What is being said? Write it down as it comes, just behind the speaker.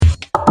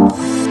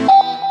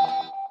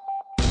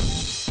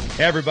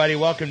Hey everybody,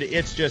 welcome to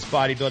It's Just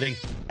Bodybuilding,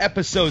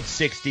 episode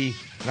 60.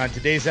 And on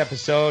today's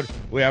episode,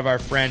 we have our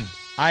friend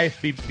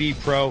IFBB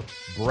Pro,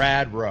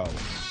 Brad Rowe.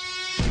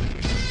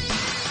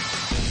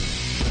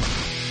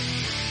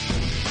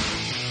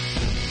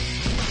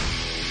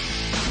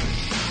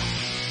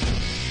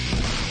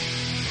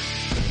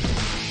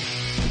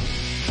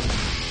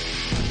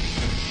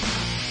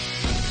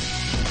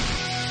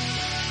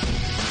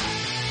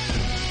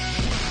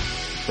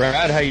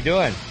 Brad, how you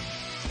doing?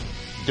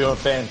 Doing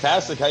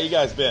fantastic. How you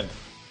guys been?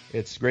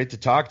 It's great to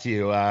talk to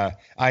you.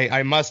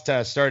 I must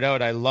start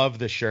out. I love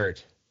the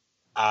shirt.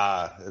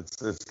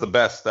 It's the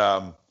best.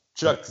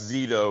 Chuck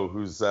Zito,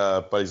 who's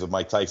buddies with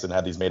Mike Tyson,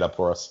 had these made up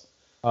for us.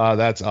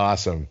 That's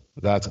awesome.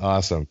 That's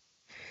awesome.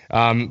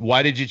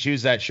 Why did you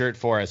choose that shirt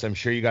for us? I'm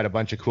sure you got a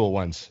bunch of cool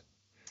ones.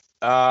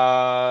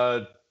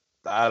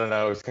 I don't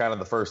know. It's kind of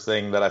the first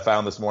thing that I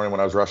found this morning when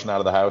I was rushing out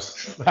of the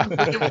house. You're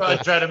probably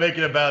trying to make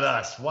it about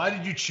us. Why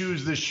did you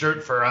choose this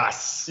shirt for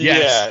us?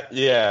 Yes.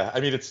 Yeah. I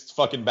mean, it's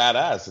fucking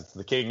badass. It's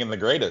the king and the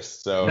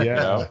greatest. So, Yeah. you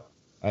know.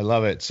 I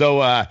love it.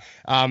 So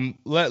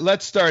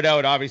let's start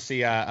out.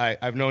 Obviously,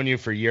 I've known you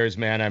for years,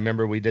 man. I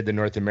remember we did the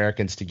North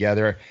Americans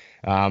together.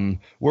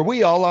 Were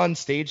we all on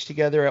stage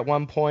together at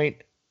one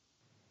point?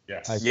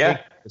 Yes. I Yeah. think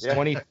it was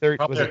 2013.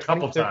 Probably Was a it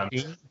couple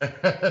 2013?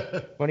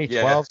 times.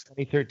 2012,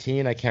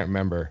 2013? I can't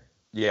remember.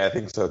 Yeah, I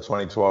think so.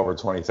 2012 or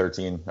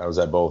 2013. I was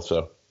at both.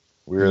 So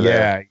we were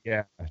there.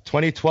 Yeah.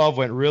 2012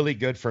 went really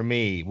good for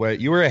me. Well,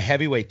 you were a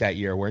heavyweight that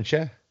year, weren't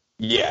you?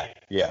 Yeah.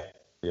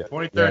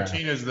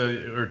 2013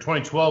 or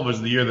 2012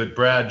 was the year that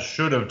Brad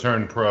should have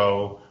turned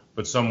pro,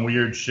 but some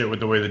weird shit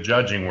with the way the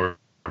judging worked.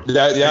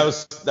 That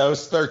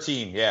was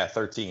 13. Yeah,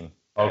 13.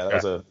 Okay.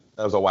 Yeah,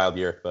 that was a wild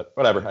year, but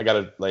whatever. I got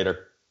it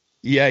later.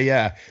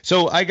 Yeah.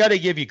 So I got to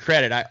give you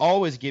credit. I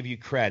always give you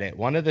credit.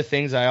 One of the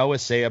things I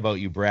always say about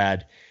you,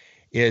 Brad,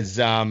 is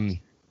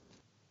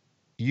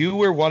you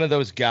were one of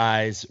those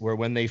guys where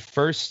when they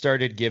first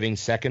started giving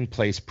second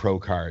place pro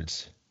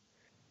cards,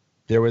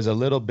 there was a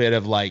little bit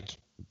of like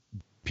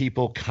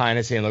people kind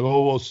of saying like,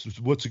 oh, well,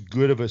 what's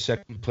good of a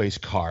second place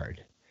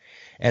card?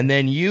 And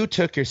then you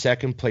took your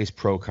second place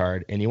pro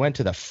card and you went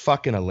to the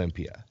fucking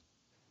Olympia.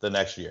 The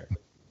next year.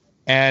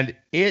 And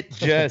it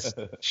just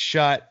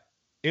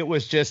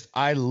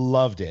I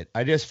loved it.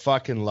 I just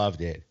fucking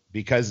loved it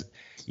because,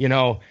 you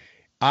know,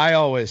 I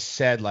always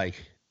said like,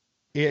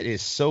 it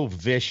is so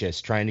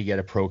vicious trying to get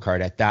a pro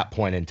card at that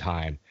point in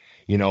time,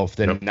 you know,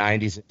 the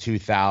 90s and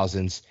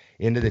 2000s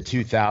into the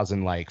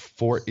 2000,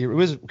 it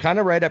was kind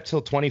of right up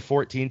till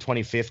 2014,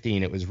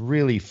 2015. It was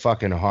really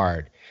fucking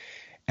hard.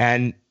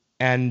 And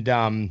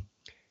I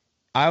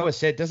always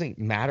said, it doesn't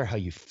matter how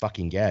you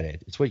fucking get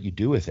it. It's what you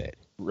do with it.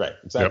 Right.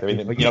 Exactly.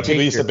 Yep. I mean,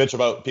 people used to bitch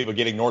about people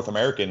getting North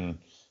American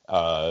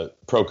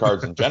pro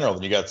cards in general.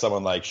 And you got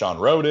someone like Sean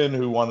Roden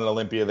who won an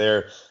Olympia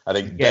there. I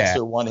think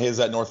Dexter won his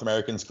at North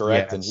Americans,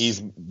 correct? Yes. And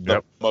he's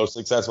the most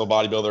successful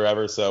bodybuilder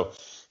ever. So,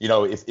 you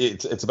know,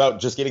 it's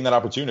about just getting that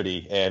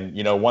opportunity. And,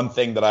 you know, one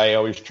thing that I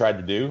always tried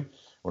to do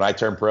when I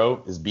turned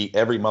pro is beat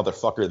every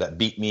motherfucker that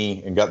beat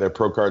me and got their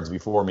pro cards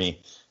before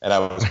me. And I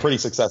was pretty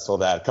successful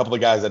at that. A couple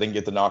of guys I didn't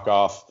get to knock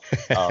off,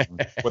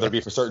 whether it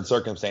be for certain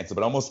circumstances,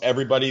 but almost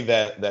everybody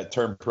that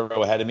turned pro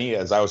ahead of me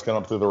as I was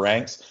coming up through the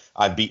ranks,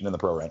 I've beaten in the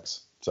pro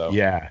ranks. So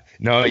yeah,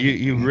 no,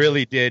 you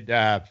really did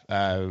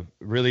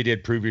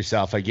prove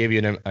yourself. I gave you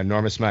an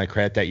enormous amount of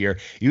credit that year.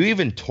 You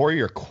even tore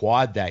your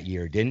quad that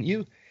year, didn't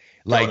you?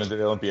 Like going into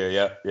the Olympia,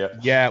 yeah.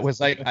 Yeah, it was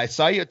like I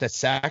saw you at the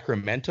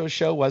Sacramento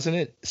show, wasn't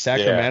it?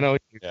 Sacramento,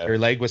 yeah. Your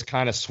leg was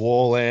kind of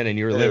swollen and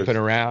you were limping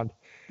around.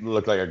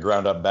 Looked like a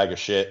ground up bag of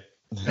shit.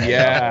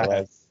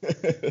 Yeah.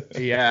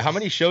 Yeah. How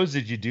many shows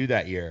did you do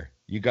that year?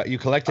 You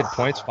collected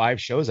points, 5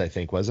 shows, I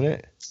think, wasn't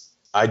it?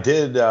 I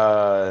did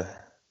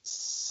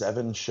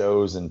 7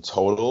 shows in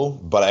total,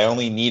 but I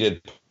only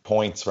needed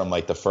points from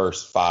like the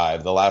first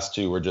 5. The last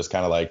 2 were just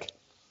kind of like,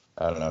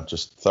 I don't know,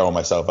 just throwing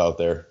myself out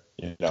there.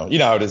 You know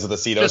how it is with the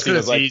Cito.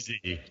 Cito's like,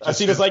 easy.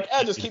 Cito's like,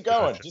 just keep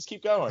going. Just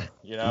keep going.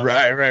 You know?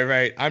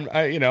 Right. I'm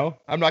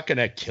not going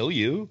to kill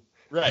you.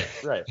 Right.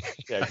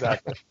 Yeah,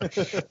 exactly.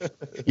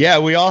 Yeah,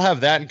 we all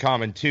have that in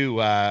common too.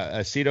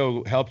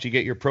 Cito helped you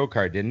get your pro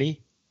card, didn't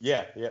he?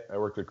 Yeah. I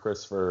worked with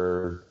Chris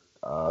for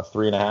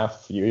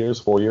 3.5 years,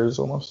 4 years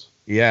almost.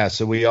 Yeah,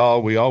 so we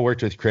all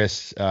worked with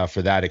Chris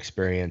for that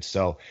experience.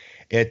 So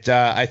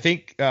I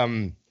think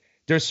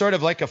there's sort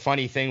of like a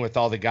funny thing with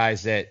all the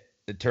guys that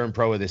turned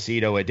pro with the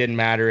Cito. It didn't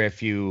matter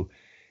if you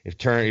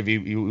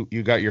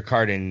got your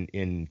card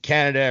in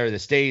Canada or the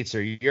States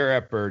or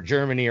Europe or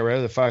Germany or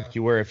wherever the fuck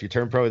you were. If you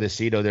turn pro with the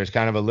Cito, there's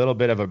kind of a little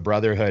bit of a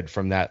brotherhood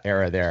from that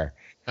era there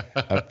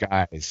of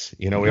guys.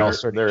 You know, we all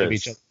sort of give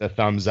each other the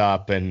thumbs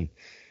up, and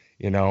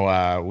you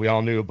know, we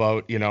all knew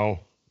about, you know,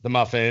 the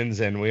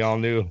muffins, and we all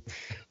knew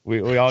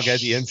we all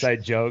get the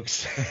inside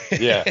jokes.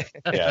 Yeah.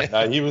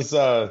 He was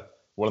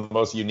one of the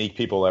most unique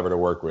people ever to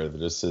work with.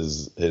 Just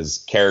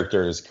his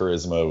character, his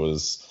charisma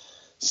was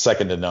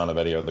second to none of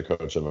any other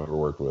coach I've ever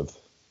worked with.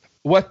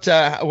 What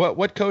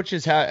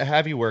coaches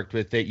have you worked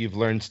with that you've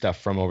learned stuff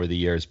from over the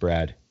years,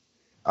 Brad?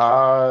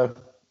 I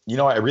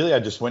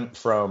just went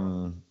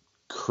from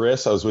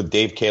Chris. I was with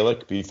Dave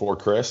Kalick before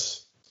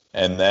Chris.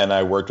 And then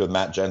I worked with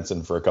Matt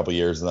Jensen for a couple of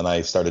years. And then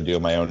I started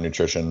doing my own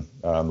nutrition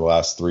the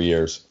last 3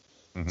 years.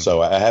 Mm-hmm.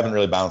 So I haven't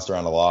really bounced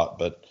around a lot,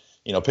 but,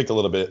 picked a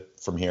little bit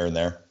from here and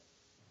there.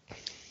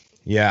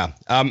 Yeah.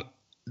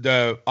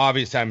 The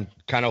obvious, I'm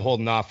kind of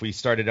holding off. We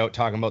started out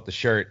talking about the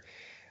shirt,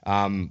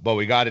 but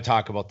we got to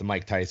talk about the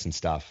Mike Tyson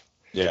stuff.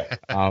 Yeah.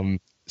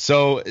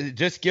 So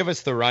just give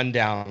us the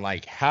rundown.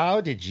 Like,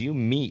 how did you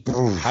meet?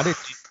 How did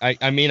you,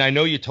 I mean, I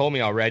know you told me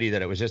already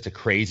that it was just a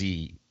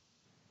crazy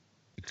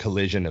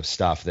collision of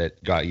stuff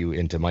that got you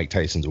into Mike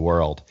Tyson's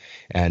world,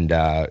 and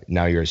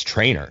now you're his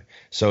trainer.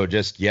 So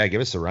just,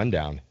 give us a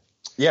rundown.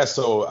 Yeah.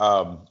 So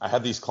I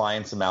have these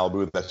clients in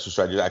Malibu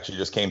that actually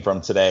just came from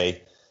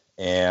today,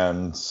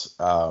 and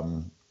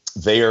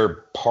they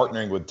are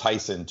partnering with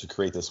Tyson to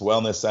create this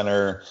wellness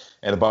center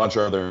and a bunch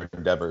of other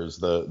endeavors.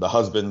 The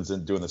husband's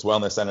doing this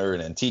wellness center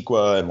in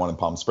Antigua and one in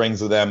Palm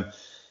Springs with them.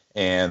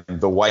 And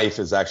the wife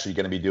is actually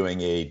going to be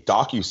doing a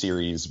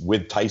docu-series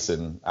with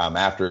Tyson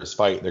after his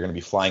fight. They're going to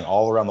be flying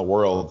all around the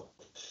world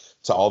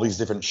to all these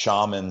different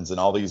shamans and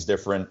all these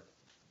different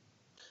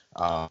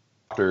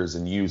doctors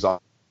and use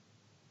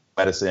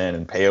medicine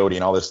and peyote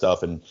and all this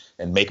stuff and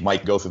make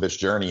Mike go through this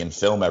journey and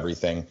film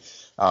everything.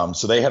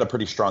 So they had a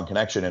pretty strong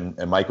connection,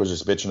 and Mike was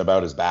just bitching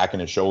about his back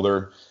and his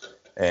shoulder.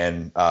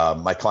 And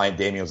my client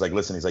Damien was like,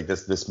 listen, he's like,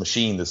 this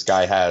machine this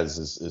guy has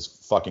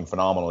is fucking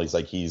phenomenal. He's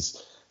like,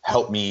 he's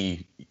helped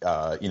me,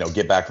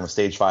 get back from a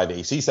stage 5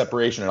 AC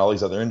separation and all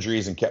these other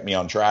injuries and kept me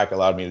on track,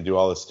 allowed me to do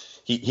all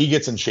this. He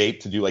gets in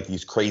shape to do like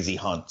these crazy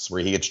hunts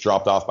where he gets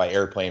dropped off by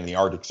airplane in the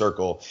Arctic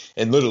Circle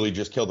and literally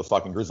just killed a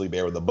fucking grizzly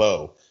bear with a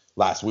bow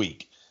last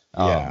week.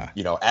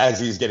 As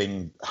he's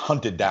getting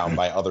hunted down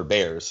by other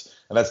bears.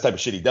 And that's the type of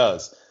shit he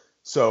does.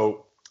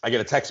 So I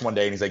get a text one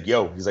day and he's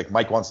like,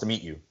 Mike wants to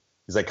meet you.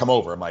 He's like, come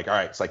over. I'm like, all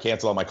right. So I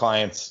cancel all my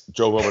clients,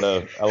 drove over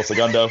to El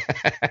Segundo,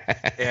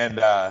 and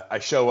I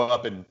show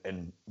up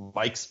and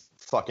Mike's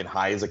fucking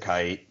high as a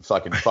kite,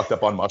 fucking fucked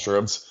up on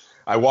mushrooms.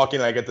 I walk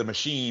in, I get the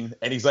machine,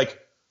 and he's like,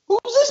 who's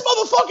this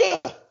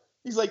motherfucker?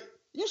 He's like,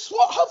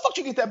 how the fuck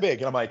you get that big?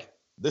 And I'm like,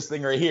 this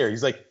thing right here.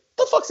 He's like,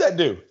 the fuck's that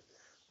do?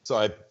 So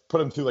I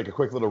put him through like a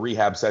quick little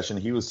rehab session.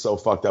 He was so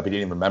fucked up, he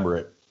didn't even remember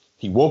it.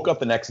 He woke up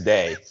the next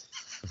day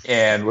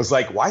and was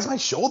like, why does my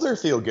shoulder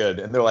feel good?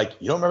 And they're like,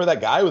 you don't remember that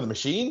guy with the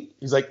machine?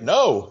 He's like,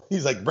 no.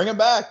 He's like, bring him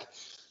back.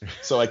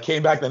 So I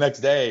came back the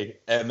next day,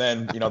 and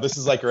then, this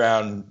is like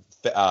around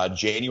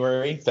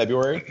February.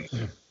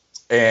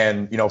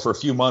 And, for a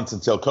few months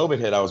until COVID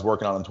hit, I was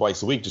working on him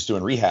twice a week, just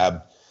doing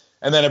rehab.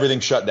 And then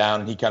everything shut down,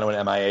 and he kind of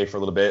went MIA for a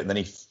little bit, and then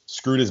he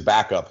screwed his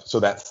back up. So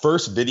that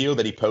first video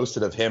that he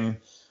posted of him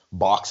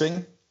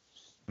boxing,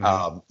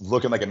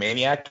 looking like a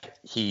maniac,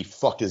 he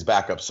fucked his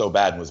back up so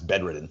bad and was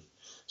bedridden.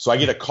 So I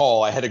get a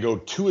call. I had to go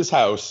to his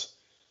house.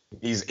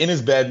 He's in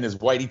his bed in his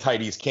whitey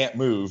tighties, can't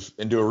move,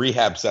 and do a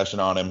rehab session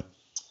on him.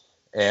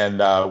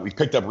 And we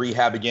picked up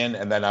rehab again.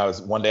 And then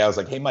one day I was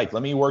like, hey, Mike,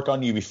 let me work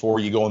on you before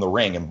you go in the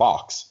ring and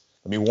box.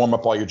 Let me warm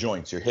up all your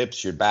joints, your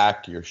hips, your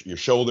back, your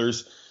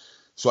shoulders.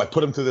 So I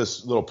put him through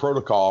this little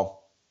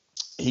protocol.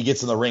 He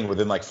gets in the ring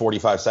within like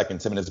 45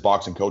 seconds. Him and his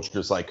boxing coach are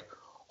just like,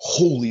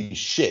 holy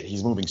shit,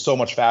 he's moving so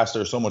much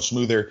faster, so much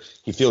smoother.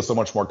 He feels so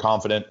much more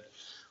confident.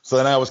 So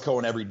then I was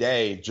going every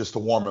day just to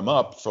warm him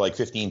up for like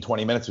 15,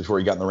 20 minutes before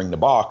he got in the ring to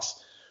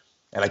box.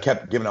 And I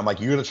kept giving him, like,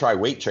 you're going to try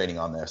weight training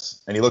on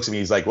this. And he looks at me,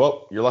 he's like,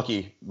 well, you're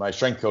lucky. My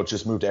strength coach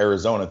just moved to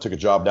Arizona, took a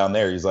job down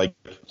there. He's like,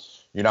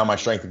 you're now my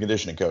strength and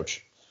conditioning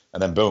coach.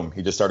 And then boom,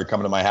 he just started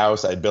coming to my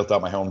house. I had built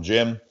out my home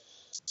gym.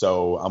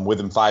 So I'm with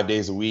him 5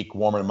 days a week,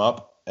 warming him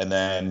up. And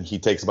then he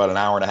takes about an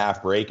hour and a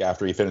half break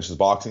after he finishes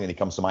boxing, and he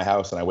comes to my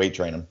house and I weight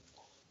train him.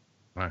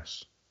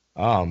 Nice.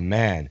 Oh,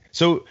 man.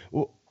 So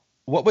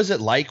what was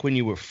it like when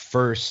you were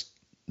first,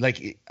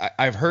 like,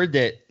 I've heard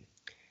that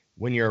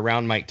when you're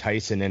around Mike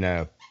Tyson in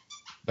a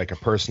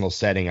personal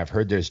setting, I've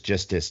heard there's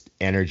just this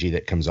energy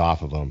that comes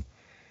off of him.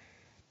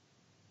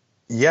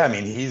 Yeah. I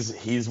mean,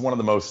 he's one of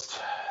the most,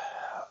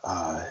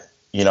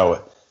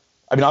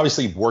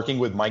 obviously working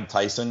with Mike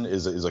Tyson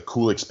is a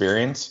cool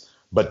experience,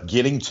 but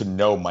getting to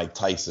know Mike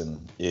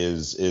Tyson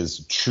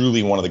is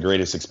truly one of the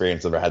greatest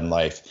experiences I've ever had in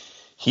life.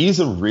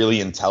 He's a really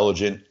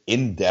intelligent,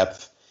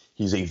 in-depth,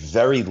 he's a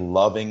very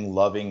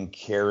loving,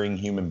 caring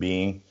human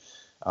being.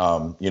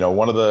 One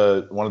of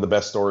the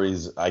best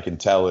stories I can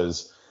tell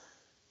is,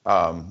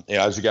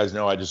 as you guys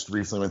know, I just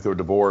recently went through a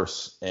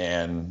divorce,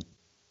 and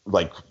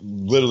like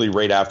literally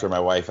right after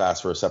my wife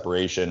asked for a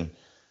separation,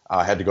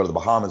 I had to go to the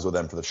Bahamas with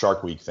them for the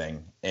Shark Week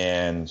thing.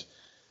 And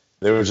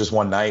there was just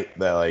one night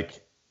that,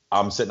 like,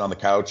 I'm sitting on the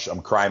couch,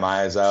 I'm crying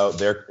my eyes out.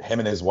 Him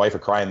and his wife are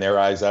crying their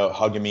eyes out,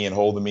 hugging me and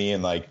holding me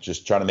and like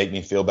just trying to make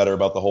me feel better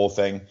about the whole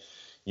thing,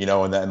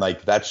 and then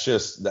like that's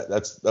just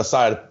that's a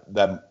side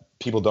that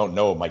people don't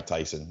know of Mike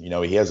Tyson.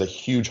 He has a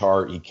huge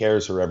heart, he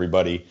cares for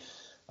everybody.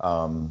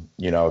 So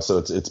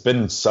it's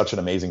been such an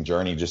amazing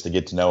journey just to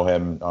get to know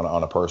him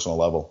on a personal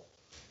level.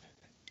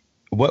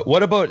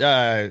 What about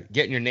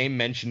getting your name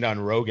mentioned on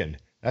Rogan?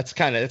 That's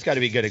got to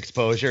be good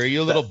exposure. Are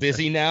you a little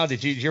busy now?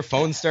 Did your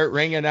phone start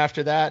ringing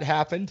after that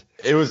happened?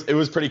 It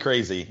was pretty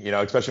crazy,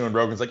 especially when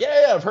Rogan's like,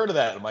 yeah, I've heard of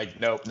that. I'm like,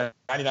 nope,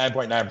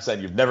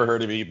 99.9%. You've never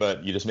heard of me,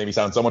 but you just made me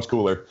sound so much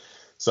cooler.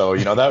 So,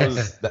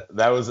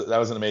 that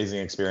was an amazing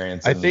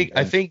experience. I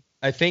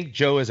think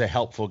Joe is a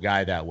helpful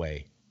guy that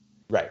way.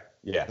 Right.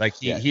 Yeah. Like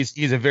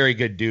he's a very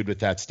good dude with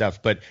that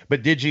stuff. But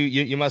did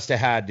you must have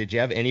had, did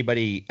you have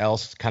anybody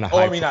else kind of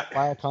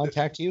profile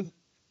contact you?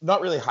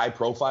 Not really high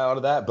profile out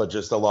of that, but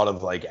just a lot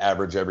of like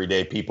average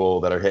everyday people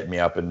that are hitting me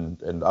up, and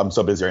I'm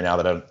so busy right now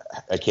that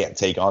I can't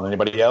take on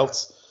anybody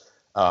else.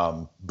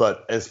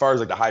 But as far as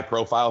like the high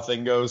profile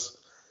thing goes,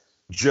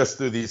 just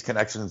through these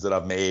connections that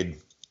I've made,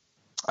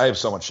 I have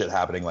so much shit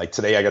happening. Like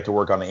today I got to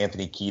work on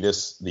Anthony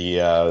Kiedis,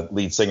 the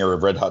lead singer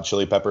of Red Hot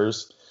Chili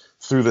Peppers,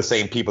 through the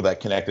same people that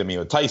connected me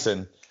with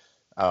Tyson.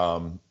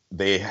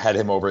 They had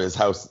him over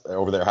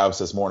their house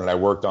this morning. I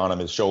worked on him.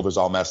 His shoulder's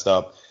all messed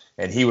up.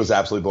 And he was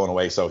absolutely blown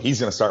away. So he's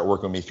going to start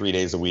working with me 3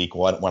 days a week.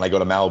 When I go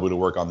to Malibu to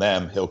work on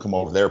them, he'll come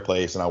over to their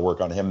place and I'll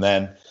work on him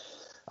then.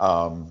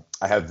 I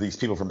have these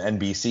people from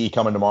NBC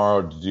coming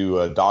tomorrow to do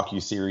a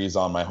docu-series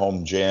on my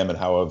home gym and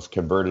how I've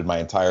converted my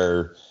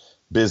entire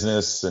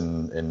business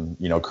and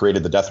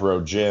created the Death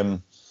Row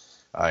Gym.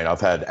 I've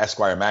had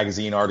Esquire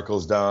magazine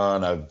articles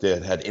done. I've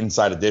had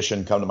Inside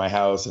Edition come to my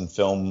house and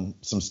film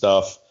some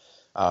stuff.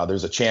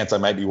 There's a chance I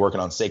might be working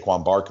on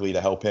Saquon Barkley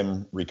to help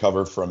him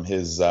recover from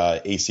his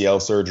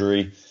ACL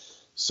surgery.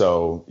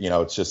 So,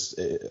 it's just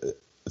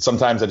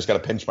sometimes I just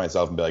got to pinch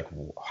myself and be like,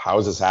 how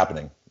is this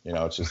happening?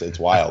 It's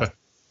wild.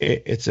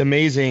 It's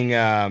amazing.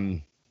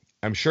 I'm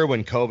sure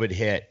when COVID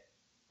hit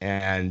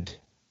and,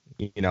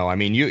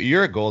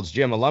 you're a Gold's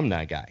Gym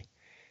alumni guy.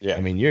 Yeah.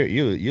 I mean,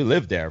 you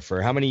lived there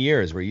for how many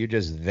years? Were you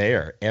just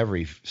there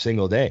every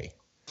single day?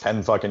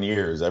 10 fucking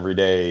years, every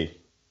day.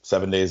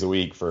 7 days a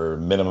week for a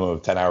minimum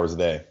of 10 hours a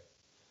day.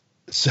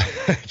 So,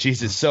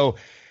 Jesus. So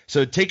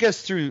take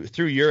us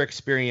through your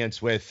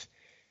experience with,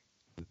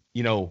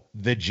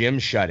 the gym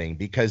shutting,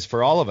 because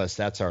for all of us,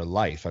 that's our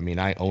life. I mean,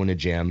 I own a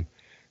gym,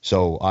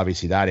 so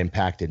obviously that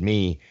impacted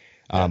me.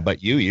 Yeah.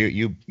 But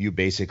you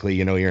basically,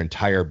 your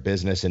entire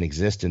business and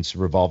existence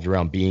revolved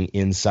around being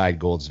inside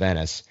Gold's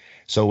Venice.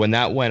 So when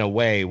that went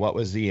away, what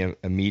was the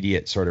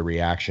immediate sort of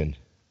reaction?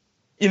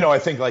 I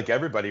think like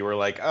everybody, we're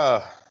like,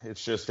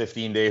 it's just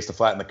 15 days to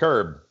flatten the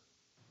curb.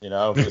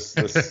 This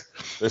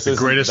is the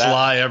greatest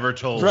lie ever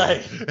told.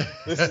 Right.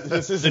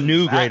 This is the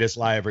new greatest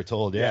lie ever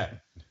told. Yeah.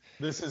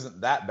 This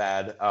isn't that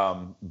bad.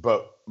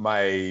 But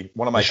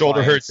one of my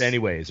shoulder clients, hurts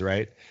anyways,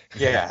 right?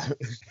 Yeah.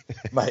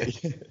 one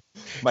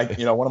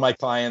of my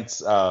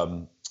clients,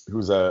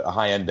 who's a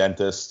high-end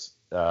dentist,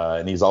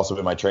 and he's also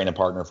been my training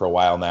partner for a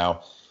while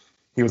now.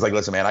 He was like,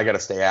 listen, man, I got to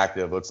stay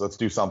active. Let's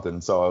do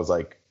something. So I was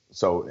like,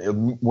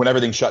 when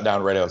everything shut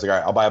down right, I was like, all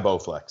right, I'll buy a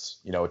Bowflex.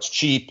 It's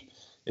cheap.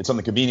 It's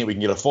something convenient. We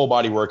can get a full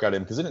body workout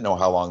in because I didn't know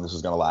how long this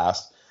was going to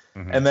last.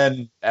 Mm-hmm. And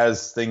then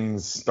as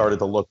things started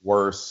to look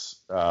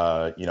worse,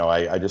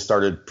 I just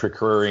started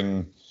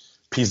procuring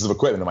pieces of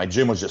equipment. And my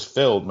gym was just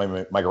filled.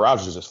 My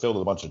garage was just filled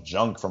with a bunch of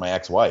junk from my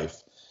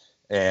ex-wife.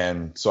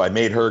 And so I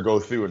made her go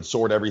through and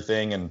sort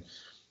everything. And,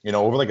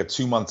 over like a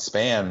 2-month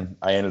span,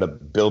 I ended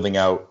up building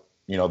out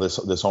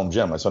this home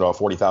gym. I spent about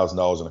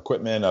 $40,000 in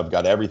equipment. I've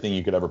got everything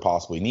you could ever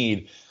possibly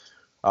need.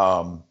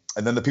 And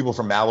then the people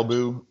from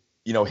Malibu,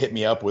 hit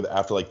me up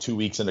after like 2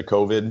 weeks into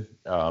COVID,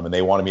 and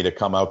they wanted me to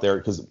come out there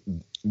because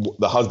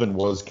the husband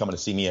was coming to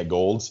see me at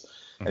Gold's,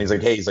 and he's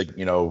like, hey,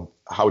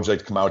 how would you like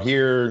to come out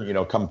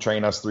here? Come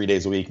train us 3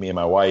 days a week, me and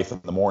my wife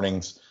in the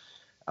mornings.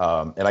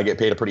 And I get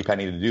paid a pretty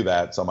penny to do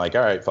that. So I'm like,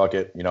 all right, fuck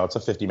it. It's a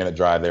 50-minute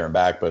drive there and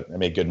back, but I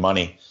make good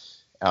money.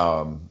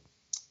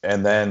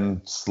 And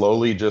then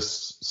slowly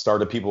just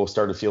people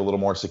started to feel a little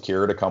more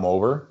secure to come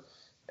over,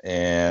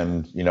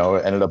 and,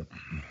 ended up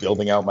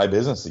building out my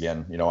business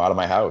again, out of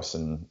my house.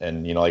 And,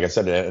 like I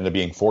said, it ended up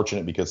being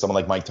fortunate because someone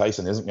like Mike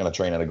Tyson isn't going to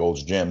train at a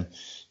Gold's Gym.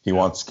 He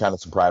wants kind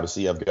of some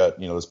privacy. I've got,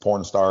 this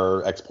ex-porn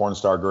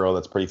star girl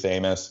that's pretty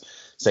famous.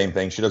 Same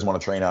thing. She doesn't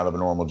want to train out of a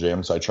normal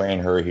gym. So I train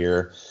her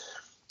here.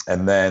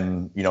 And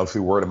then,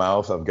 through word of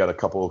mouth, I've got a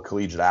couple of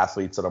collegiate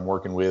athletes that I'm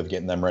working with,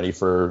 getting them ready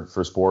for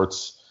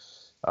sports.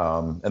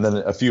 And then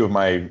a few of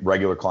my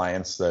regular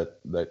clients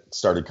that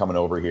started coming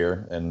over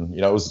here, and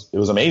it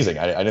was amazing.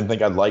 I didn't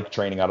think I'd like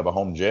training out of a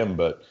home gym,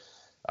 but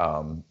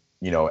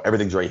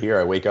everything's right here.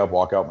 I wake up,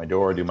 walk out my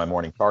door, do my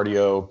morning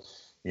cardio.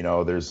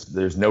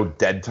 There's no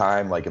dead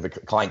time. Like if a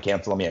client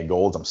cancels on me at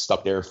Gold's, I'm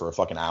stuck there for a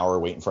fucking hour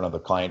waiting for another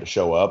client to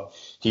show up.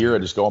 Here, I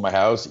just go in my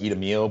house, eat a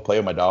meal, play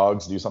with my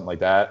dogs, do something like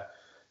that.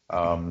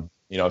 So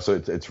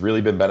it's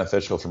really been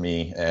beneficial for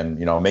me, and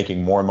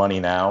making more money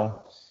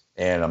now.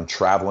 And I'm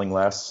traveling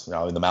less. The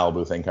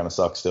Malibu thing kind of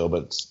sucks still,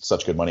 but it's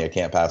such good money I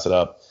can't pass it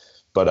up.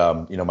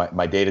 But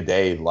my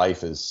day-to-day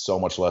life is so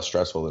much less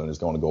stressful than it is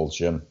going to Gold's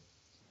Gym.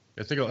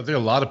 I think a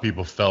lot of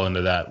people fell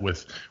into that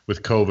with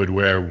COVID,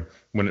 where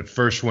when it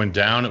first went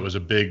down, it was a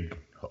big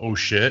oh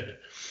shit,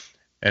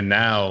 and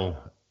now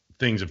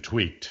things have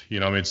tweaked.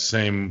 It's the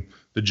same.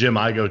 The gym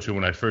I go to,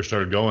 when I first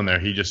started going there,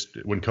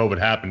 when COVID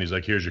happened, he's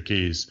like, here's your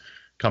keys,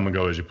 come and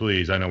go as you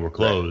please. I know we're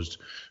closed.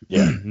 Right.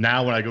 Yeah.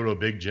 Now when I go to a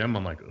big gym,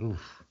 I'm like,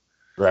 oof.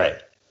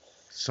 Right.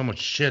 So much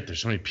shit.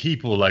 There's so many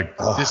people. Like,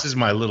 this is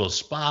my little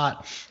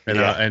spot. And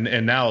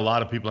and now a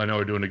lot of people I know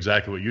are doing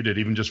exactly what you did,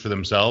 even just for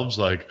themselves.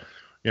 Like,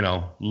 you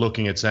know,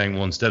 looking at saying,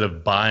 well, instead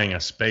of buying a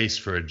space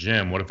for a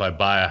gym, what if I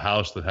buy a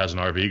house that has an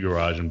RV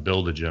garage and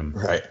build a gym?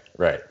 Right.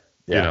 Right.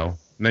 Yeah. You know,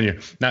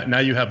 and then now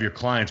you have your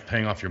clients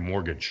paying off your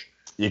mortgage.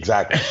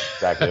 Exactly.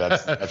 That's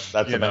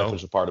the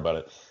beneficial part about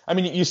it. I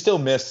mean, you still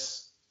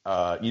miss,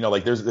 you know,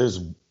 like there's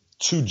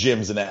 2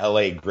 gyms in the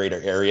LA greater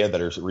area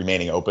that are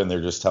remaining open.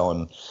 They're just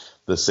telling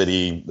the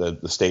city,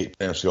 the state,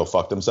 to go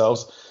fuck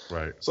themselves.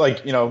 Right. So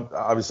like, you know,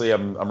 obviously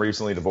I'm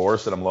recently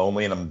divorced and I'm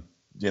lonely and I'm,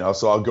 you know,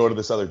 so I'll go to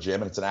this other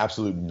gym and it's an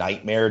absolute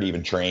nightmare to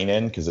even train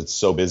in because it's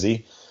so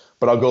busy.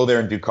 But I'll go there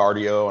and do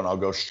cardio and I'll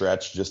go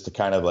stretch just to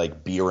kind of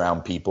like be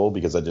around people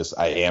because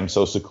I am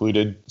so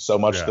secluded so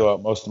much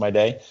throughout most of my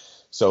day.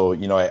 So,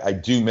 you know, I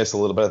do miss a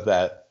little bit of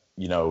that,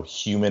 you know,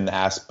 human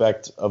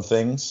aspect of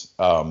things.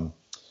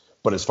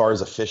 But as far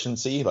as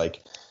efficiency,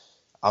 like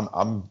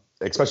I'm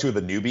especially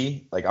with a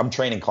newbie, like I'm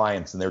training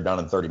clients and they're done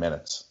in 30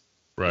 minutes.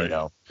 Right. You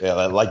know,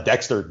 like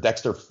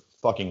Dexter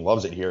fucking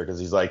loves it here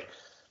because he's like,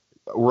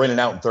 we're in and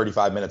out in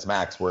 35 minutes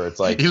max, where it's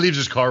like he leaves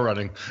his car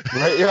running.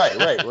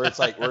 Right. Where it's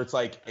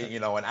like, you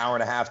know, an hour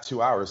and a half,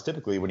 2 hours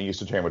typically when you used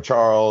to train with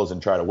Charles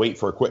and try to wait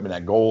for equipment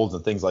at Gold's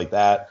and things like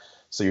that.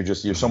 So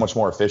you're so much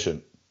more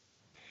efficient.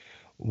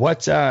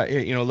 What,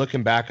 you know,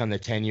 looking back on the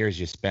 10 years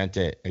you spent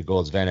at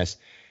Gold's Venice,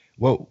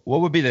 what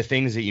would be the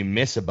things that you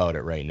miss about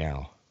it right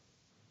now?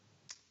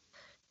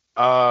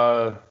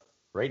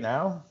 Right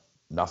now,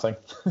 nothing.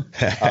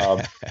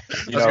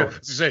 You know,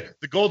 to say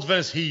the Gold's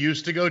Venice he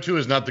used to go to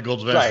is not the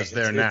Gold's Venice that's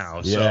there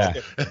now. Yeah.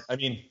 So I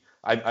mean,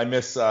 I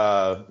miss you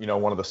know,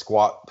 one of the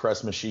squat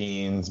press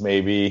machines,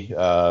 maybe.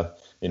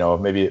 You know,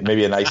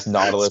 maybe a nice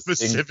Nautilus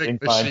specific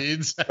incline,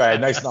 machines. right?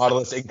 Nice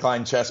Nautilus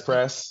incline chest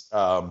press.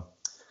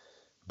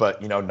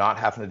 But you know, not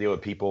having to deal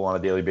with people on a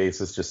daily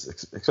basis, just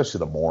especially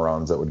the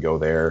morons that would go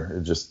there,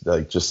 it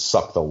just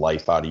suck the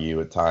life out of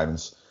you at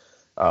times.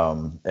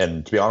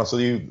 And to be honest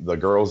with you, the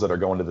girls that are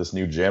going to this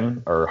new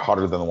gym are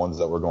hotter than the ones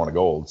that were going to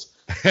Gold's.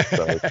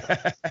 So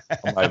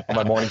on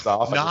my mornings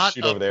off, I just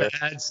shoot over there. Not a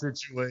bad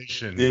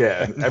situation.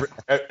 Yeah.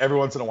 Every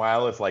once in a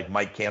while, if like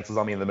Mike cancels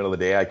on me in the middle of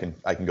the day, I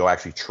can go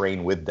actually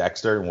train with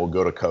Dexter and we'll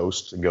go to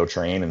Coast and go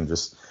train and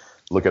just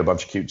look at a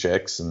bunch of cute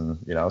chicks. And,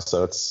 you know,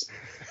 so it's,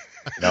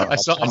 you know, I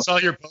saw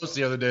your post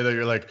the other day that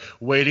you're like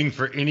waiting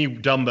for any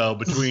dumbbell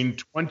between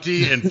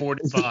 20 and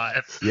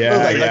 45.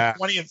 Like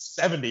 20 and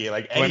 70,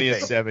 like 20 anything.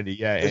 and 70,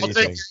 yeah. I'll take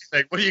anything.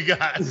 What do you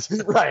got?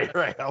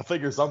 right. I'll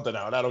figure something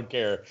out. I don't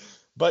care.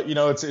 But you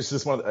know, it's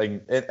just one of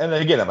the, and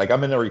again,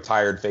 I'm in a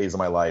retired phase of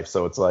my life,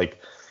 so it's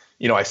like,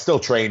 you know, I still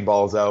train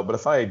balls out, but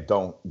if I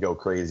don't go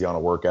crazy on a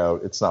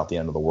workout, it's not the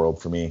end of the world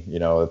for me. You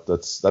know,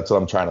 that's what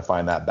I'm trying to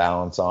find that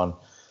balance on.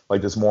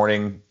 Like this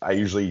morning, I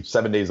usually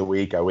 7 days a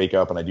week, I wake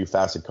up and I do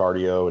fasted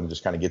cardio and it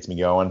just kind of gets me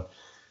going.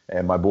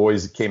 And my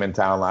boys came in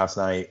town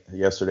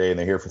yesterday, and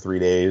they're here for 3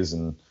 days.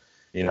 And,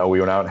 you know, we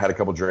went out and had a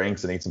couple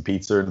drinks and ate some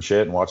pizza and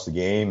shit and watched the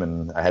game.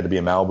 And I had to be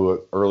in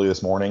Malibu early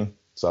this morning.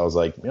 So I was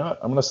like, you know what?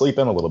 I'm going to sleep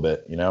in a little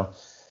bit, you know?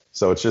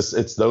 So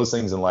it's those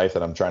things in life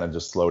that I'm trying to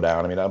just slow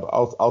down. I mean,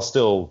 I'll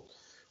still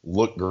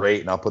look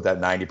great and I'll put that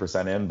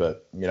 90% in,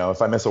 but you know,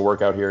 if I miss a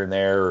workout here and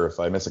there, or if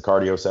I miss a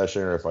cardio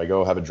session, or if I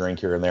go have a drink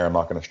here and there, I'm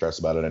not going to stress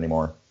about it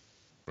anymore.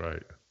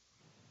 Right.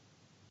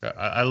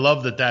 I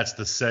love that that's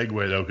the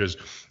segue though, because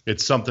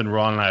it's something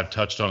Ron and I have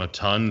touched on a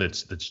ton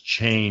that's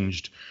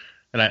changed.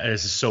 And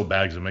this is so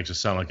bad because it makes us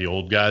sound like the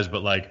old guys,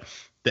 but like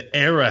the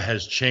era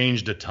has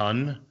changed a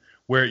ton.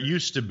 Where it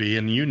used to be,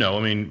 and you know,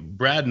 I mean,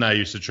 Brad and I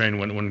used to train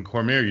when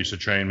Cormier used to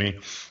train me.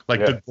 Like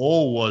the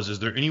goal was, is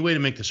there any way to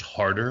make this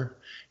harder?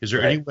 Is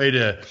there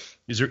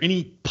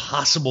any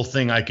possible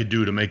thing I could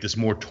do to make this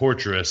more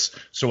torturous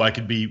so I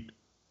could be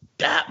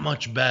that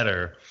much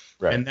better?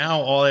 Right. And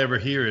now all I ever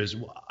hear is,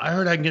 I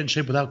heard I can get in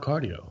shape without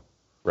cardio.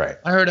 Right.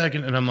 I heard I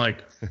can, and I'm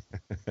like,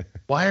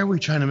 why are we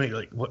trying to make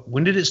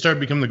when did it start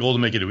becoming the goal to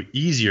make it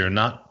easier,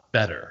 not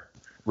better?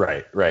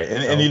 Right.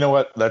 And you know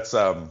what? That's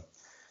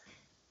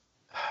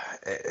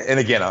and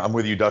again, I'm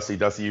with you, Dusty.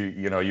 Dusty,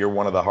 you know, you're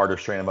one of the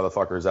hardest training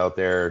motherfuckers out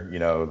there. You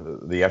know,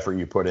 the effort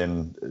you put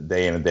in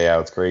day and day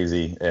out is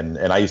crazy. And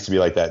I used to be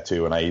like that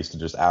too. And I used to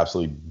just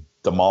absolutely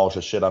demolish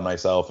the shit on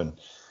myself. And,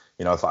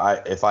 you know,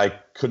 if I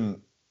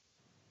couldn't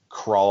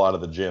crawl out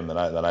of the gym, then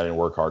I didn't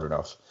work hard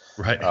enough.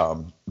 Right.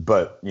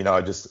 But, you know,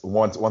 I just,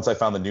 once I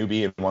found the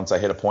newbie and once I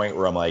hit a point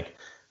where I'm like,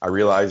 I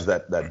realized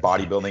that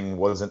bodybuilding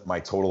wasn't my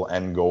total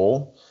end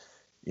goal.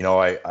 You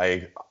know,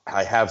 I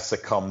have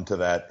succumbed to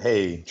that.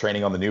 Hey,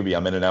 training on the newbie,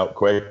 I'm in and out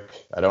quick.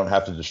 I don't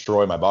have to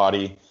destroy my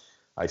body.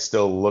 I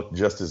still look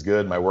just as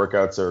good. My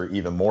workouts are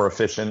even more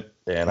efficient,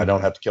 and I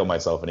don't have to kill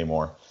myself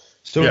anymore.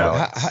 So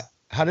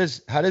how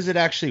does it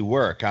actually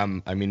work? I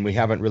mean, we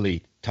haven't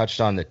really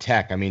touched on the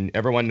tech. I mean,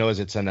 everyone knows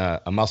it's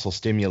a muscle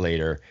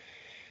stimulator.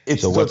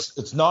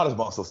 It's not a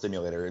muscle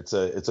stimulator. It's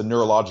a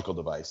neurological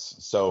device.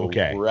 So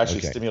we're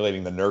actually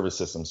stimulating the nervous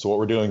system. So what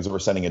we're doing is we're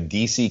sending a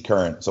DC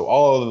current. So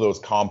all of those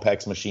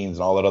Compex machines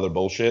and all that other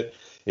bullshit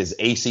is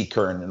AC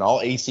current, and all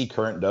AC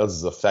current does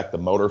is affect the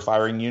motor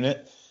firing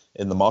unit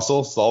in the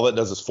muscle. So all that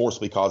does is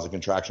forcibly cause a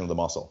contraction of the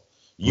muscle.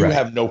 You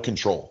have no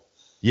control.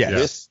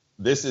 This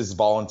is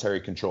voluntary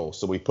control.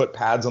 So we put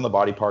pads on the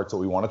body parts that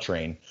we want to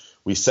train.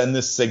 We send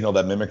this signal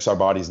that mimics our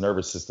body's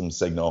nervous system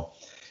signal.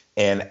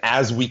 And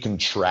as we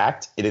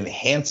contract, it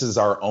enhances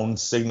our own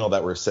signal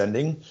that we're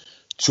sending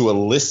to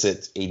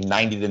elicit a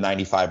 90 to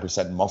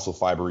 95% muscle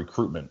fiber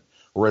recruitment.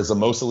 Whereas the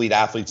most elite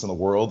athletes in the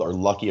world are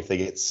lucky if they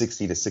get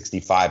 60 to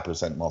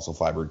 65% muscle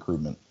fiber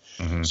recruitment.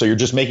 Mm-hmm. So you're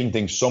just making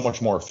things so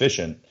much more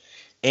efficient.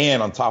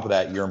 And on top of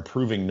that, you're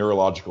improving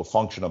neurological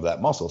function of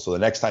that muscle. So the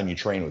next time you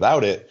train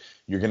without it,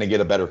 you're going to get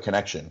a better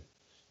connection,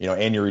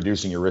 and you're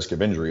reducing your risk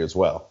of injury as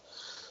well.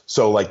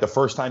 So like the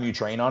first time you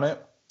train on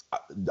it,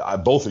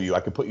 both of you,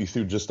 I could put you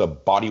through just a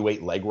body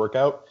weight leg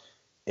workout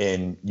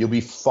and you'll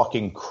be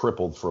fucking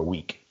crippled for a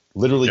week.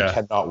 Literally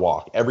cannot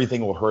walk.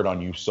 Everything will hurt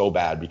on you so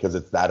bad because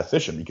it's that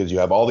efficient, because you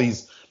have all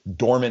these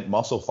dormant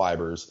muscle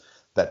fibers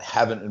that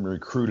haven't been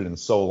recruited in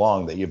so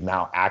long that you've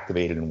now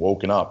activated and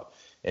woken up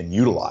and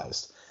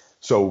utilized.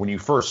 So when you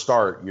first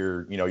start,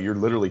 you're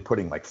literally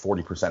putting like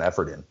 40%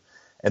 effort in.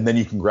 And then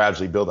you can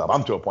gradually build up.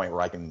 I'm to a point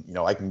where I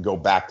can go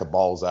back to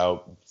balls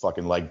out,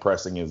 fucking leg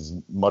pressing as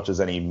much as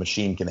any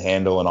machine can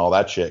handle and all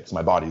that shit, because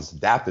my body's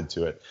adapted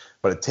to it.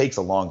 But it takes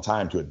a long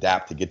time to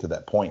adapt to get to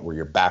that point where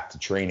you're back to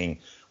training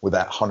with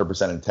that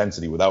 100%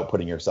 intensity without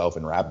putting yourself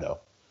in rhabdo.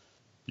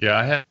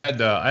 Yeah,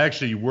 I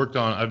actually worked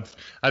on.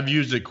 I've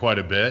used it quite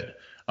a bit.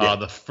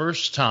 The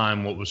first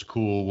time, what was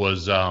cool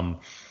was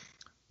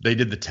they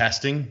did the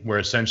testing where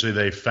essentially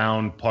they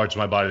found parts of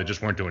my body that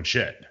just weren't doing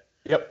shit.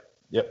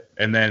 Yep.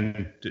 And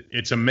then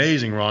it's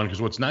amazing, Ron,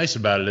 because what's nice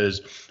about it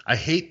is I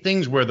hate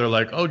things where they're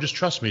like, oh, just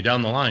trust me,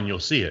 down the line, you'll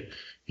see it.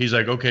 He's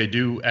like, okay,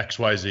 do X,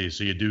 Y, Z.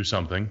 So you do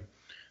something.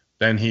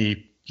 Then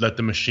he let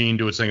the machine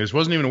do its thing. This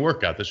wasn't even a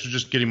workout. This was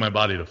just getting my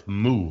body to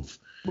move.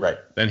 Right.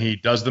 Then he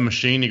does the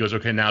machine. He goes,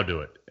 okay, now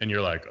do it. And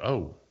you're like,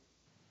 oh.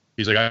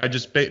 He's like, I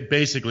just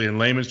basically, in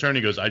layman's term,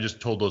 he goes, I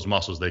just told those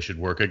muscles they should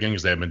work again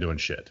because they haven't been doing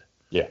shit.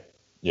 Yeah.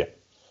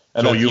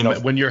 And so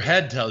when your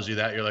head tells you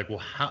that, you're like, well,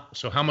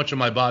 how much of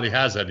my body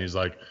has that? And he's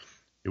like,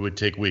 it would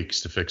take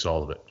weeks to fix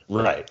all of it.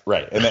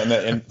 Right.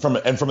 And from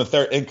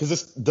because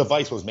this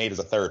device was made as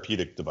a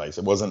therapeutic device.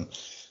 It wasn't.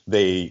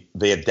 They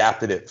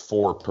adapted it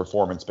for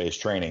performance-based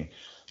training.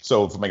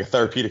 So from like a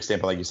therapeutic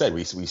standpoint, like you said,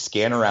 we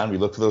scan around, we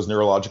look for those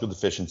neurological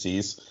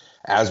deficiencies.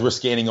 As we're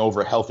scanning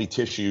over healthy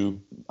tissue,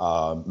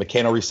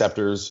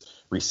 mechanoreceptors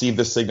receive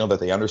the signal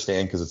that they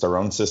understand because it's our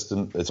own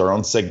system, it's our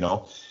own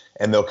signal,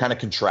 and they'll kind of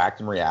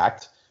contract and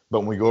react. But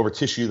when we go over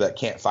tissue that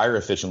can't fire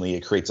efficiently,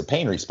 it creates a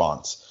pain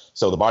response.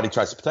 So the body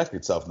tries to protect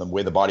itself, and the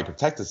way the body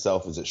protects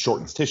itself is it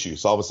shortens tissue.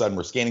 So all of a sudden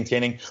we're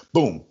scanning,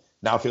 boom,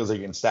 now it feels like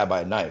you're getting stabbed by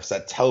a knife. So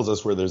that tells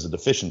us where there's a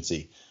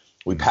deficiency.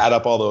 We pad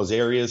up all those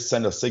areas,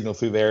 send a signal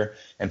through there,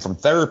 and from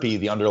therapy,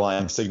 the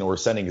underlying signal we're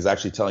sending is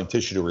actually telling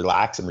tissue to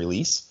relax and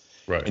release.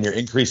 Right. And you're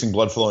increasing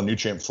blood flow and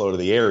nutrient flow to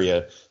the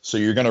area, so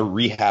you're going to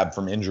rehab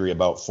from injury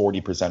about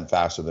 40%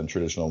 faster than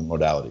traditional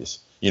modalities.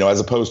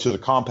 As opposed to the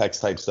Compex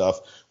type stuff,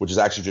 which is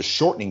actually just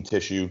shortening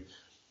tissue,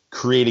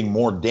 creating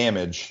more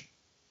damage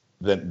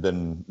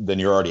than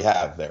you already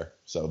have there.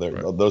 So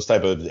those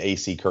type of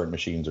AC current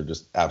machines are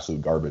just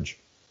absolute garbage.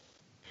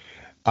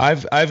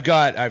 I've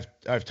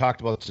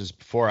talked about this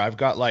before. I've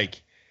got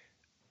like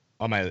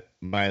on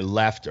my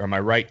left or my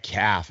right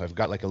calf, I've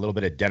got like a little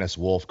bit of Dennis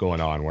Wolf going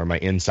on where my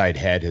inside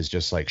head has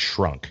just like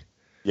shrunk.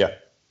 Yeah.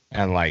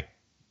 And like,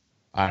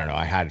 I don't know,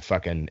 I had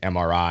fucking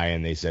MRI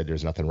and they said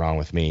there's nothing wrong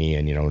with me.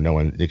 And, no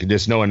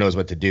one knows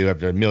what to do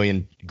after a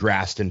million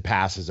Graston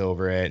passes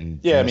over it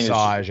and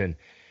massage. And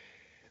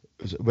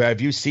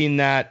have you seen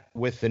that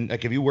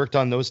have you worked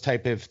on those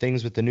type of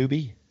things with the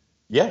newbie?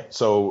 Yeah.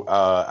 So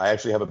I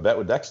actually have a bet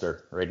with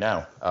Dexter right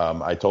now.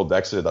 I told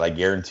Dexter that I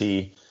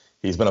guarantee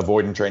he's been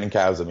avoiding training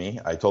calves with me.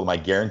 I told him I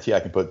guarantee I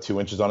can put 2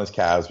 inches on his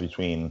calves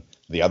between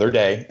the other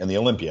day and the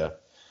Olympia.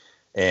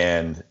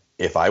 And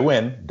if I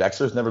win,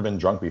 Dexter's never been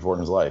drunk before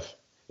in his life.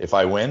 If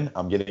I win,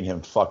 I'm getting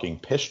him fucking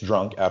piss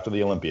drunk after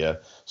the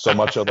Olympia, so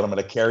much so that I'm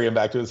going to carry him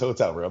back to his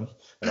hotel room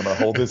and I'm going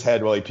to hold his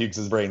head while he pukes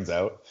his brains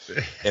out.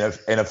 And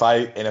if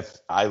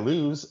I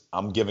lose,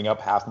 I'm giving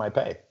up half my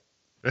pay.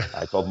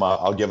 I told him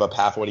I'll give up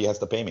half what he has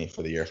to pay me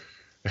for the year.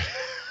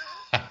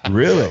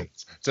 Really?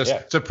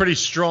 It's a pretty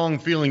strong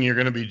feeling you're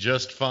going to be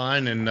just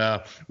fine,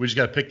 and we just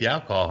got to pick the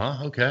alcohol,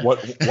 huh? Okay.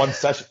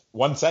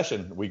 One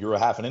session, we grew a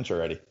half an inch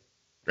already.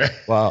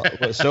 Well,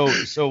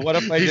 so what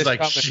if I He's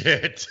like,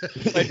 shit.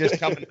 If I just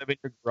come and live in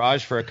your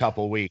garage for a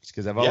couple of weeks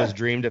because I've always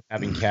dreamed of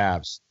having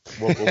calves.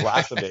 We'll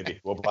blast them,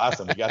 baby. We'll blast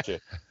them. We got you.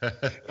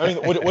 I mean,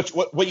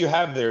 what you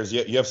have there is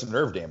you have some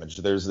nerve damage.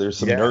 There's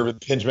some nerve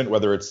impingement,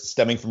 whether it's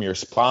stemming from your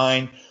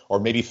spine or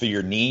maybe through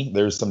your knee.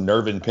 There's some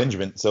nerve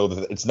impingement, so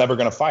that it's never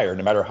going to fire.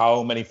 No matter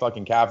how many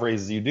fucking calf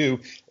raises you do,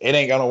 it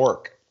ain't going to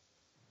work.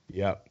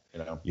 Yeah.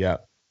 Yeah.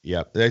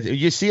 Yep.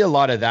 You see a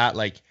lot of that.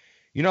 Like,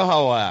 you know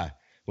how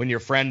when your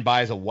friend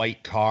buys a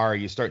white car,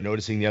 you start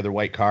noticing the other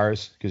white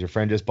cars because your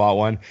friend just bought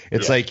one.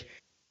 It's like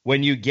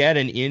when you get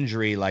an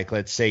injury, like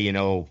let's say, you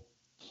know,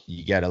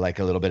 you get like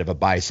a little bit of a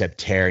bicep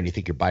tear and you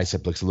think your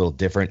bicep looks a little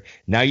different.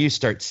 Now you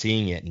start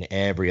seeing it in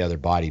every other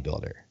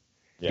bodybuilder.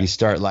 Yeah. You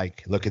start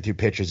like looking through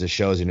pictures of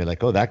shows and you're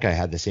like, oh, that guy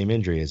had the same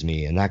injury as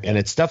me. And and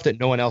it's stuff that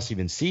no one else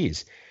even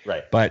sees.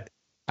 Right. But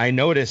I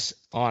notice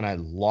on a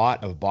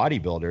lot of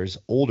bodybuilders,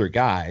 older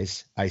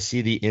guys, I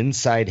see the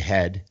inside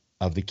head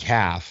of the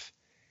calf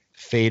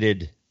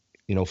faded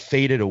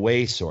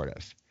away sort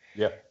of.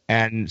 Yeah.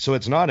 And so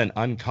it's not an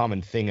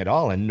uncommon thing at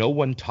all. And no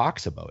one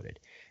talks about it.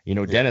 You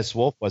know, Dennis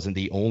Wolf wasn't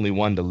the only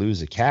one to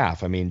lose a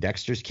calf. I mean,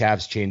 Dexter's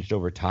calves changed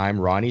over time.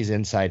 Ronnie's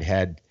inside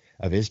head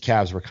of his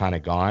calves were kind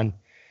of gone.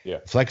 Yeah.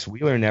 Flex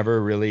Wheeler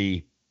never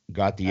really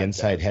got the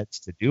inside heads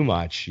to do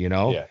much, you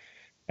know? Yeah.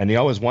 And you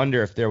always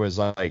wonder if there was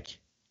like,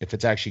 if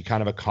it's actually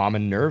kind of a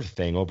common nerve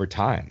thing over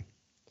time.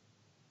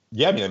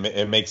 Yeah, I mean,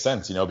 it makes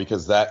sense, you know,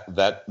 because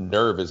that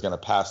nerve is going to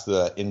pass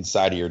the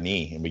inside of your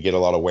knee, and we get a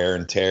lot of wear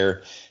and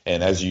tear.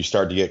 And as you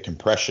start to get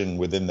compression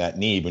within that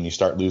knee, when you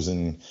start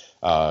losing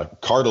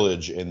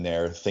cartilage in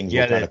there, things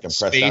will kind of compress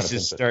down.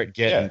 Spaces start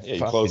getting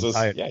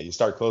you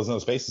start closing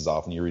those spaces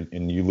off,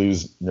 and you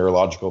lose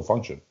neurological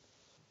function.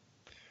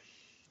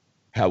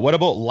 What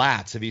about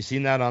lats? Have you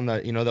seen that on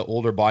the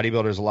older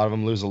bodybuilders? A lot of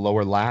them lose the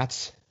lower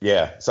lats.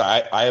 Yeah, so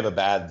I have a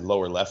bad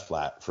lower left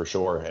flat for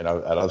sure, and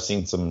I've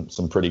seen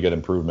some pretty good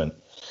improvement.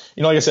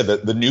 You know, like I said,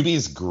 the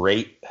newbie's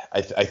great.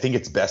 I think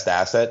its best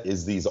asset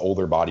is these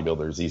older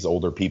bodybuilders, these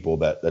older people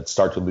that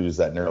start to lose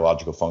that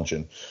neurological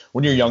function.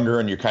 When you're younger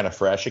and you're kind of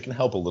fresh, it can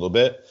help a little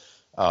bit.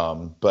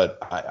 But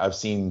I've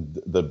seen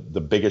the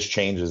biggest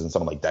changes in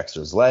someone like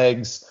Dexter's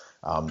legs.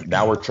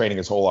 Now we're training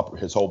his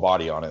whole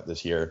body on it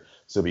this year,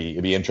 so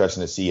it'd be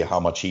interesting to see how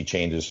much he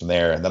changes from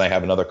there. And then I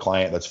have another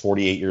client that's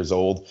 48 years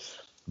old.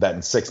 That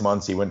in 6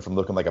 months he went from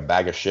looking like a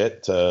bag of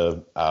shit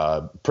to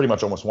pretty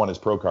much almost won his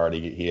pro card.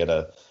 He had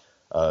a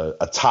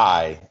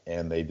tie,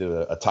 and they did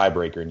a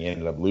tiebreaker, and he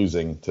ended up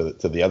losing to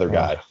the other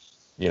guy.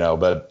 You know,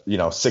 but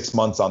 6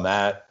 months on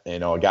that, you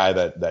know, a guy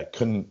that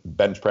couldn't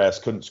bench press,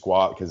 couldn't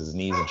squat because his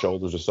knees and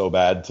shoulders are so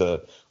bad,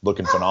 to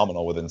looking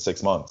phenomenal within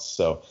 6 months.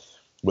 So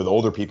with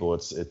older people,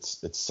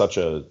 it's such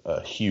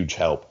a huge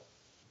help.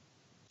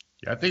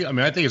 Yeah, I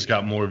think it's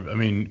got more. I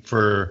mean,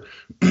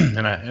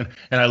 and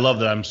I love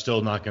that I'm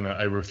still not gonna.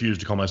 I refuse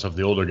to call myself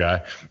the older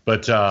guy,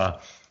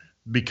 but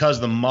because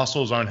the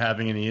muscles aren't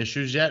having any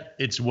issues yet,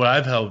 it's what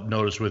I've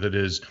noticed with it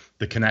is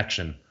the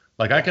connection.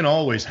 Like I can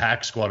always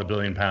hack squat 1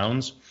 billion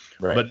pounds,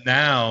 right, but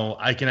now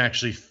I can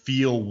actually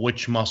feel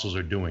which muscles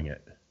are doing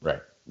it.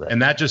 Right.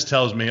 And that just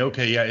tells me,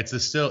 okay, yeah, it's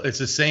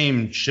the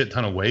same shit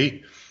ton of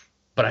weight,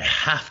 but I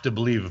have to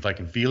believe if I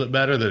can feel it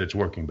better that it's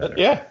working better.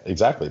 Yeah,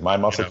 exactly.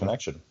 Mind muscle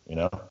connection. You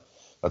know.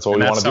 That's what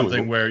we want to do. That's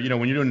something where,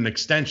 when you're doing an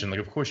extension,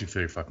 like, of course you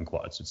feel your fucking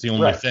quads. It's the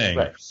only thing.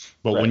 Right.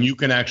 But when you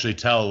can actually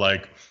tell,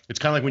 like, it's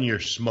kind of like when you're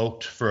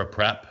smoked for a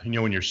prep,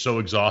 when you're so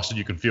exhausted,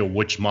 you can feel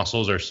which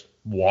muscles are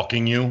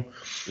walking you.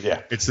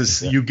 Yeah. It's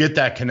this, you get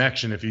that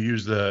connection if you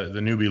use the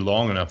newbie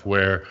long enough,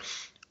 where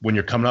when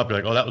you're coming up, you're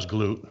like, oh, that was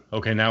glute.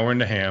 Okay, now we're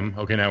into ham.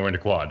 Okay, now we're into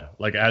quad.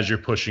 Like, as you're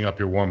pushing up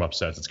your warm-up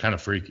sets, it's kind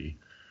of freaky.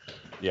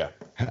 Yeah.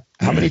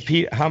 How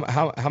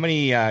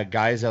many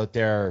guys out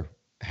there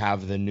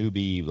have the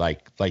newbie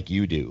like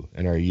you do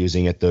and are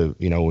using it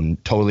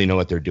and totally know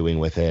what they're doing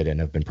with it and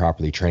have been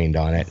properly trained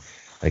on it?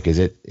 Like,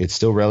 it's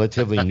still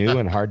relatively new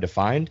and hard to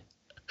find?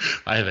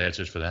 I have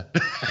answers for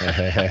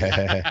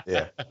that.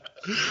 Yeah.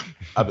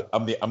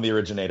 I'm the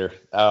originator.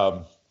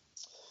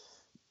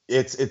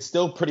 It's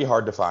still pretty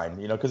hard to find,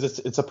 because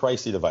it's a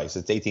pricey device.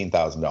 It's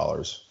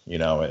 $18,000,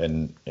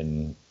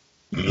 and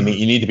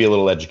you need to be a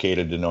little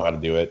educated to know how to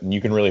do it. And you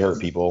can really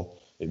hurt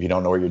people if you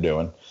don't know what you're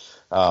doing.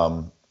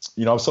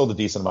 I've sold a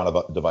decent amount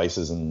of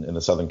devices in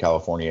the Southern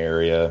California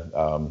area.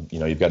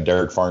 You've got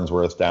Derek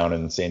Farnsworth down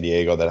in San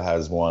Diego that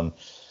has one.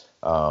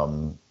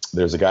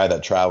 There's a guy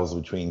that travels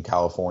between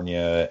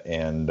California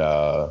and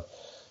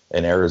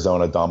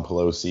Arizona, Don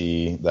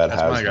Pelosi, that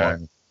has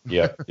one.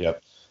 Yep.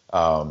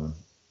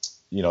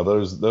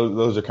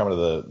 Those are kind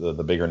of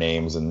the bigger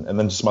names, and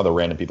then just some other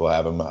random people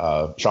have them.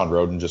 Sean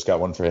Roden just got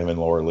one for him and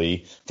Laura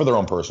Lee for their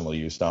own personal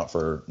use, not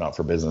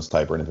for business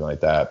type or anything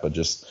like that, but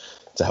just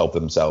to help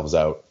themselves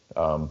out.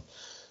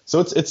 So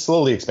it's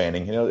slowly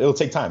expanding. It'll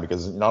take time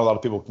because not a lot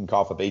of people can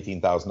cough up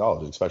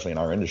 $18,000, especially in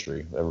our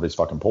industry. Everybody's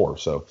fucking poor,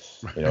 so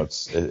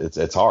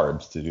it's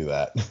hard to do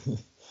that.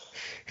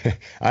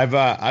 I've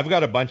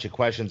got a bunch of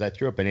questions. I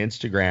threw up an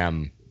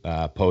Instagram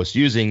post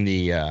using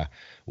the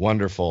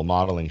wonderful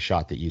modeling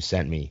shot that you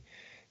sent me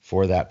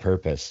for that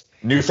purpose.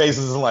 New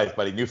phases in life,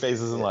 buddy. New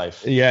phases in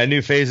life. Yeah,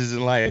 new phases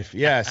in life.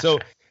 Yeah. So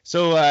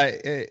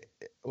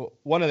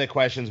one of the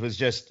questions was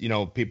just,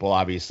 people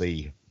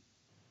obviously,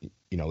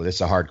 this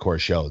is a hardcore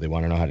show. They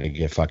want to know how to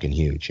get fucking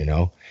huge,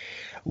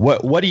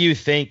 What do you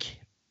think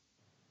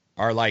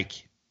are, like,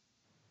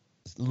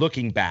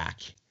 looking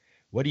back,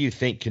 what do you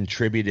think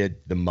contributed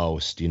the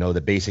most? You know,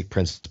 the basic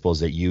principles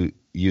that you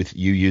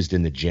used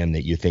in the gym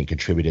that you think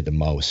contributed the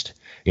most.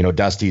 You know,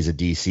 Dusty's a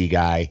DC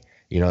guy.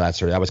 You know,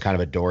 that was kind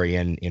of a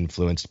Dorian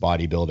influenced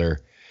bodybuilder.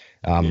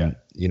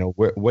 You know,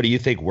 what do you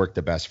think worked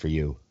the best for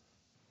you?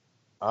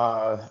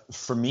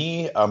 For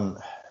me,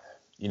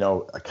 you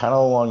know, kind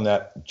of along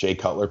that Jay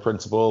Cutler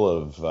principle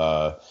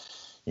of,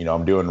 you know,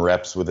 I'm doing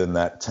reps within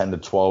that 10 to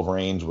 12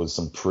 range with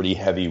some pretty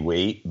heavy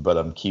weight, but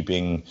I'm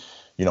keeping,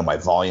 you know, my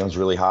volume's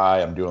really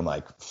high. I'm doing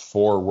like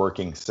 4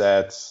 working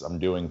sets. I'm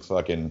doing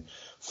fucking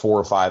 4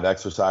 or 5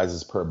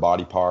 exercises per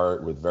body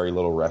part with very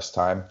little rest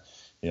time.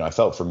 You know, I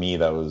felt for me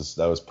that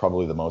was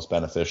probably the most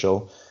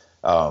beneficial.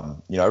 You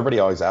know, everybody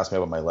always asks me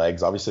about my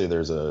legs. Obviously,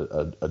 there's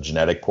a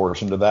genetic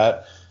portion to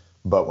that.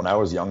 But when I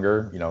was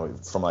younger, you know,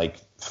 from like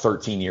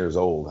 13 years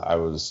old, I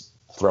was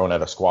thrown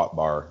at a squat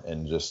bar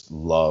and just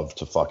loved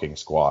to fucking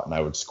squat. And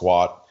I would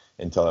squat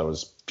until I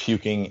was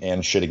puking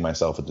and shitting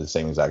myself at the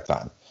same exact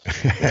time.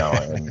 You know,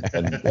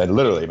 and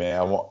literally, man,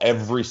 I want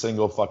every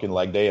single fucking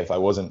leg day. If I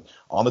wasn't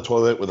on the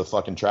toilet with a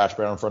fucking trash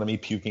barrel in front of me,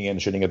 puking and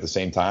shitting at the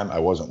same time, I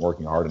wasn't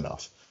working hard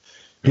enough.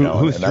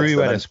 Who threw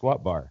you at a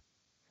squat bar?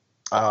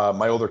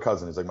 My older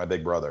cousin is like my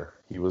big brother.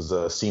 He was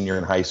a senior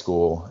in high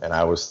school and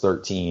I was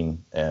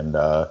 13, and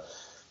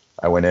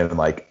I went in and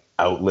like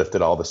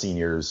outlifted all the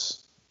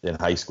seniors in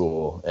high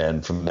school.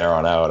 And from there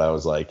on out, I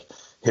was like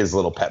his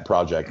little pet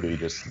project. He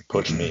just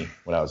pushed me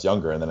when I was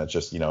younger. And then it's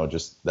just, you know,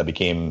 just that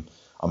became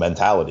a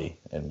mentality.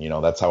 And, you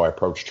know, that's how I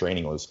approached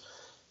training was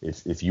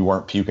if you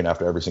weren't puking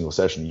after every single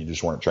session, you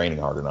just weren't training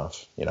hard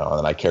enough, you know, and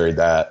then I carried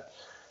that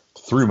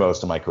through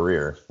most of my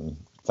career. And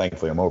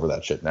thankfully I'm over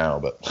that shit now,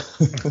 but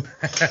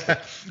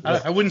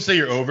I wouldn't say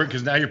you're over it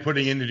because now you're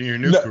putting it into your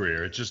new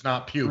career. It's just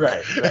not puke.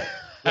 Right.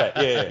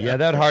 Yeah.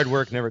 That hard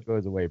work never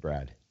goes away,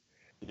 Brad.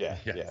 Yeah.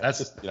 That's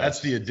just, you know,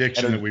 that's the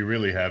addiction that we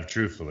really have,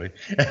 truthfully.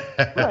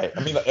 Right.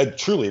 I mean,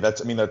 truly,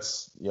 that's,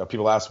 you know,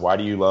 people ask, why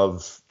do you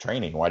love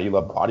training? Why do you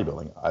love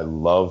bodybuilding? I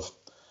love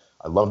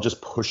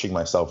just pushing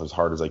myself as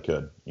hard as I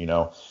could, you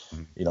know.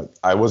 You know,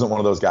 I wasn't one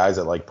of those guys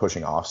that like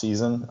pushing off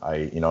season.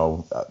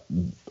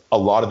 A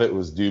lot of it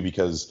was due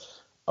because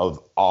of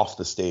off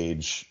the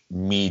stage,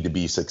 me to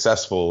be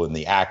successful in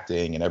the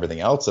acting and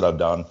everything else that I've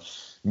done.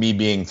 Me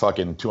being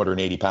fucking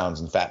 280 pounds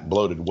and fat and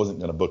bloated wasn't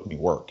going to book me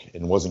work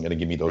and wasn't going to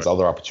give me those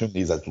other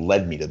opportunities that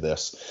led me to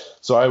this.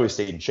 So I always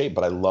stayed in shape,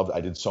 but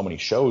I did so many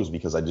shows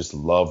because I just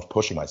loved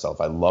pushing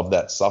myself. I love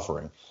that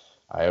suffering.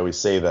 I always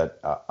say that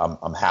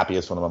I'm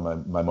happiest when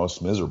I'm my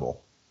most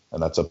miserable,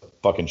 and that's a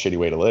fucking shitty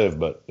way to live,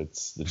 but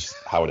it's just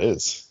how it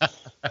is.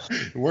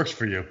 It works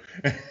for you.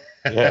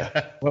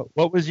 Yeah.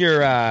 What was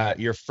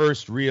your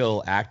first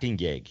real acting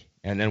gig,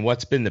 and then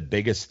what's been the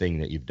biggest thing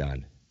that you've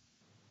done?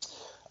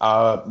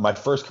 My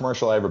first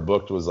commercial I ever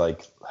booked was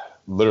like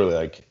literally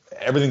like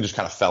everything just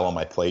kind of fell on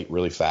my plate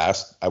really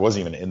fast. I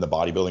wasn't even in the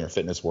bodybuilding or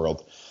fitness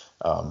world.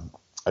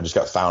 I just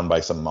got found by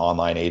some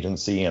online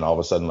agency, and all of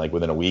a sudden, like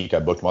within a week, I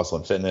booked Muscle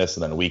and Fitness,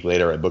 and then a week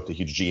later, I booked a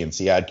huge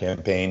GNC ad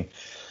campaign.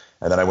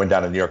 And then I went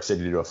down to New York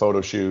City to do a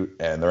photo shoot,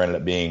 and there ended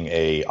up being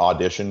a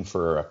audition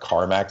for a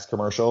CarMax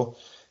commercial,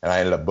 and I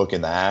ended up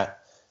booking that.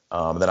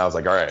 And then I was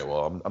like, all right,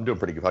 well, I'm doing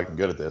pretty fucking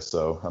good at this,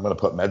 so I'm going to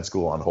put med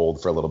school on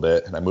hold for a little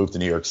bit. And I moved to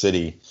New York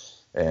City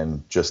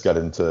and just got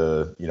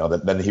into, you know,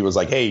 then he was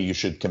like, hey, you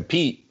should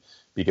compete,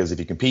 because if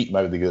you compete, you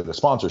might be good at a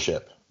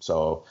sponsorship.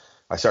 So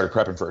I started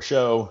prepping for a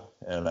show,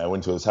 and I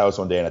went to his house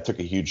one day and I took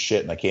a huge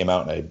shit, and I came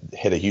out and I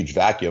hit a huge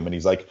vacuum, and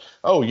he's like,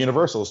 oh,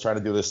 Universal is trying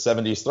to do this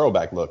 70s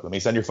throwback look. Let me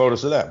send your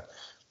photos to them.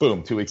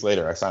 Boom. 2 weeks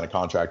later, I signed a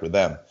contract with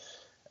them.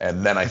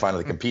 And then I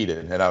finally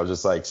competed, and I was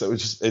just like, so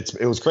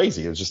it was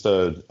crazy. It was just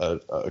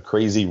a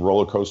crazy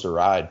roller coaster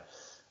ride.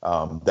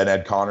 Then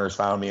Ed Connors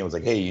found me and was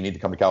like, hey, you need to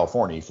come to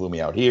California. He flew me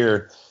out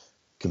here,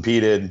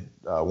 competed,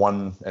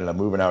 won, ended up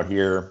moving out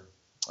here.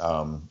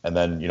 And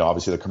then, you know,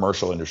 obviously the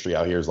commercial industry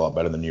out here is a lot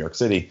better than New York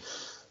City.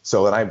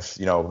 So then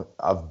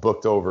I've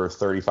booked over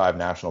 35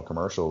 national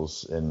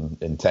commercials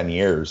in 10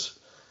 years.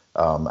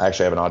 I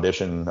actually have an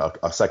audition,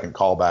 a second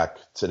callback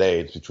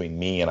today. It's between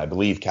me and I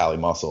believe Cali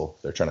Muscle.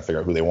 They're trying to figure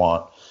out who they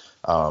want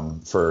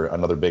for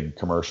another big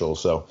commercial.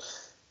 So,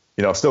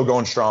 you know, still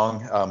going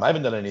strong. I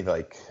haven't done any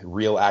like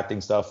real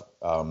acting stuff.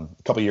 A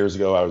couple of years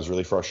ago, I was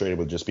really frustrated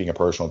with just being a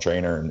personal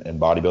trainer and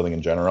bodybuilding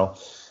in general.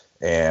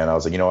 And I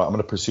was like, you know what, I'm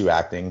going to pursue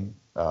acting.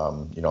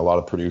 You know, a lot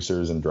of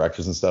producers and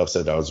directors and stuff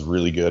said I was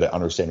really good at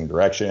understanding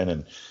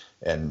direction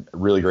and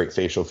really great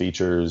facial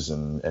features.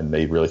 And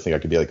they really think I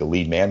could be like a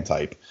lead man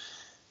type.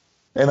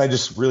 And I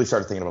just really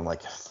started thinking about,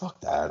 like,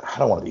 fuck that. I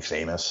don't want to be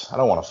famous. I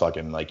don't want to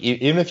fucking, like,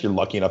 even if you're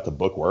lucky enough to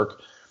book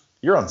work,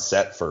 you're on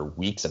set for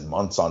weeks and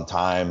months on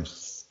time,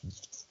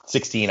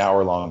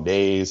 16-hour-long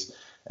days.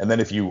 And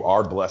then if you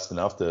are blessed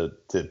enough to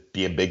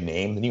be a big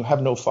name, then you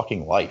have no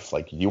fucking life.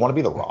 Like, you want to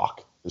be The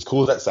Rock. As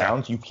cool as that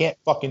sounds, you can't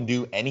fucking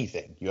do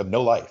anything. You have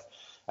no life.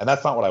 And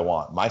that's not what I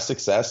want. My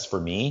success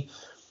for me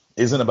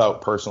isn't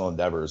about personal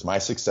endeavors. My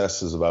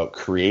success is about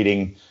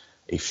creating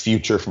a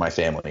future for my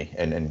family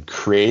and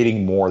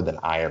creating more than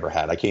I ever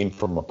had. I came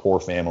from a poor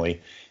family,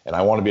 and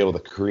I want to be able to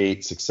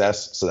create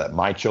success so that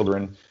my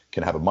children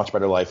can have a much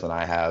better life than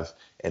I have,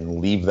 and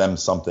leave them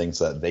something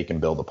so that they can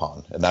build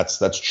upon. And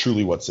that's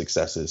truly what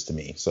success is to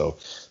me. So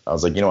I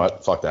was like, you know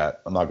what? Fuck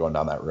that. I'm not going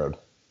down that road.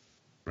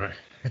 Right.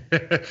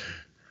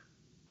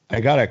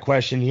 I got a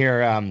question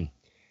here.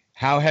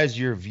 How has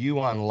your view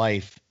on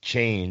life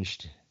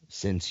changed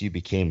since you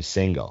became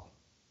single?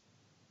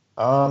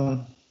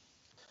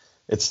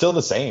 It's still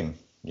the same.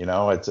 You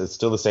know, it's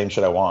still the same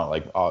shit I want.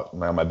 Like,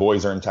 my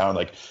boys are in town,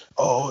 like,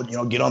 oh, you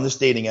know, get on this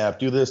dating app,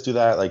 do this, do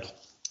that. Like,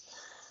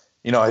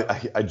 you know,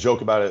 I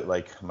joke about it.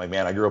 Like,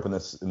 man, I grew up in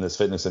this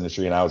fitness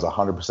industry, and I was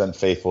 100%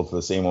 faithful to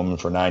the same woman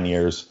for 9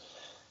 years,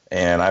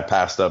 and I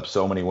passed up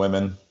so many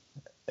women,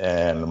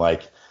 and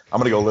like, I'm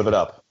gonna go live it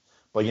up.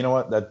 But you know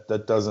what?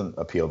 That doesn't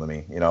appeal to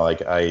me. You know,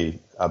 like,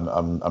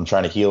 I'm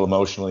trying to heal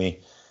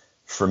emotionally.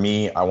 For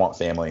me, I want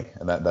family,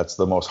 and that's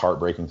the most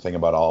heartbreaking thing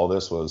about all of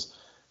this was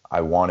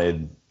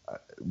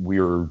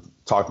we were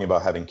talking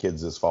about having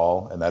kids this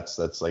fall, and that's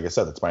like I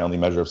said, that's my only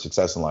measure of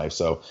success in life.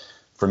 So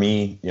for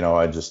me, you know,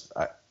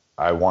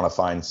 I want to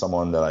find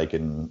someone that I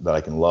can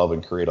love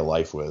and create a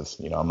life with.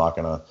 You know, I'm not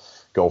gonna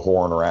go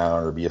whoring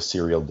around or be a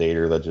serial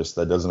dater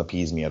that doesn't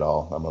appease me at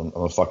all.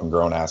 I'm a fucking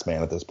grown ass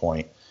man at this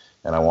point,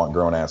 and I want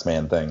grown ass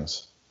man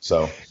things.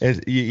 So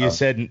you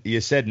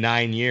said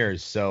 9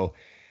 years. So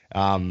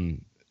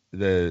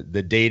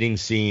the dating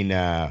scene,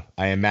 I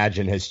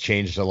imagine, has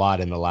changed a lot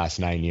in the last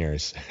 9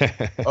 years.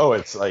 Oh,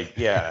 it's like,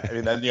 yeah. I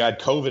mean, then you add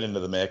COVID into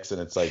the mix,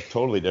 and it's like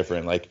totally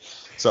different. Like,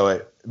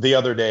 so the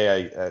other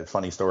day,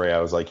 funny story, I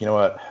was like, you know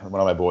what?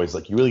 One of my boys,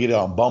 like, you really get it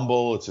on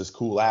Bumble. It's this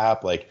cool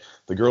app. Like,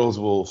 the girls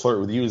will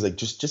flirt with you. He's like,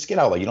 just get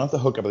out. Like, you don't have to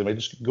hook up with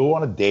anybody. Just go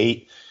on a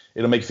date.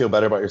 It'll make you feel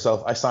better about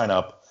yourself. I sign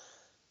up.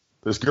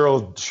 This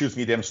girl shoots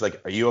me a DM. She's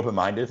like, are you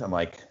open-minded? I'm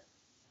like,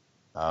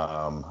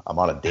 I'm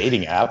on a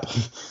dating app.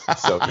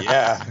 So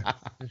yeah.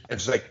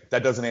 And she's like,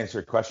 that doesn't answer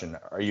your question.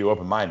 Are you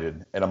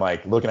open-minded? And I'm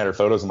like, looking at her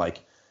photos, I'm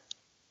like,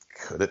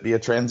 could it be a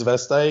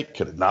transvestite?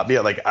 Could it not be?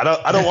 Like, I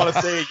don't want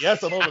to say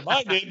yes, I'm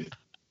open-minded.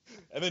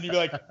 And then you'd be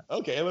like,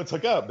 okay, let's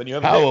hook up. Then you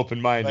have how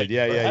open-minded? Like,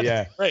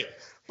 yeah. Right.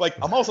 Like,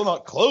 I'm also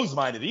not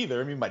closed-minded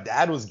either. I mean, my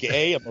dad was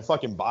gay. I'm a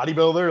fucking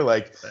bodybuilder.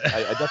 Like,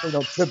 I definitely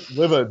don't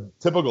live a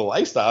typical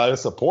lifestyle. I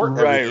support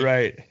everything.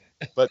 Right.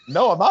 But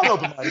no, I'm not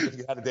open-minded if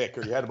you had a dick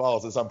or you had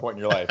balls at some point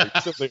in your life.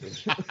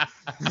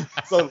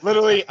 So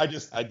literally, I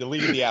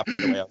deleted the app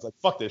away. I was like,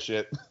 fuck this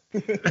shit.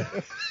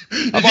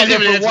 I'm on there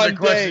for one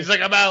question. He's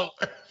like, I'm out.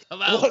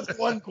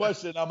 One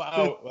question, I'm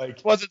out.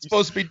 Like, wasn't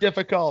supposed to be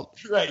difficult.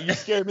 Right. You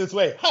scared me this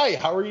way. Hi,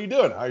 how are you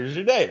doing? How's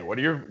your day? What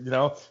are your,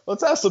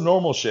 let's ask some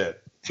normal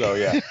shit. So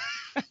yeah.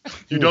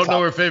 You don't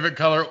know her favorite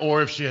color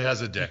or if she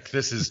has a dick.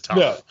 This is tough.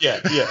 No,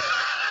 yeah.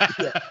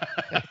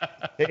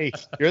 Hey,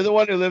 you're the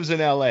one who lives in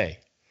LA.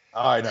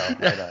 I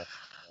know.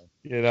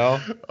 You know?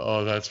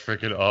 Oh, that's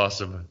freaking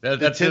awesome.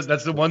 That's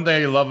the one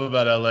thing I love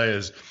about LA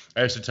is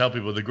I used to tell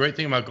people the great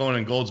thing about going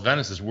in Gold's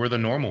Venice is we're the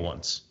normal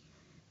ones.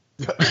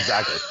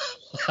 Exactly.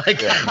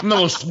 I'm the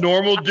most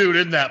normal dude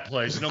in that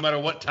place, no matter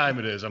what time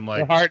it is. I'm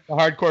like the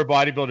hardcore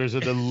bodybuilders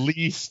are the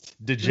least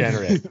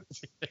degenerate.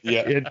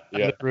 in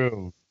the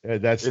room.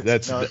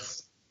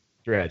 That's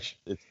stretch.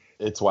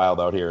 It's wild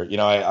out here.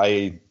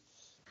 The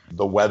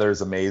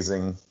weather's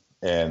amazing.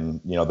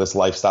 And, this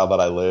lifestyle that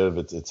I live,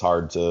 it's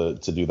hard to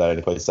do that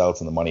anyplace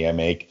else, and the money I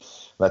make,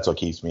 that's what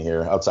keeps me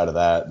here. Outside of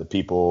that, the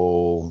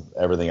people,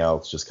 everything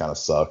else just kind of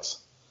sucks.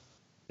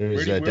 Where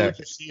would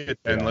you see it?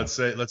 And let's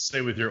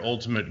say with your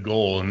ultimate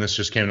goal, and this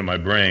just came to my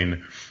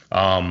brain,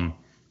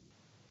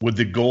 would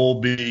the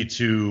goal be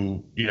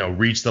to,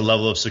 reach the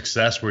level of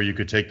success where you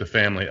could take the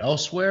family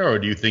elsewhere, or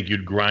do you think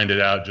you'd grind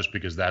it out just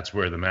because that's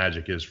where the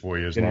magic is for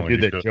you?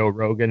 Joe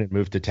Rogan and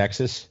move to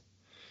Texas?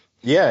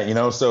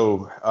 Yeah,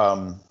 so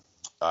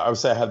I would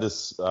say I have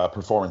this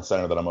performance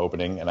center that I'm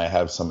opening, and I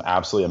have some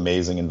absolutely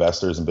amazing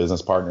investors and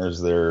business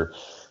partners. They're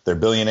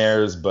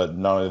billionaires, but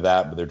not only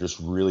that, but they're just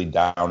really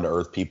down to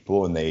earth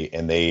people, and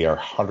they are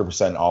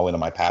 100% all in on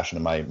my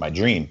passion and my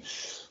dream.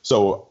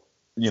 So,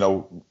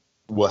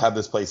 we'll have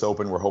this place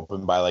open. We're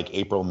hoping by like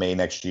April, May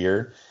next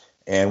year,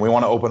 and we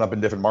want to open up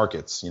in different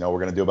markets. We're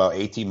going to do about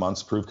 18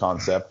 months proof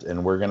concept, and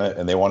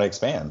they want to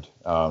expand.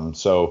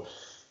 So,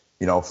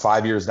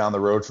 5 years down the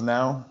road from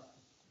now,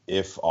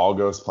 if all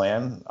goes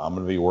plan, I'm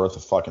going to be worth a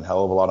fucking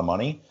hell of a lot of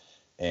money,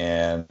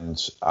 and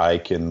I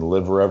can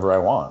live wherever I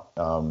want.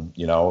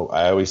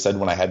 I always said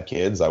when I had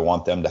kids, I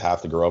want them to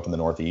have to grow up in the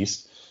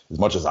Northeast. As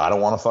much as I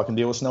don't want to fucking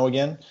deal with snow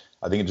again,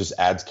 I think it just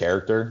adds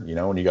character,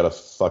 when you got to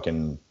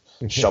fucking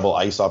shovel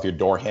ice off your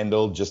door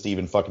handle just to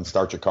even fucking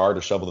start your car,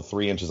 to shovel the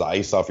 3 inches of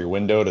ice off your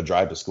window to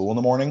drive to school in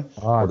the morning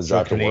or to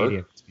drive to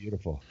work. It's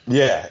beautiful.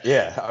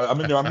 Yeah. I'm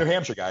New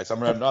Hampshire, guys. I'm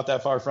not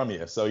that far from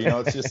you. So,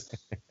 it's just...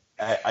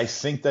 I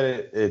think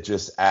that it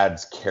just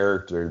adds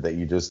character that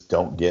you just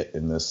don't get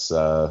in this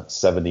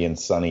 70 and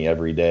sunny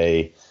every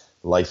day.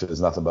 Life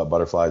is nothing but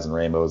butterflies and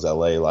rainbows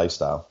LA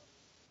lifestyle.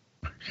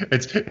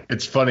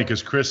 It's funny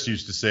because Chris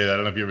used to say that. I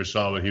don't know if you ever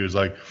saw it, but he was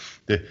like,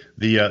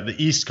 the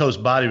East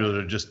Coast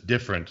bodybuilders are just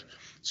different.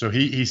 So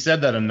he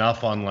said that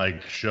enough on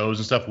like shows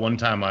and stuff. One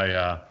time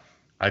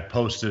I I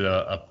posted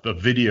a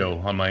video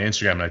on my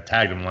Instagram and I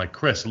tagged him. I'm like,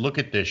 Chris, look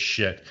at this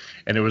shit.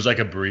 And it was like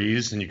a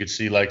breeze and you could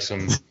see like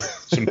some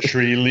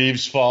tree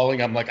leaves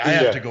falling. I'm like, I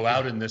have to go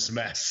out in this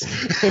mess.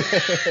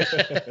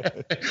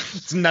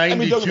 It's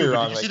 92. Don't get me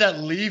wrong, Did you see that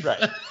leaf?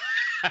 Right.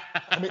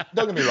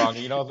 Don't get me wrong.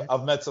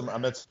 I've met some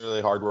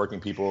really hardworking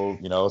people.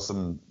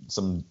 Some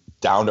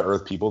down to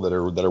earth people that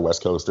are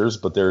West Coasters,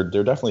 but they're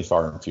definitely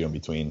far and few in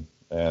between.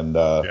 And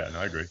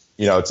I agree.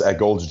 It's at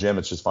Gold's Gym.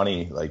 It's just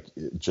funny, like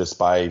just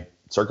by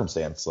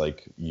circumstance,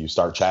 like you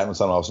start chatting with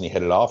someone else and you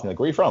hit it off, and you're like,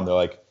 where are you from? They're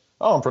like,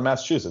 oh, I'm from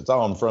Massachusetts. Oh,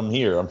 I'm from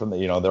here. I'm from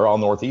they're all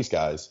Northeast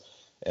guys,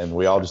 and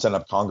we all just end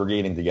up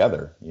congregating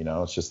together.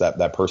 It's just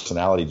that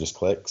personality just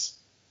clicks.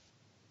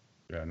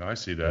 Yeah, no, I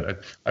see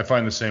that. I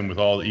find the same with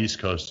all the East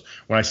Coast.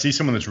 When I see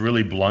someone that's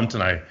really blunt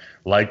and I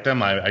like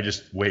them, I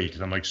just wait.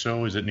 And I'm like,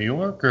 so is it New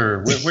York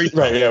or where you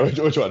Right, yeah,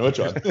 which one?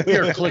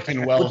 You're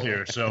clicking well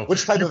here. So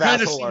which type of asshole? You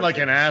kind of seem like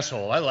an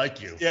asshole. I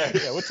like you. Yeah,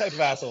 what type of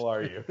asshole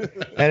are you?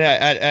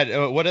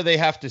 And what do they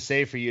have to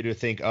say for you to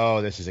think,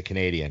 oh, this is a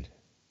Canadian?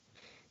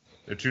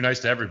 They're too nice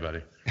to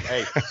everybody.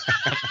 Hey,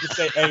 just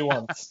say A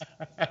once.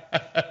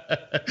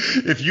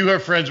 If you are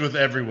friends with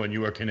everyone,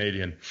 you are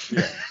Canadian.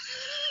 Yeah.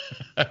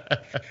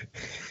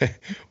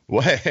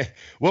 What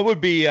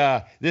would be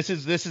this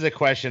is a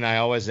question I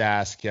always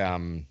ask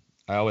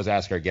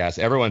our guests.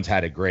 Everyone's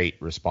had a great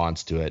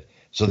response to it,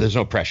 so there's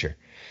no pressure.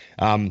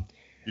 You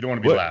don't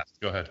want to be last.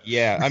 Go ahead.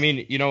 Yeah, I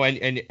mean,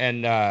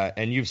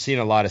 and you've seen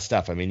a lot of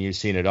stuff. I mean, you've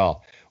seen it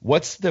all.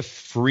 What's the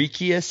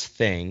freakiest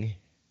thing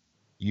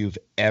you've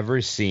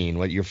ever seen?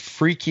 What your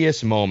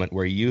freakiest moment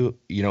where you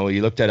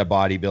looked at a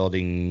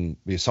bodybuilding,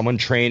 someone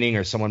training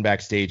or someone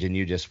backstage, and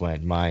you just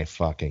went, my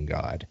fucking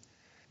God.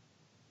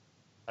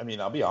 I mean,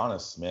 I'll be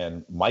honest,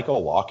 man.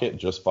 Michael Lockett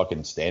just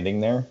fucking standing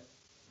there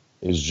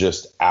is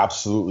just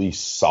absolutely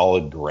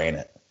solid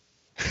granite.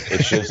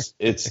 It's just,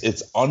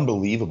 it's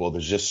unbelievable.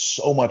 There's just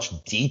so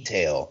much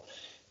detail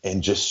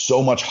and just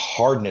so much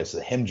hardness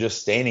of him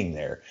just standing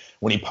there.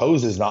 When he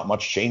poses, not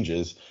much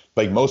changes.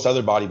 Like most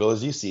other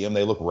bodybuilders, you see them,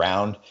 they look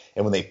round,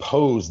 and when they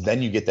pose,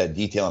 then you get that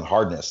detail and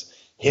hardness.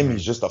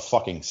 He's just a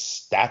fucking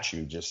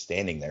statue just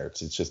standing there. It's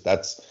just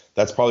that's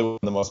probably one of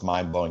the most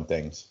mind-blowing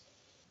things.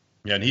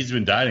 Yeah, and he's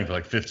been dieting for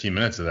like 15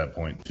 minutes at that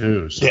point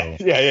too. So.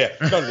 Yeah.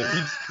 No,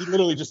 he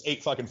literally just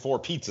ate fucking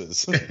 4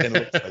 pizzas and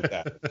it looks like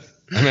that.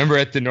 I remember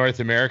at the North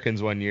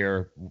Americans one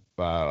year,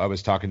 I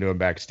was talking to him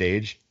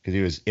backstage because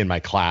he was in my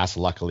class,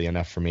 luckily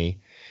enough for me.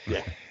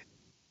 Yeah.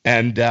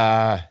 And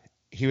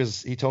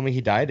he told me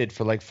he dieted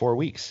for like 4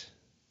 weeks.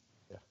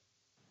 Yeah.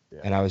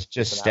 And I was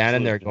just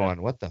standing there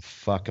going, what the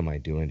fuck am I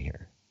doing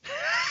here?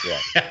 Yeah.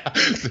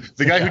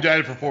 The guy who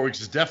dieted for 4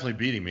 weeks is definitely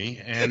beating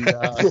me. And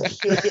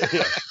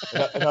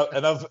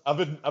and I've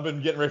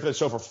been getting ready for the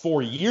show for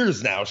 4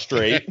 years now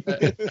straight.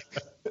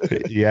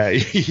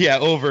 yeah,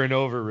 over and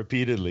over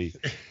repeatedly.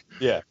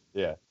 Yeah.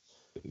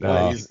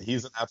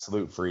 He's an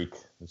absolute freak.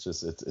 It's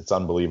just it's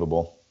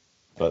unbelievable.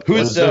 But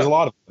there's a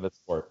lot of this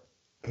sport.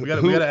 We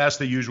got to ask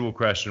the usual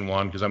question,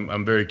 Juan, because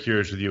I'm very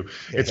curious with you.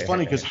 It's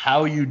funny because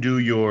how you do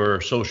your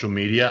social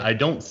media, I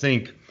don't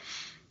think.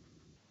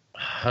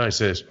 How do I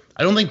say this?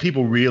 I don't think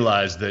people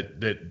realize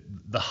that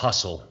the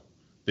hustle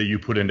that you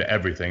put into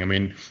everything. I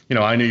mean,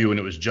 I knew you when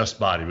it was just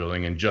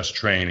bodybuilding and just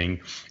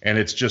training, and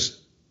it's just,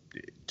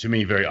 to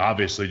me, very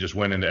obviously just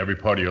went into every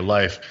part of your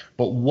life.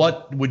 But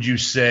what would you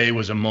say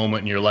was a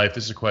moment in your life?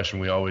 This is a question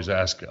we always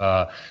ask,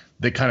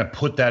 that kind of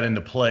put that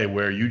into play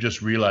where you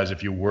just realized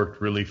if you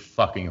worked really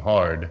fucking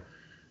hard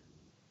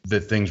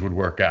that things would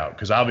work out?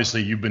 Because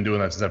obviously you've been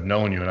doing that since I've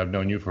known you, and I've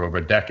known you for over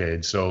a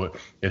decade. So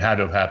it had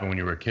to have happened when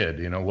you were a kid.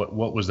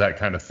 What was that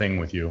kind of thing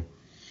with you?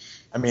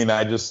 I mean,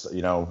 I just,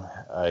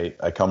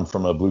 I come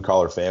from a blue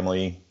collar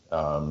family.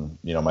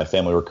 My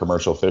family were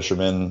commercial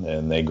fishermen,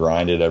 and they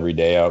grinded every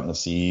day out in the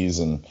seas.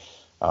 And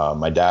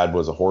my dad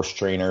was a horse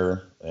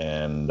trainer,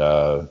 and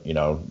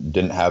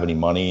didn't have any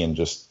money and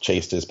just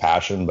chased his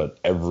passion. But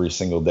every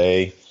single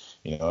day,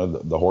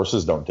 the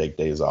horses don't take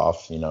days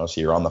off, so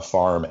you're on the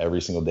farm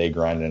every single day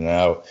grinding it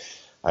out.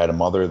 I had a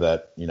mother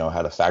that,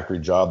 had a factory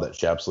job that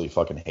she absolutely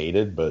fucking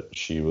hated, but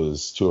she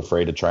was too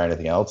afraid to try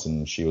anything else.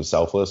 And she was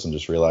selfless and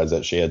just realized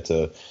that she had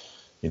to,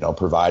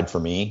 provide for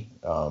me.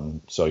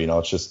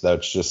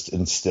 That's just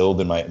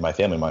instilled in my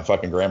family. My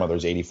fucking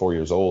grandmother's 84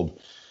 years old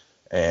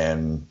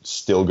and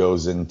still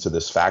goes into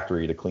this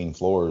factory to clean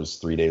floors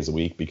 3 days a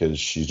week because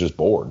she's just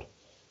bored.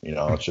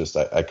 It's just,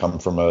 I come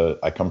from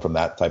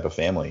that type of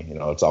family.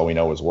 It's all we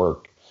know is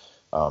work.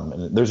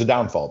 And there's a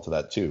downfall to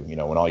that too.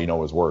 When all you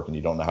know is work and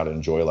you don't know how to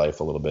enjoy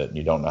life a little bit and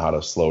you don't know how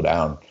to slow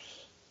down.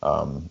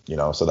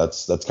 So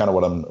that's kind of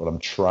what I'm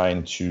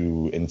trying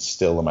to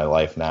instill in my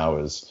life now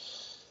is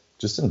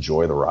just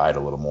enjoy the ride a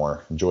little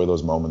more, enjoy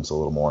those moments a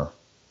little more,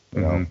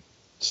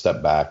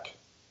 step back.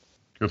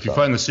 If you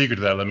find the secret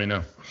to that, let me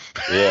know.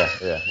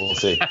 Yeah, we'll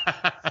see.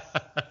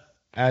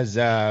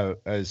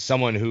 As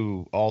someone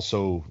who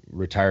also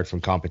retired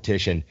from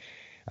competition,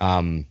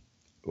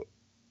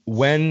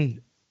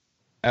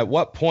 at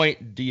what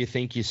point do you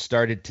think you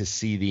started to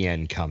see the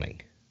end coming?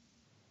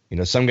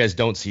 some guys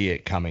don't see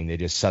it coming. They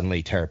just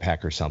suddenly tear a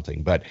pec or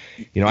something. But,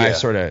 I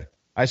sort of,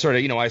 I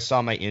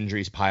saw my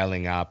injuries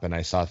piling up and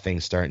I saw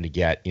things starting to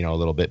get, a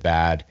little bit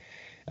bad.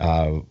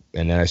 And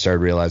then I started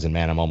realizing,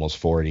 man, I'm almost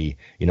 40.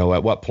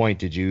 At what point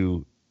did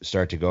you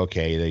start to go,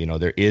 okay,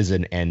 there is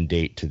an end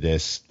date to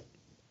this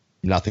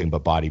nothing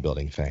but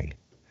bodybuilding thing?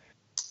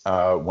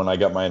 When I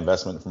got my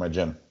investment for my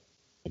gym,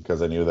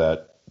 because I knew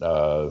that,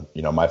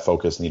 my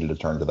focus needed to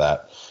turn to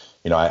that.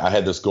 I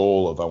had this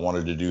goal of I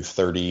wanted to do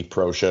 30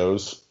 pro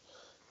shows.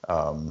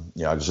 It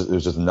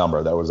was just a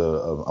number that was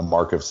a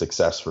mark of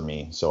success for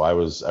me. So I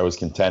was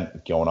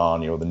content going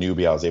on. The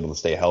newbie, I was able to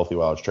stay healthy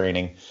while I was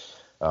training.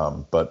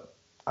 But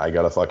I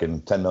got a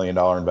fucking $10 million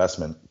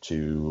investment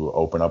to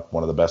open up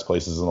one of the best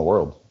places in the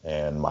world,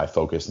 and my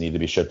focus needed to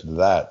be shifted to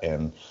that.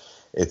 And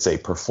it's a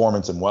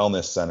performance and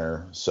wellness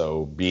center.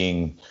 So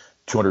being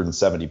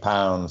 270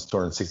 pounds,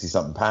 260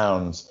 something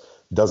pounds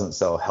doesn't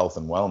sell health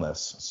and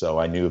wellness. So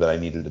I knew that I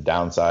needed to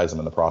downsize. I'm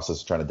in the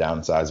process of trying to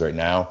downsize right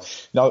now.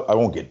 No, I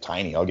won't get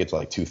tiny. I'll get to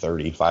like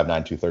 230, 5'9",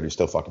 230,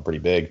 still fucking pretty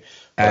big.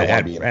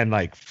 And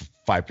like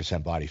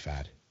 5% body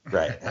fat.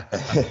 Right.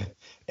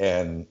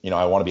 And,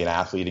 I want to be an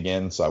athlete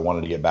again. So I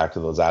wanted to get back to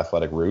those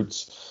athletic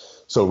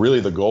roots. So really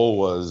the goal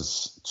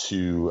was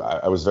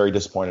I was very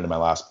disappointed in my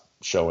last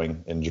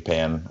showing in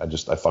Japan. I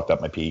fucked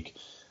up my peak.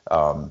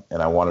 And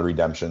I wanted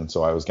redemption.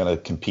 So I was going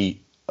to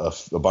compete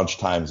a bunch of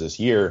times this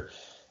year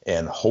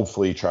and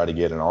hopefully try to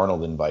get an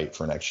Arnold invite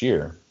for next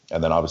year.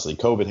 And then obviously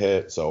COVID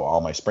hit. So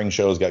all my spring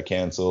shows got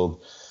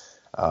canceled.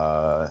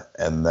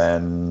 And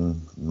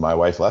then my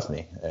wife left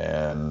me,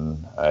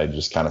 and I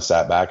just kind of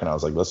sat back and I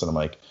was like, listen,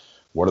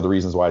 what are the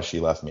reasons why she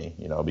left me?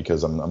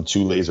 Because I'm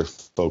too laser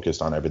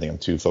focused on everything. I'm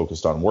too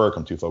focused on work.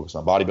 I'm too focused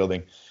on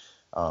bodybuilding.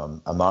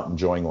 I'm not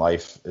enjoying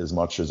life as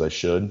much as I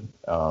should.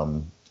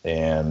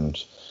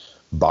 And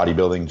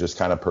bodybuilding just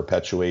kind of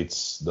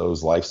perpetuates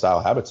those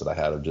lifestyle habits that I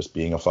had of just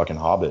being a fucking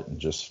hobbit and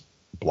just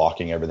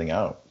blocking everything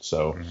out.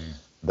 So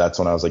that's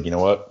when I was like, you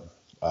know what?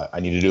 I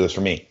need to do this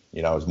for me.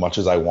 As much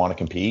as I want to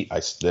compete,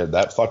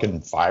 that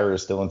fucking fire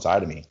is still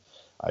inside of me.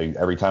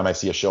 Every time I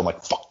see a show, I'm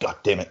like, fuck, God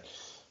damn it.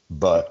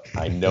 But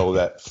I know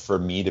that for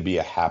me to be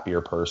a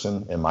happier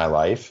person in my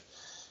life,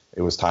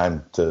 it was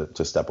time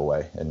to step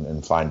away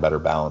and find better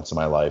balance in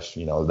my life.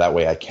 That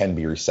way I can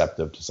be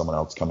receptive to someone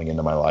else coming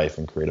into my life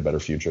and create a better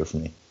future for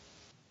me.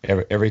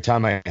 Every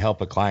time I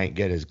help a client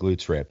get his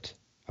glutes ripped,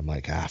 I'm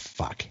like,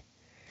 fuck.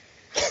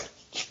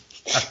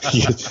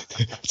 It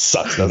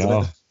sucks, doesn't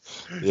it?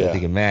 Yeah. I'm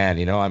thinking,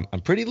 man,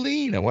 I'm pretty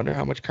lean. I wonder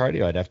how much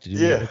cardio I'd have to do.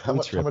 Yeah, how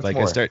much more?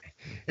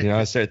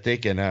 I start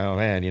thinking, oh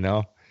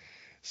man,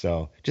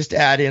 so just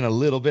add in a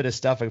little bit of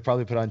stuff. I could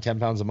probably put on 10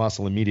 pounds of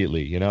muscle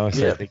immediately,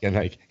 thinking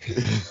like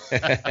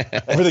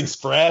everything's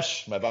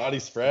fresh. My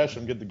body's fresh.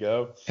 I'm good to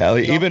go. Hell,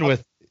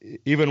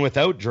 even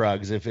without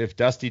drugs, if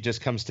Dusty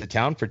just comes to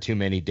town for too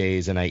many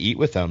days and I eat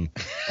with him,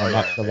 I'm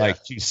up to like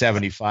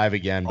 275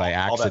 again by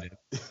accident.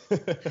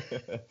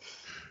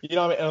 And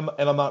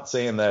I'm not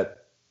saying that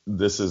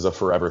this is a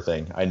forever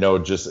thing. I know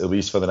just at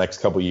least for the next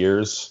couple of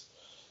years,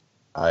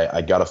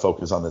 I got to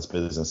focus on this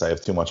business. I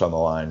have too much on the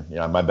line.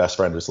 My best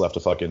friend just left a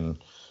fucking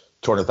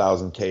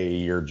 $200,000 a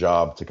year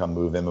job to come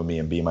move in with me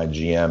and be my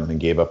GM and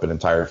gave up an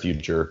entire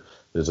future.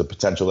 There's a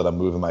potential that I'm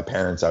moving my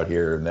parents out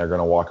here and they're going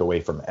to walk away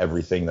from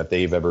everything that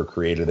they've ever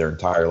created their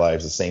entire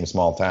lives, the same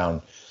small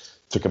town,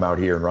 to come out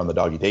here and run the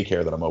doggy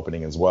daycare that I'm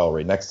opening as well,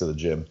 right next to the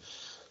gym.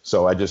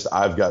 So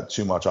I've got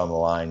too much on the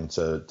line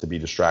to be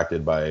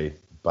distracted by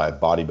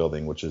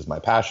bodybuilding, which is my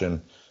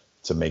passion,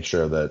 to make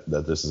sure that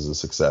this is a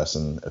success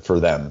and for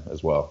them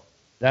as well.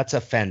 That's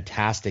a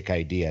fantastic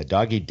idea.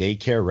 Doggy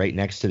daycare right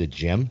next to the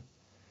gym.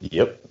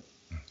 Yep.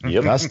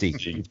 Dusty,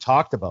 you've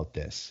talked about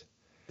this.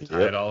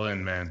 Tie it all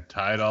in, man.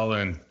 Tie it all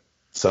in.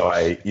 So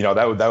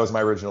that was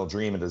my original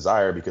dream and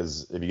desire,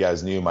 because if you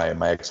guys knew,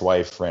 my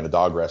ex-wife ran a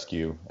dog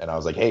rescue, and I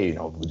was like, hey,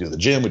 we do the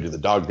gym, we do the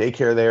dog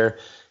daycare there.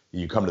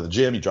 You come to the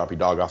gym, you drop your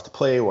dog off to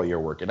play while you're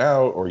working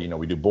out, or,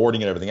 we do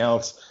boarding and everything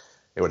else.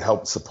 It would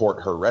help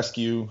support her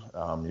rescue.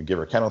 You give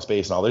her kennel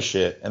space and all this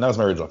shit. And that was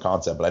my original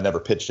concept, but I never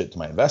pitched it to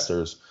my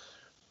investors.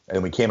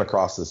 And we came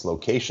across this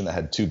location that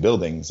had 2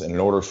 buildings. And in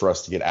order for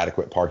us to get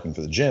adequate parking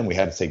for the gym, we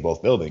had to take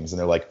both buildings. And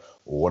they're like,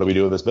 well, what do we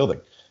do with this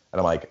building? And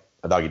I'm like,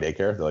 a doggy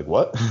daycare. They're like,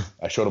 what?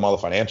 I showed them all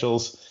the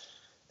financials.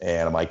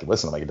 And I'm like,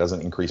 listen, it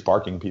doesn't increase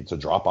parking. It's a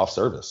drop off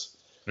service.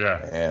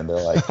 Yeah. And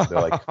they're like,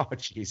 oh,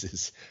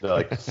 Jesus. They're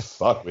like,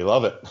 fuck, we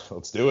love it.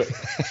 Let's do it.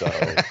 So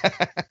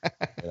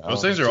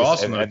those things are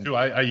awesome though, too.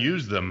 I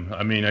use them.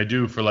 I mean, I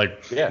do for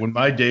when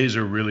my days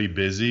are really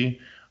busy,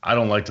 I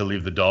don't like to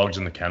leave the dogs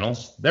in the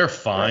kennels. They're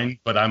fine, right,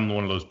 but I'm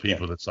one of those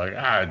people that's like,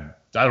 I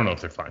don't know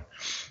if they're fine.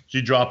 So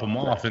you drop them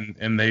off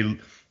and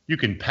you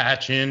can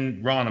patch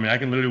in, Ron. I mean, I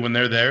can literally, when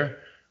they're there,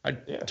 I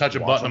touch a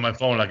button on my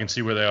phone and I can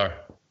see where they are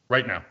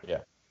right now. Yeah.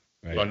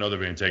 Right. So I know they're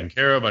being taken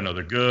care of. I know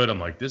they're good. I'm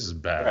like, this is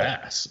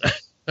badass.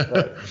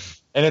 Right.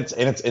 And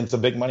it's a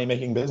big money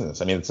making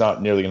business. I mean, it's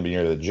not nearly going to be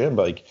near the gym,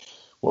 but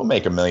we'll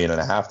make $1.5 million to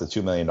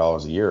 $2 million a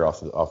year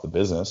off the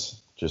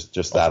business.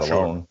 Just that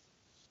alone.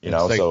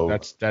 So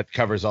that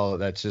covers all.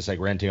 That's just like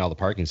renting all the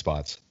parking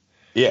spots.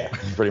 Yeah,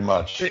 pretty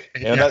much.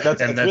 And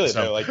that's really it.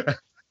 They're like,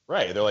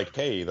 right. They're like,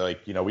 hey, they're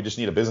like, we just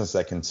need a business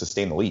that can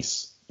sustain the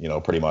lease,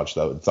 pretty much,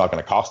 though. It's not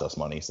going to cost us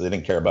money. So they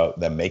didn't care about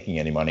them making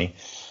any money.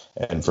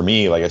 And for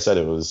me, like I said,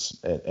 it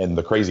was, and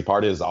the crazy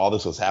part is all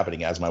this was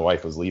happening as my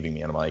wife was leaving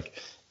me. And I'm like,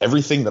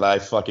 everything that I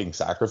fucking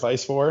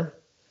sacrificed for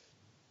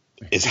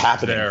is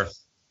happening. There.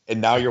 And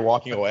now you're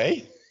walking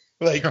away?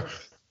 Like,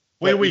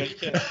 wait a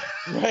week.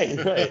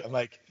 Right. I'm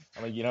like,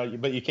 but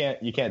you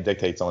can't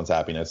dictate someone's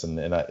happiness.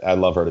 And I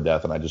love her to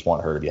death, and I just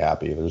want her to be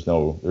happy.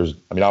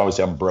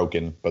 Obviously I'm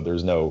broken, but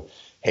there's no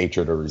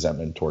hatred or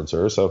resentment towards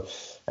her. So,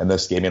 and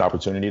this gave me an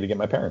opportunity to get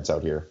my parents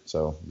out here.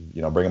 So,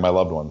 bringing my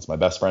loved ones, my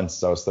best friend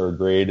since I was 3rd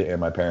grade, and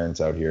my parents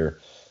out here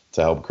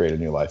to help create a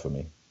new life with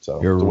me.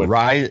 So you're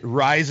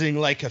rising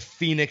like a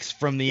phoenix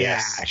from the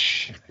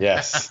ash.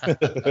 Yes. Have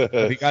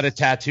you got a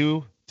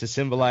tattoo to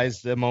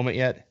symbolize the moment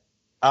yet?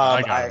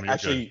 I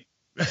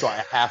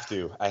have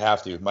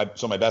to.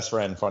 My best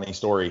friend, funny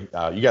story.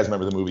 You guys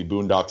remember the movie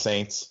Boondock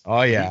Saints?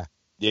 Oh yeah.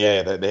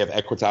 Yeah, they have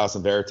Equitas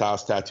and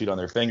Veritas tattooed on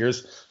their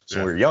fingers. So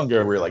when we were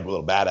younger, we were like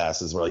little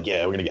badasses. We're like,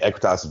 yeah, we're gonna get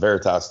Equitas and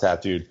Veritas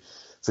tattooed.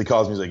 So he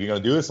calls me, he's like, "You're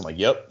gonna do this?" I'm like,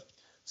 "Yep."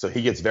 So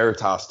he gets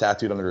Veritas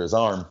tattooed under his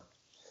arm,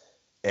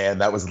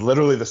 and that was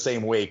literally the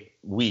same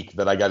week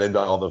that I got into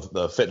all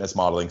the fitness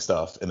modeling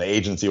stuff. And the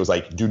agency was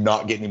like, "Do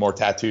not get any more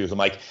tattoos." I'm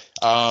like,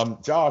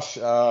 Josh,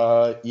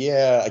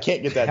 yeah, I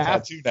can't get that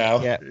tattoo now.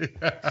 Yeah.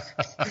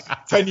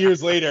 10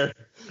 years later.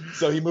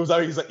 So he moves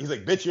out. He's like,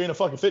 "Bitch, you ain't a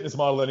fucking fitness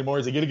model anymore."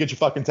 He's like, "You gotta get your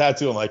fucking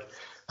tattoo." I'm like,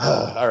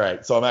 all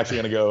right. So I'm actually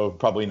gonna go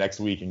probably next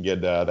week and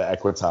get the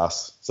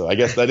Equitas. So I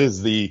guess that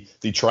is the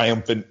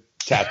triumphant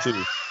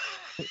tattoo.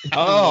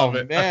 Oh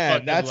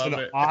man, that's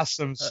an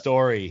awesome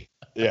story.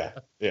 Yeah.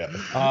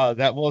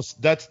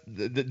 That's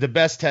the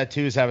best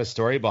tattoos have a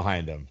story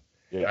behind them.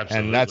 Yeah,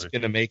 absolutely. And that's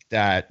gonna make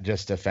that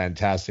just a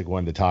fantastic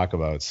one to talk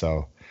about.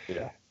 So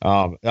yeah.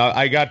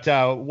 I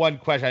got one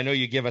question. I know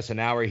you give us an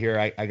hour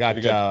here. I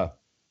got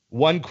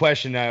one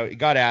question. I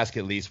got to ask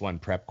at least one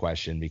prep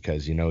question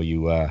because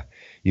you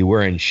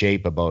were in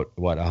shape about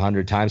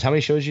 100 times. How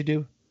many shows you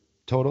do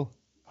total?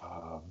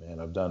 Oh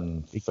man, I've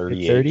done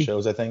 38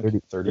 shows. I think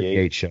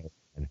 38 shows.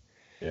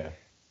 Yeah.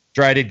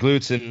 Dried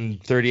glutes in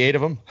 38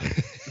 of them.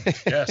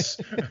 Yes.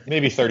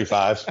 Maybe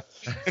 35.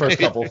 First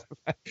couple.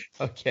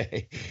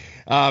 Okay.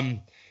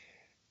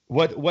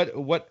 What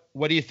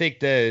do you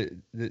think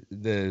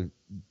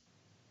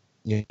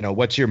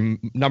what's your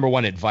number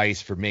one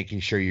advice for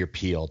making sure you're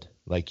peeled?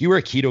 Like, you were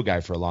a keto guy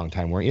for a long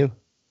time, weren't you?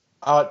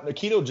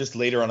 Keto just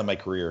later on in my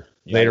career.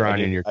 Later on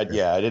in your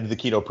career. I did the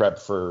keto prep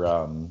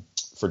for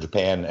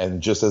Japan,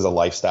 and just as a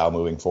lifestyle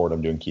moving forward,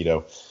 I'm doing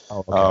keto.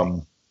 Oh,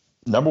 okay.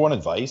 Number one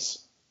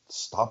advice: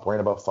 stop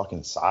worrying about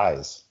fucking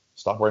size.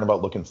 Stop worrying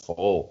about looking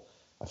full.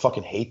 I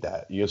fucking hate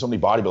that. You have so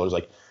many bodybuilders,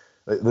 like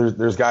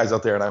there's guys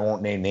out there, and I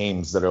won't name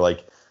names, that are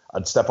like,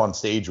 I'd step on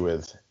stage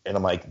with, and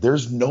I'm like,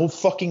 there's no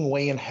fucking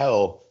way in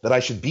hell that I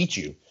should beat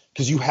you,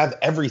 because you have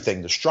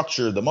everything, the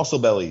structure, the muscle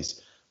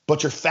bellies,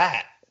 but you're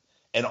fat.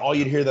 And all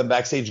you'd hear them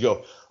backstage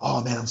go,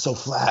 "Oh man, I'm so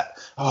flat.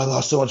 Oh, I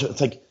lost so much."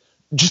 It's like,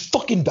 just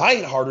fucking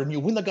diet harder and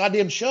you win the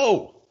goddamn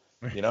show.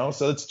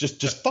 So it's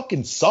just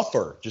fucking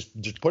suffer.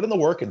 Just put in the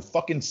work and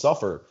fucking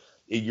suffer.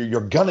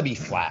 You're gonna be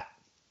flat.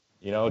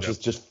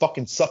 Just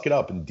fucking suck it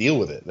up and deal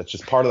with it. That's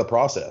just part of the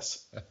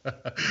process.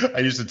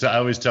 I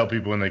always tell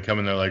people when they come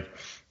in, they're like,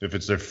 if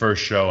it's their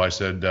first show, I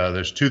said,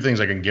 there's 2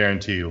 things I can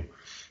guarantee you.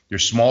 You're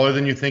smaller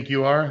than you think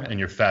you are, and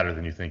you're fatter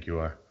than you think you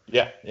are.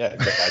 Yeah,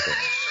 exactly.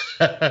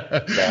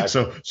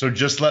 Exactly. So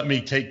just let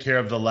me take care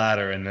of the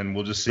latter, and then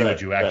we'll just see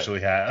what you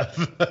actually have.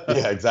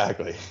 Yeah,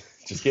 exactly.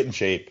 Just get in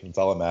shape. That's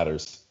all that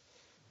matters.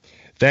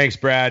 Thanks,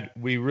 Brad.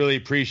 We really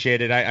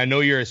appreciate it. I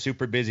know you're a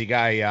super busy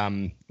guy.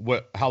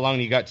 How long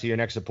you got to your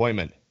next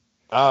appointment?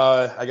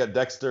 I got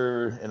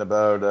Dexter in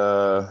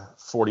about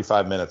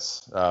 45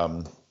 minutes.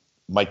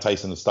 Mike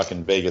Tyson is stuck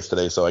in Vegas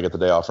today, so I get the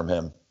day off from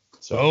him.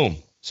 Boom.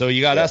 So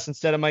you got us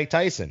instead of Mike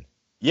Tyson.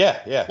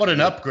 Yeah. What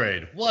an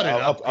upgrade.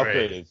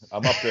 Upgrade.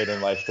 I'm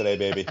upgrading life today,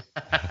 baby.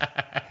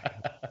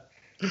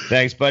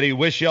 Thanks, buddy.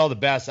 Wish you all the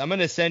best. I'm going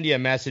to send you a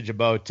message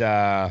about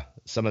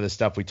some of the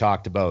stuff we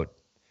talked about.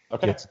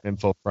 Okay. Get some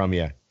info from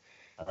you.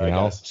 All right,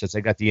 guys. Since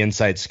I got the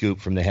inside scoop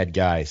from the head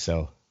guy.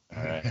 So.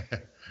 All right.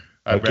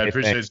 All right, Brad.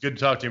 Appreciate it. It's good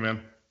to talk to you,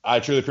 man. I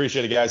truly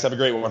appreciate it, guys. Have a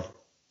great one.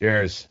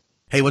 Cheers.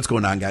 Hey, what's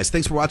going on, guys?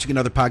 Thanks for watching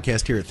another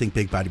podcast here at Think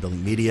Big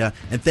Bodybuilding Media.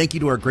 And thank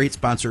you to our great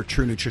sponsor,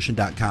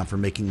 TrueNutrition.com, for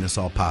making this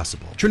all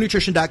possible.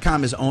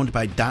 TrueNutrition.com is owned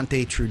by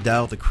Dante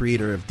Trudell, the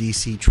creator of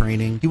DC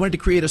Training. He wanted to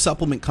create a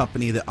supplement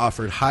company that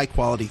offered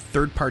high-quality,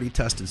 third-party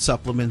tested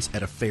supplements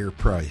at a fair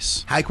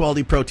price.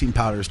 High-quality protein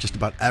powders, just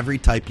about every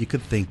type you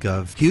could think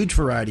of. Huge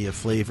variety of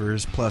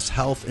flavors, plus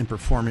health and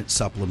performance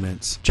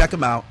supplements. Check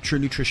them out,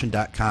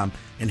 TrueNutrition.com.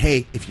 And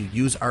hey, if you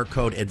use our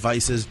code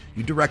ADVICES,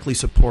 you directly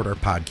support our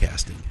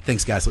podcasting.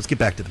 Thanks, guys. Let's get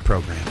back to the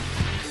program.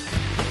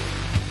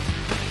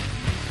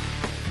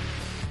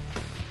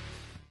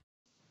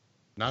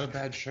 Not a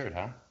bad shirt,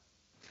 huh?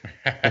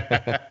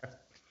 That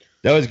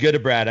was good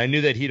of Brad. I knew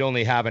that he'd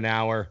only have an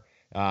hour.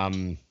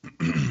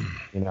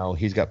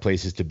 He's got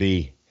places to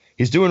be.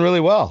 He's doing really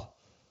well.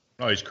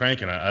 Oh, he's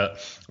cranking. I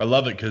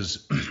love it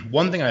because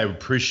one thing I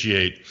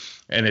appreciate,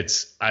 and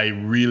I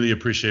really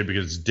appreciate it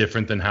because it's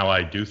different than how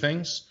I do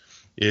things,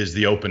 is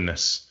the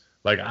openness.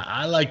 Like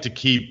I like to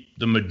keep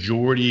the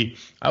majority.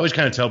 I always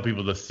kind of tell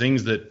people the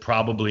things that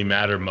probably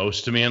matter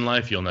most to me in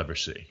life, you'll never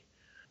see.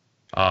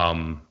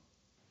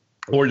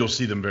 Or you'll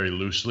see them very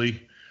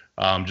loosely,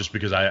 just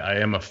because I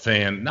am a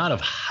fan, not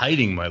of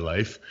hiding my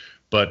life,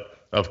 but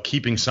of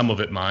keeping some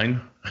of it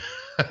mine,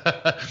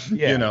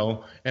 you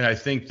know? And I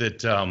think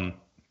that,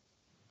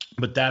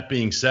 but that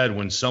being said,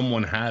 when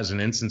someone has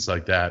an instance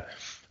like that,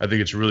 I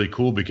think it's really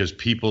cool because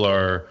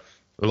a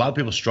lot of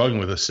people struggling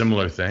with a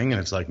similar thing. And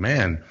it's like,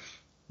 man,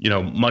 you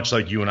know, much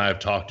like you and I have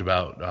talked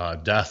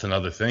about death and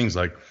other things,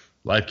 like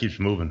life keeps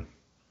moving.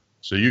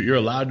 So you're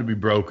allowed to be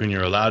broken.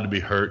 You're allowed to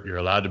be hurt. You're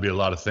allowed to be a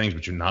lot of things,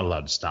 but you're not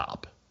allowed to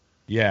stop.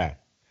 Yeah.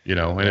 You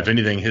know, and if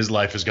anything, his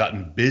life has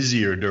gotten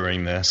busier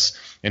during this,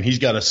 and he's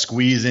got to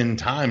squeeze in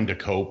time to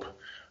cope.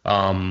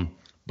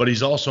 But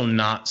he's also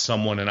not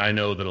someone, and I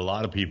know that a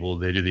lot of people,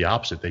 they do the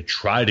opposite. They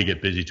try to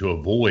get busy to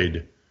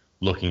avoid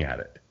looking at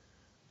it.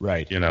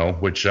 Right. You know,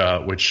 which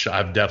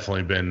I've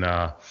definitely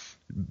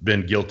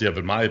been guilty of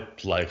in my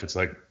life. It's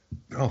like,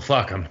 oh,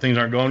 fuck, things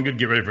aren't going good.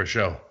 Get ready for a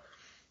show.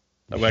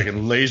 I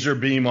can laser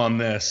beam on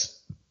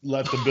this,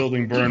 let the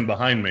building burn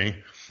behind me.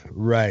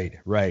 Right.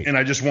 And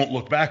I just won't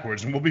look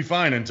backwards, and we'll be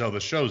fine until the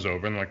show's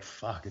over. And I'm like,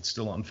 fuck, it's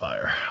still on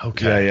fire.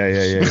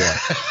 Okay.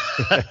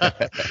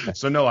 Yeah.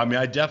 So no, I mean,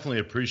 I definitely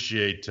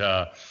appreciate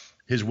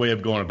his way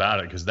of going about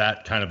it, because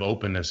that kind of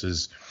openness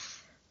is,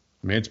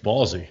 I mean, it's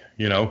ballsy,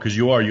 you know, because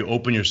you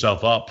open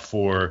yourself up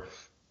for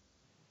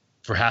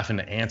having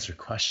to answer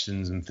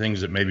questions and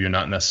things that maybe you're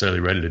not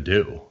necessarily ready to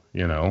do,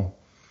 you know?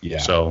 Yeah.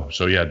 So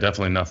yeah,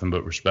 definitely nothing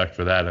but respect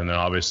for that. And then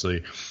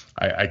obviously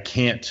I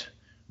can't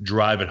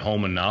drive it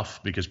home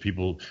enough because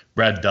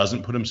Brad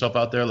doesn't put himself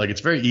out there. Like,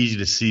 it's very easy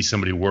to see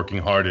somebody working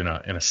hard in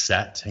a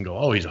set and go,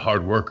 oh, he's a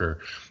hard worker.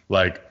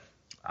 Like,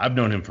 I've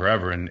known him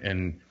forever.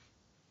 And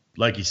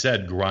like he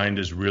said, grind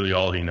is really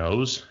all he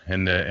knows.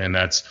 And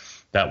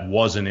that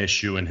was an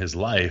issue in his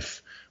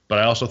life. But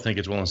I also think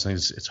it's one of those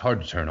things, it's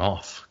hard to turn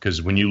off,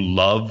 because when you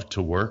love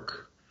to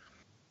work,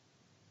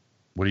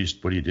 what do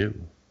you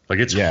do? Like,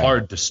 it's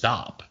hard to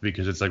stop,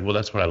 because it's like, well,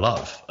 that's what I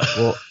love.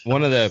 Well,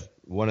 one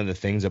of the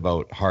things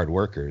about hard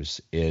workers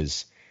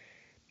is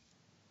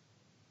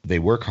they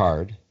work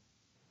hard,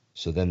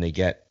 so then they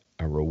get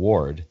a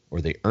reward or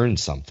they earn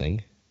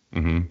something.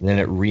 Mm-hmm. Then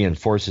it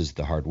reinforces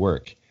the hard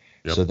work.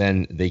 Yep. So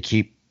then they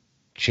keep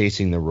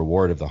chasing the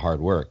reward of the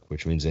hard work,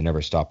 which means they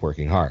never stop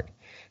working hard.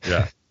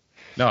 Yeah.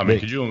 No, I mean,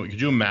 could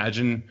you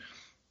imagine?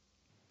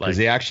 Because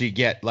they actually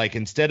get, like,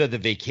 instead of the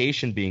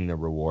vacation being the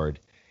reward,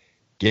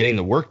 getting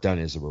the work done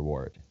is the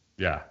reward.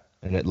 Yeah.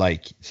 And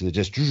it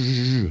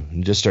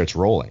just starts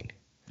rolling.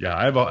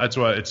 Yeah, that's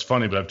why it's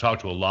funny, but I've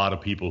talked to a lot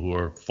of people who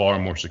are far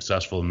more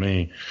successful than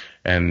me,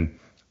 and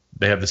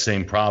they have the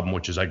same problem,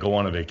 which is I go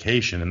on a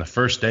vacation, and the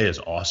first day is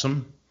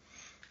awesome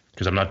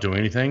because I'm not doing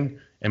anything.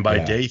 And by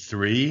day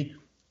 3,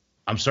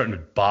 I'm starting to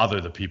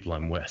bother the people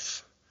I'm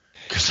with,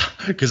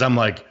 because I'm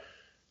like,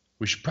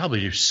 we should probably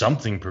do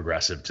something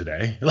progressive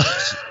today.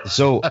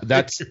 So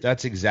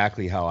that's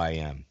exactly how I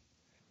am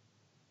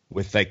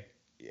with, like,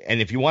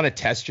 and if you want to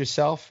test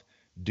yourself,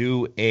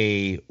 do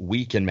a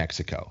week in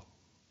Mexico.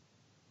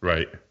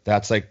 Right.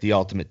 That's like the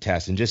ultimate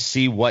test, and just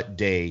see what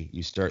day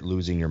you start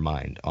losing your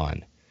mind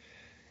on.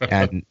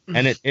 And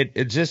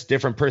it's just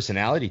different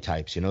personality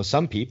types. You know,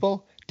 some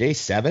people, day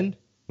 7,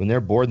 when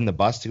they're boarding the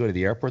bus to go to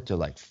the airport, they're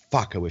like,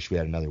 fuck, I wish we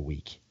had another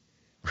week.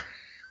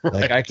 Right.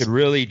 Like, I could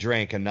really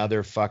drink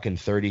another fucking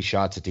 30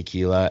 shots of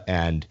tequila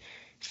and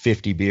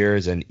 50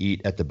 beers and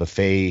eat at the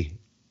buffet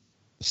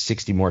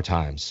 60 more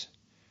times.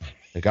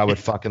 Like, I would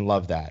fucking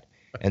love that.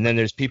 And then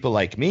there's people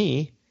like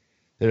me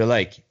that are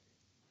like,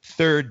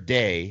 3rd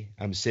day,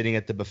 I'm sitting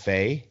at the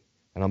buffet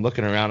and I'm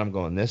looking around, I'm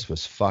going, this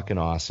was fucking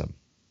awesome.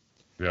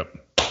 Yep.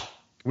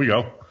 We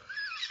go.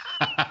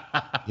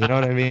 You know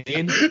what I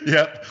mean?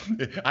 Yep.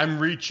 I'm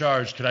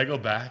recharged. Could I go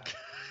back?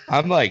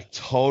 I'm like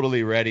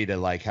totally ready to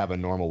like have a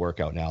normal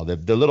workout now.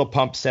 The little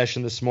pump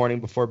session this morning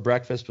before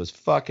breakfast was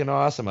fucking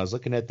awesome. I was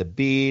looking at the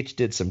beach,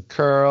 did some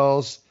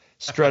curls,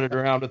 strutted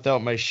around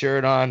without my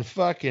shirt on.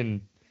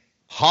 Fucking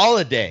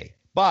holiday.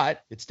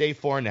 But it's day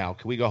 4 now.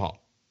 Can we go home?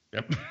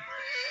 Yep.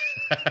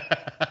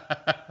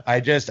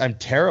 I'm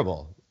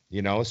terrible,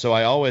 you know, so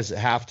I always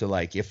have to,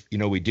 like, if, you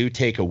know, we do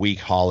take a week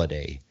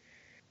holiday,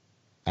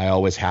 I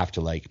always have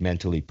to, like,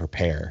 mentally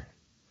prepare.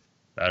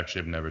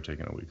 Actually, I've never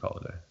taken a week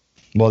holiday.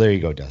 Well, there you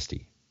go,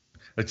 Dusty.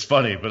 It's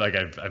funny, but like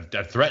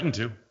I've threatened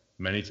to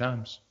many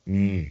times.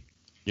 You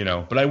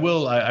know, but I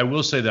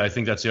will say that I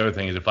think that's the other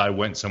thing is if I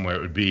went somewhere,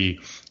 it would be,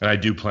 and I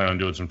do plan on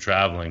doing some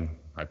traveling.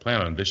 I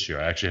plan on this year.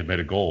 I actually had made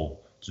a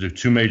goal to do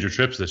 2 major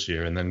trips this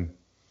year, and then,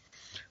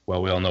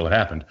 well, we all know what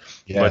happened.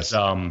 Yes.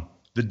 But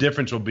the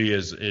difference will be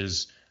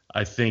is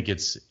I think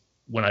it's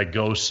when I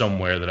go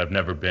somewhere that I've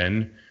never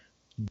been,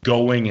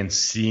 going and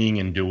seeing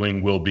and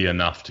doing will be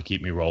enough to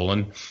keep me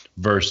rolling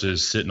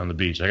versus sitting on the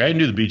beach. Like, I can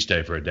do the beach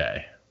day for a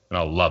day and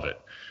I'll love it.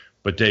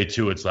 But day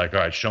 2, it's like, all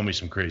right, show me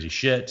some crazy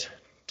shit.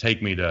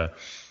 Take me to,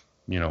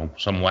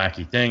 some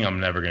wacky thing I'm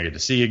never going to get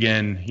to see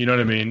again. You know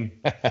what I mean?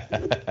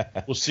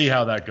 We'll see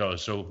how that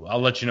goes. So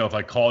I'll let you know if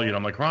I call you and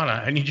I'm like, Ron,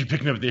 I need you to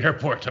pick me up at the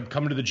airport. I'm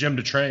coming to the gym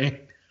to train.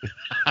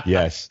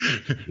 Yes.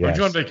 Aren't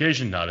you on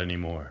vacation? Not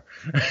anymore.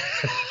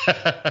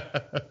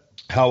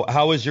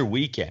 How was your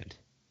weekend?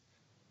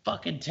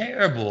 Fucking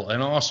terrible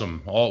and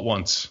awesome all at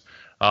once.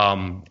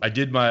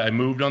 I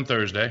moved on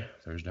Thursday.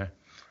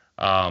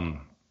 And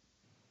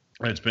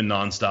it's been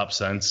nonstop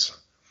since.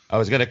 I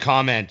was going to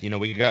comment,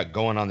 we got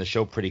going on the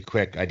show pretty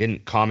quick. I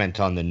didn't comment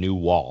on the new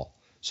wall.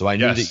 So I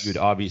knew that you'd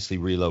obviously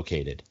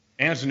relocated.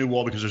 And it's a new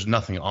wall because there's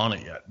nothing on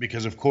it yet.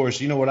 Because, of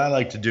course, what I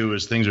like to do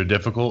is things are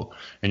difficult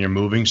and you're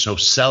moving. So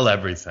sell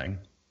everything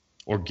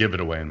or give it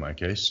away in my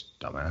case.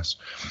 Dumbass.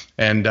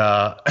 And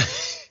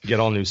get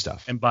all new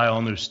stuff. And buy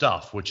all new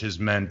stuff, which has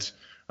meant,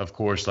 of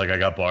course, like I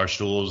got bar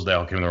stools. They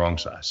all came in the wrong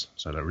size.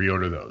 So I had to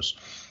reorder those.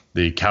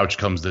 The couch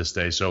comes this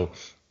day. And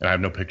I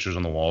have no pictures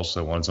on the walls.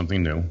 So I wanted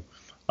something new.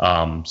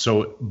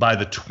 So by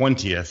the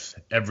 20th,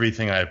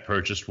 everything I have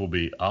purchased will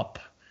be up.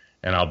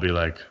 And I'll be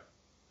like,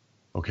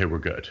 okay, we're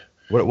good.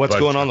 What's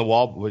going on the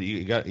wall?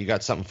 You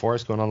got something for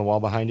us going on the wall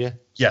behind you?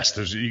 Yes,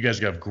 you guys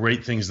have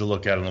great things to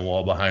look at on the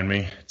wall behind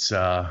me.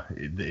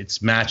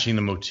 It's matching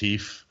the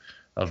motif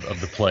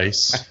of the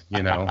place,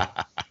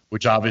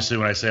 which obviously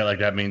when I say it like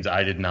that means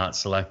I did not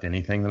select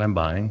anything that I'm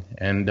buying.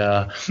 And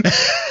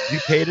you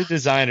paid a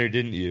designer,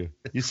 didn't you?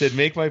 You said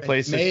make my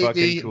place look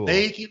fucking cool.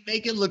 Make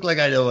it look like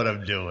I know what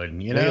I'm doing.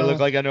 Make it look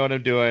like I know what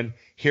I'm doing.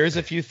 Here's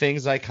a few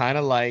things I kind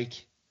of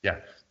like. Yeah.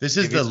 This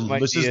is the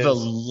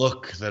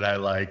look that I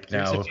like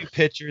now. There's a few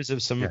pictures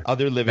of some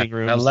other living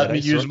rooms. Now let me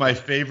use my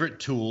favorite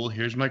tool.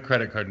 Here's my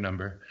credit card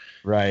number.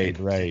 Right.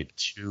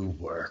 To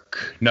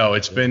work. No,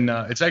 it's been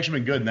it's actually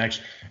been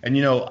good. And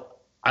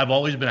I've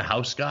always been a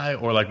house guy,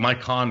 or like my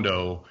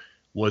condo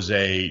was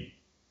I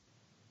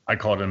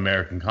call it an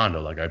American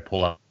condo. Like I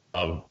pull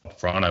out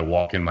front, I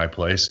walk in my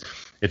place.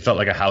 It felt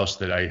like a house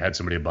that I had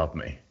somebody above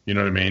me. You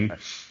know what I mean? Right.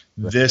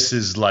 This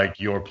is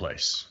like your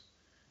place.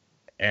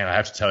 And I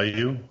have to tell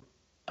you,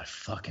 I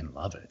fucking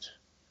love it.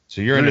 So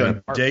you're in an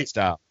apartment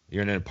style.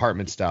 You're in an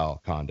apartment style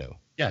condo.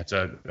 Yeah, it's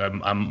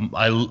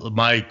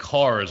my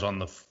car is on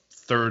the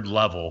 3rd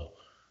level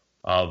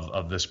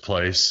of this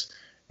place,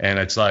 and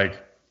it's like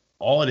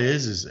all it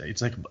is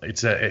it's like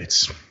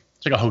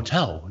a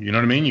hotel. You know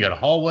what I mean? You got a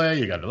hallway,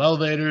 you got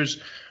elevators,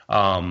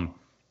 and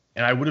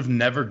I would have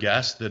never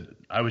guessed that.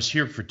 I was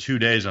here for 2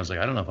 days, and I was like,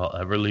 I don't know if I'll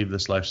ever leave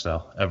this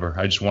lifestyle ever.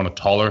 I just want a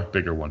taller,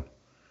 bigger one.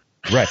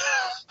 Right.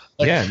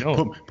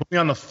 Put me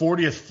on the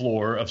 40th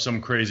floor of some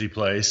crazy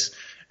place,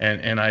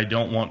 and I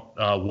don't want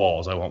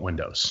walls. I want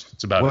windows.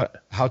 It's about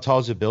it. How tall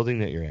is the building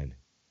that you're in?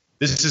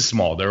 This is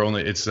small.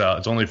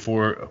 It's only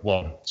 4.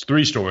 Well, it's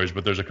 3 stories,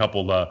 but there's a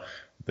couple.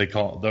 They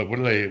call what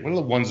are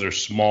the ones that are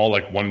small,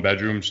 like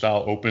 1-bedroom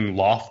style, open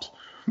loft.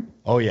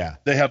 Oh yeah,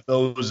 they have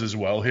those as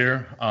well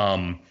here.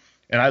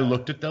 And I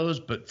looked at those,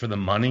 but for the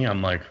money,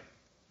 I'm like,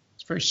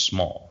 it's very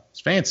small.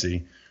 It's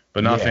fancy,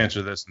 but not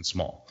fancier than this and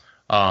small.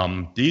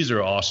 These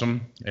are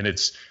awesome. And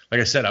it's,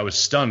 like I said, I was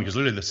stunned because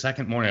literally the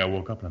second morning I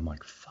woke up and I'm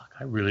like, fuck,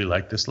 I really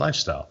like this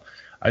lifestyle.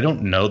 I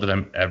don't know that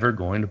I'm ever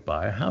going to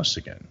buy a house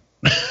again.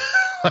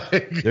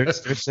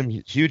 There's some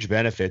huge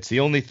benefits.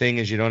 The only thing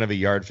is you don't have a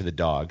yard for the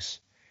dogs.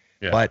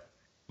 Yeah.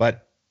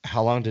 But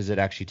how long does it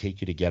actually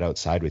take you to get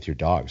outside with your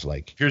dogs?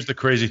 Like, here's the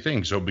crazy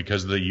thing. So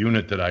because of the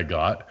unit that I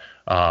got,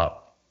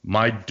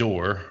 my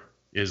door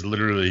is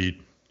literally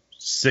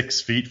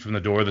 6 feet from the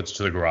door that's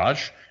to the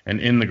garage. And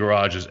in the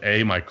garage is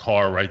my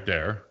car right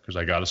there because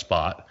I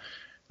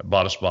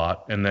bought a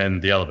spot, and then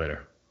the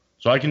elevator.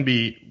 So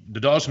the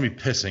dogs can be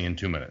pissing in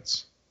 2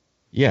 minutes.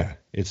 Yeah,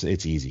 it's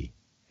easy.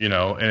 And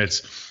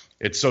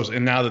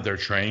and now that they're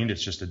trained,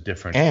 it's just a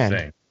different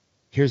thing.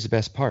 Here's the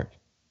best part.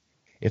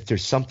 If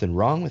there's something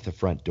wrong with the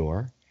front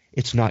door,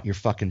 it's not your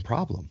fucking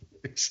problem.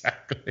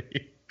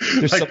 Exactly.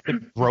 There's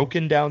something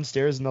broken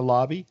downstairs in the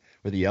lobby,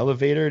 or the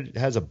elevator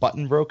has a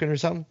button broken or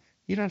something.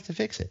 You don't have to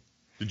fix it.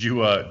 Did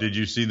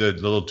you see the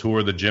little tour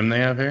of the gym they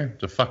have here?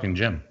 It's a fucking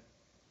gym.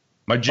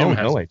 My gym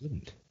has. No, I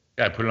didn't.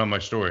 Yeah, I put it on my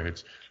story.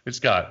 It's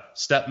got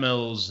step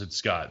mills,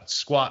 it's got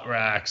squat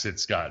racks,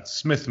 it's got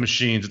Smith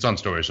machines. It's on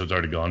story, so it's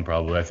already gone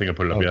probably. I think I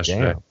put it up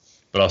yesterday. Damn.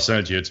 But I'll send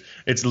it to you.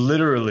 It's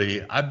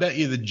literally, I bet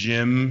you the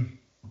gym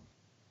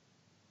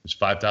is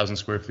 5,000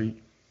 square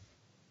feet.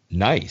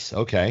 Nice.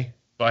 Okay.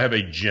 So I have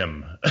a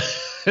gym.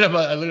 And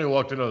I literally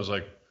walked in, I was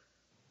like,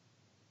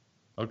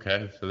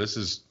 okay, so this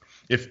is.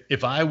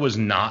 If I was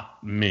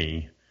not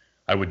me,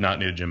 I would not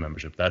need a gym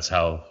membership. That's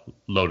how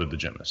loaded the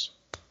gym is.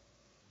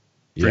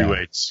 Free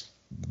weights,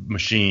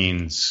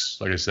 machines,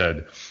 like I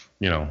said,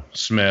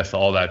 Smith,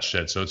 all that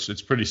shit. So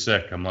it's pretty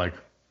sick. I'm like,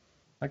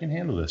 I can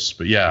handle this.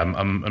 But yeah,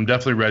 I'm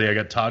definitely ready. I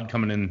got Todd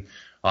coming in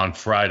on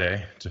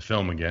Friday to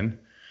film again.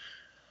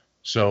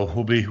 So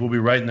we'll be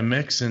right in the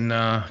mix, and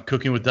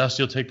Cooking with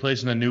Dusty will take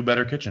place in a new,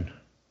 better kitchen.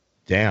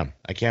 Damn,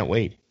 I can't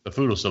wait. The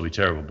food will still be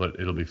terrible, but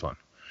it'll be fun.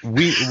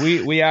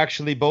 We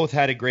actually both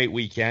had a great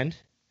weekend.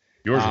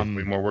 Yours will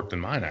be more work than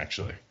mine,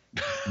 actually.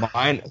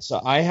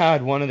 So I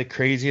had one of the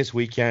craziest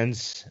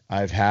weekends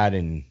I've had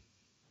in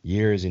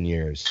years and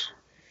years.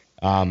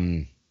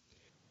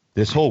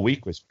 This whole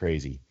week was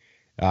crazy.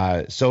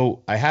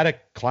 So I had a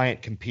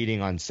client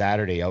competing on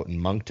Saturday out in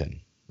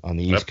Moncton on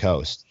the East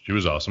Coast. She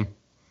was awesome.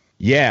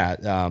 Yeah,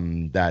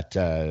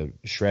 that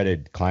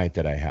shredded client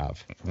that I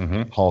have,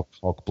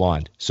 Hulk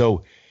Blonde.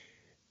 So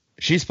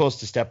she's supposed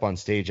to step on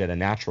stage at a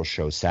natural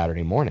show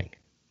Saturday morning.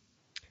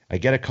 I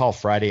get a call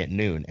Friday at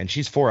noon, and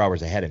she's 4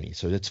 hours ahead of me,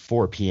 so it's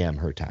 4 p.m.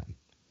 her time.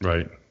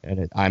 Right.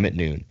 And I'm at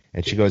noon,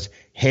 and she goes,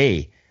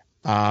 "Hey,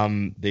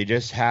 they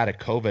just had a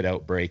COVID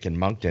outbreak in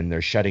Moncton.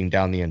 They're shutting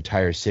down the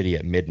entire city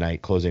at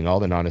midnight, closing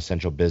all the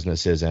non-essential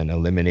businesses and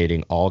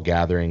eliminating all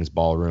gatherings,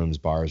 ballrooms,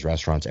 bars,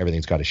 restaurants.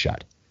 Everything's got to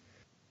shut."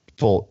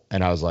 Full.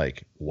 And I was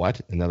like,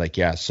 "What?" And they're like,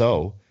 "Yeah,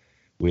 so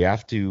we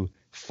have to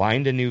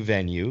find a new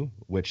venue,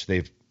 which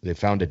they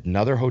found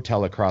another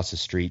hotel across the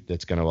street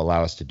that's going to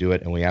allow us to do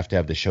it, and we have to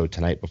have the show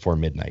tonight before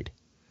midnight."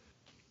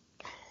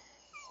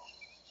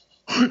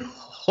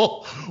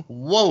 Oh,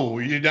 whoa,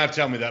 you did not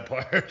tell me that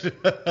part.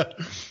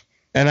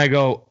 And I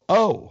go,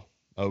 "Oh,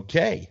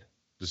 okay.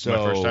 This is my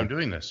first time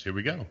doing this. Here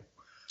we go."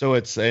 So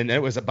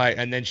it was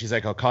and then she's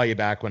like, "I'll call you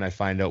back when I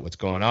find out what's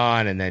going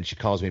on." And then she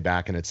calls me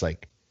back, and it's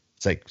like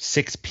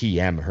 6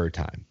 p.m. her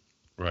time.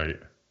 Right.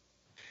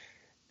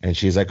 And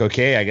she's like,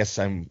 "Okay, I guess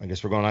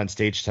we're going on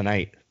stage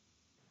tonight."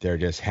 They're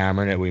just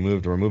hammering it.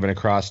 We're moving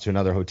across to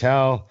another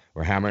hotel.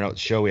 We're hammering out the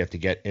show. We have to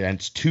get, and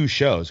it's 2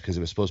 shows because it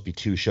was supposed to be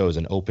 2 shows,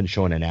 an open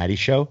show and a natty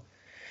show.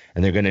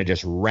 And they're going to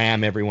just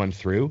ram everyone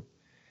through.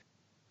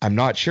 I'm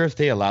not sure if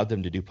they allowed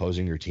them to do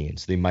posing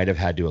routines. They might have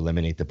had to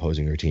eliminate the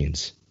posing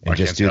routines and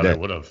just do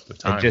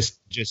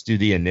just do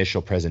the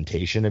initial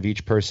presentation of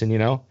each person, you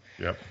know?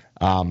 Yep.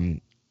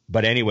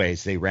 But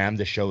anyways, they rammed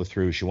the show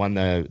through. She won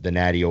the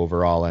natty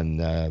overall,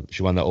 and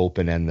she won the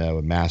open and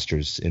the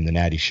masters in the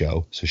natty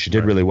show. So she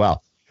did really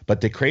well. But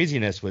the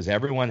craziness was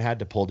everyone had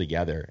to pull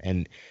together,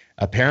 and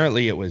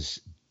apparently it was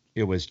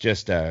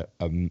just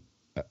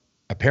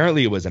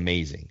apparently it was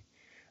amazing.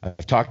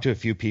 I've talked to a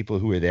few people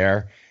who were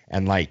there,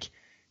 and like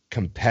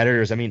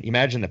competitors. I mean,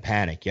 imagine the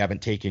panic. You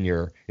haven't taken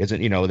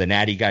the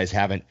natty guys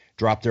haven't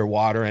dropped their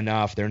water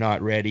enough. They're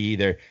not ready.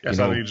 You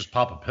just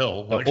pop a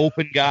pill. The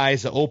open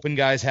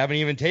guys haven't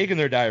even taken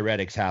their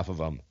diuretics, half of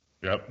them.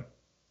 Yep.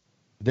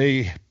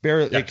 They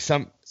barely, like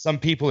some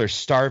people are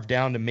starved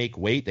down to make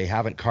weight. They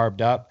haven't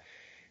carved up.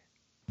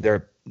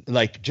 They're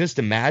like, just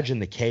imagine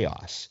the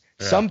chaos.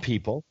 Yeah. Some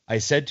people, I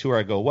said to her,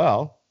 I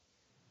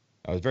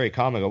was very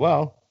calm. I go,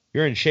 "Well,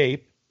 you're in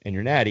shape and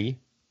you're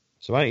natty,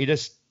 so why don't you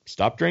just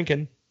stop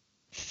drinking?"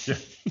 Yeah,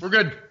 we're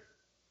good.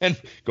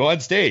 And go on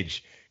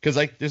stage. Because,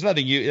 like, there's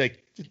nothing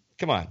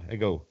come on. I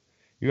go,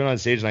 you're going on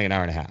stage in like an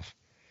hour and a half.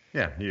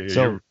 Yeah.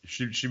 You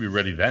should be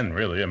ready then,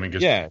 really. I mean,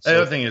 because the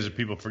other thing is that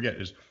people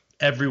forget is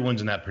everyone's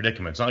in that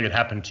predicament. It's not like it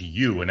happened to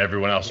you and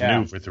everyone else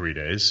knew for 3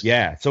 days.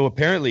 Yeah. So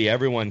apparently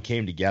everyone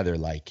came together.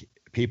 Like,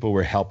 people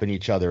were helping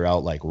each other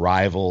out, like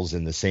rivals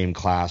in the same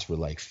class were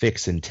like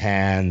fixing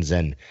tans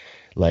and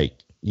like,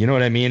 you know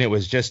what I mean? It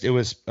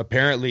was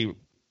apparently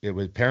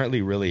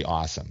really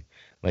awesome.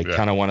 Like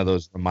kind of one of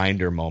those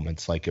reminder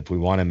moments. Like, if we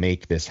want to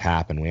make this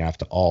happen, we have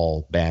to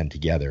all band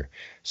together.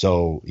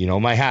 So,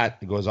 my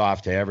hat goes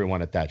off to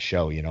everyone at that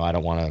show. I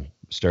don't want to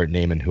start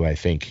naming who I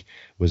think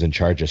was in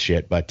charge of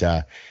shit, but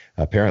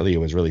apparently it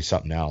was really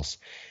something else.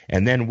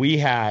 And then we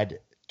had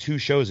 2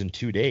 shows in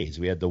 2 days.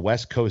 We had the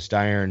West Coast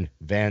Iron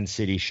Van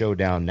City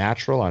Showdown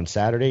Natural on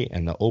Saturday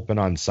and the Open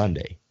on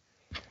Sunday.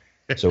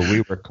 So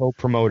we were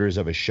co-promoters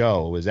of a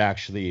show. It was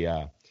actually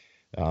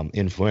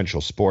Influential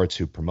Sports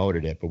who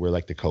promoted it, but we're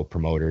like the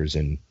co-promoters,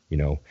 and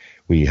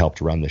we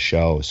helped run the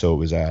show. So it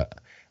was a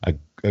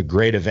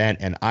great event,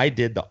 and I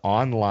did the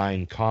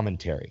online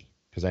commentary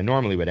because I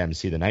normally would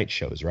MC the night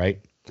shows,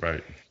 right?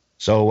 Right.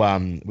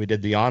 So we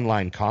did the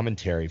online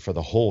commentary for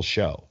the whole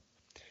show.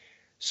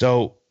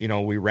 So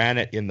we ran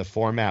it in the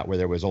format where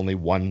there was only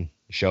one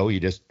show.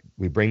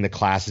 We bring the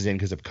classes in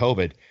because of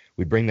COVID.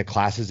 We bring the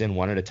classes in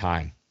one at a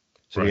time.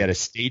 So we had a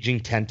staging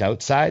tent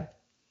outside,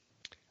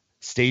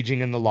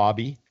 staging in the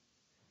lobby,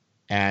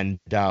 and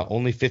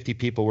only 50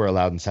 people were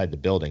allowed inside the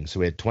building.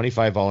 So we had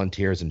 25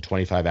 volunteers and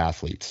 25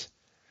 athletes.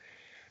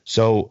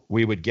 So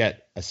we would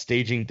get the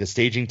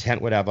staging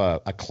tent would have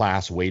a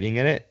class waiting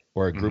in it,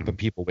 or a group of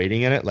people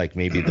waiting in it, like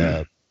maybe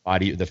the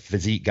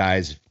physique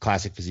guys,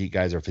 classic physique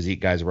guys, or physique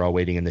guys were all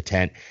waiting in the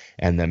tent,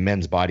 and the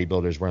men's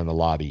bodybuilders were in the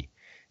lobby.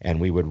 And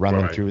we would run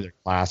them through their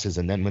classes,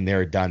 and then when they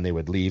were done, they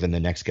would leave, and the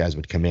next guys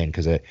would come in.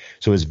 So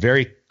it was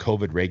very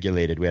COVID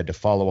regulated. We had to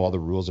follow all the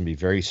rules and be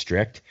very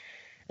strict,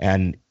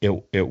 and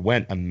it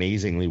went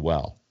amazingly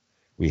well.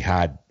 We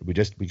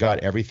got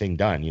everything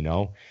done,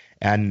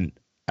 And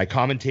I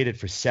commentated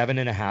for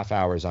 7.5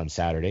 hours on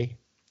Saturday,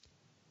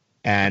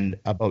 and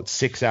about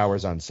 6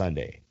 hours on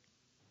Sunday.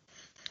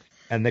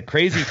 And the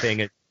crazy thing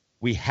is,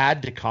 we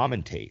had to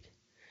commentate,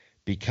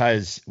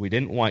 because we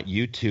didn't want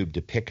YouTube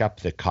to pick up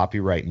the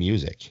copyright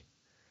music.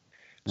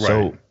 Right.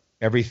 So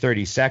every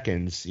 30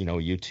 seconds,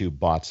 YouTube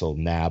bots will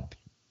nab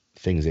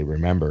things they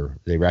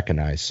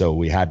recognize. So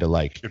we had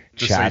to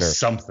just chatter. say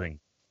something.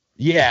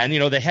 Yeah, and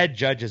the head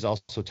judge is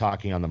also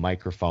talking on the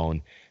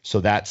microphone,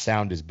 so that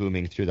sound is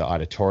booming through the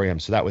auditorium.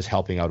 So that was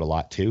helping out a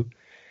lot too.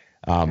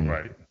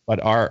 Right.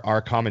 But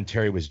our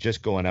commentary was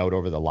just going out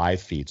over the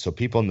live feed, so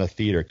people in the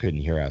theater couldn't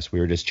hear us. We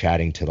were just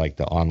chatting to like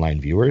the online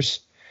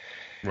viewers.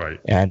 Right.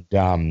 And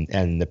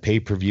the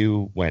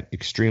pay-per-view went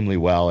extremely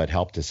well. It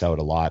helped us out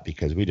a lot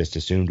because we just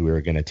assumed we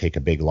were going to take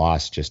a big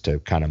loss just to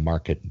kind of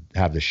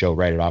have the show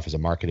write it off as a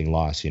marketing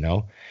loss,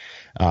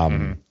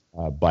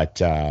 But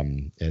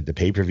the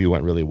pay-per-view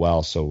went really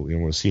well, so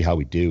we'll see how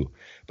we do.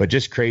 But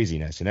just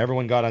craziness, and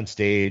everyone got on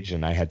stage,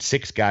 and I had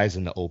 6 guys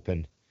in the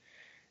open,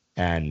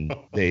 and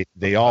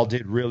they all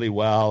did really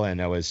well, and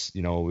it was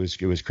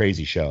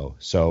crazy show.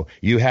 So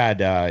you had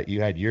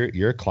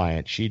your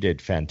client, she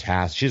did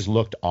fantastic. She just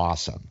looked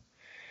awesome.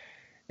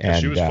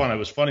 And she was fun. It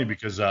was funny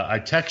because I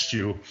texted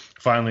you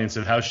finally and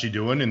said, "How's she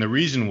doing?" And the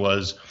reason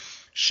was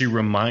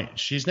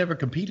she's never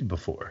competed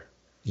before.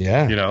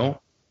 Yeah.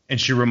 And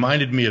she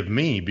reminded me of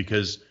me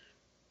because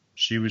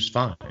she was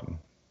fine. And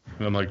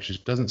I'm like, she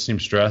doesn't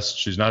seem stressed.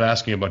 She's not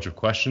asking a bunch of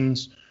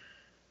questions.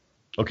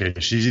 Okay,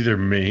 she's either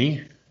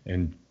me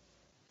and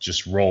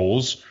just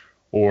rolls,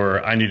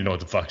 or I need to know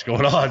what the fuck's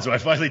going on. So I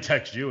finally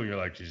text you, and you're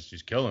like,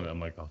 she's killing it. I'm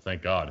like, oh,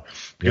 thank God.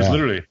 Because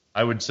literally,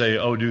 I would say,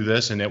 oh, do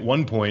this. And at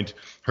one point,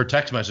 her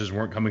text messages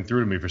weren't coming through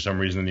to me for some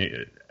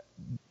reason.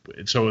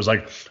 So it was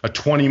like a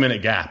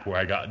 20-minute gap where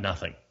I got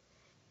nothing.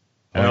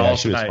 And,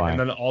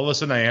 then all of a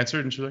sudden I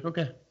answered, and she was like,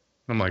 okay.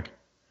 I'm like,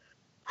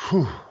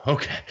 whew,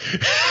 okay.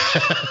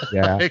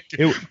 Yeah.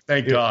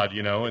 Thank God,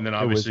 And then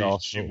obviously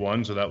she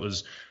won, so that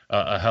was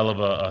a hell of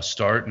a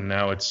start. And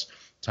now it's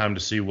time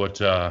to see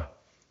what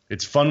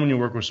it's fun when you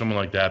work with someone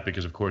like that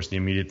because, of course, the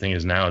immediate thing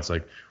is now it's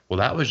like, well,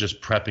 that was just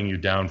prepping you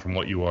down from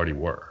what you already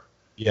were.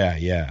 Yeah,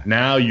 yeah.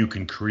 Now you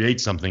can create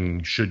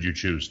something should you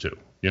choose to.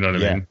 You know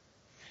what I mean?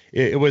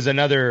 It was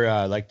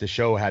another, like the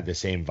show had the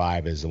same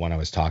vibe as the one I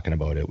was talking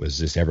about. It was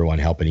just everyone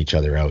helping each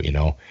other out,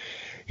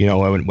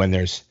 when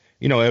there's,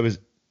 it was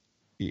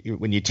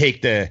when you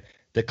take the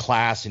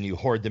class and you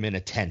hoard them in a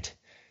tent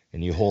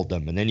and you hold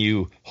them, and then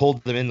you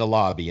hold them in the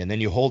lobby, and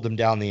then you hold them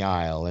down the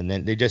aisle, and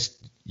then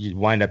you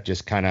wind up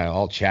just kind of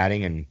all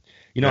chatting, and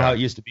how it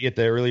used to be at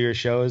the earlier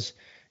shows,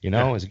 it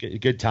was a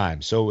good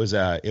time. So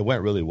it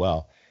went really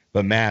well.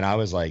 But man, I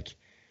was like,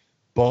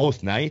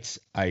 both nights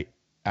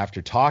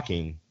after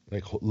talking,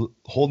 like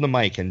holding the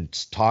mic and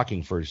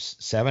talking for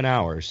 7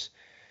 hours,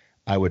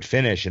 I would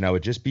finish and I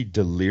would just be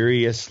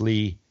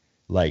deliriously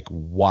like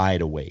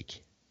wide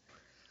awake.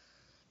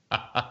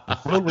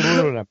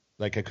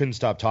 Like I couldn't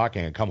stop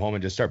talking. I'd come home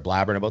and just start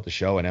blabbering about the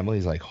show, and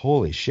Emily's like,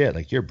 holy shit,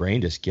 like your brain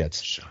just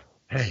gets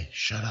hey,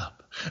 shut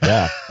up.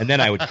 Yeah. And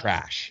then I would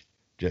crash.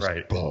 Just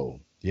right.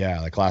 boom.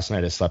 Yeah, like last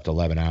night I slept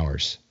 11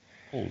 hours.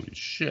 Holy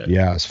shit.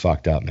 Yeah, I was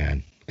fucked up,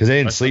 man. Because I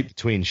didn't sleep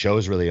between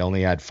shows really. I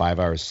only had 5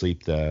 hours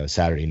sleep the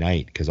Saturday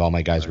night because all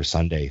my guys were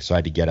Sunday. So I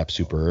had to get up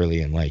super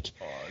early and like,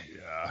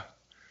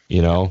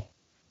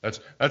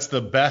 That's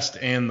the best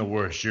and the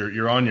worst.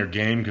 You're on your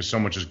game because so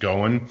much is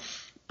going.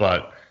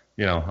 But,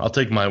 I'll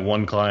take my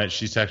one client.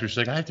 She's texting. She's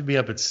like, I have to be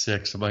up at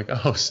 6. I'm like,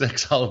 oh,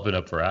 6? I'll have been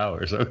up for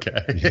hours.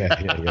 Okay.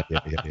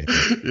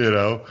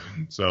 Yeah.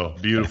 So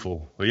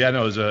beautiful. But yeah,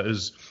 no, it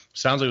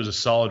sounds like it was a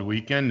solid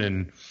weekend.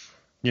 And,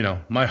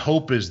 my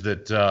hope is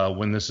that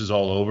when this is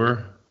all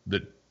over,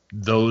 that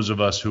those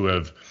of us who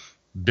have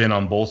been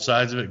on both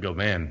sides of it go,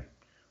 man,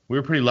 we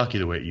were pretty lucky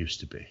the way it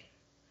used to be.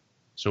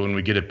 So when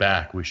we get it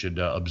back, we should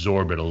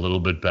absorb it a little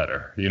bit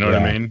better. You know what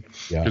I mean?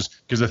 Yeah.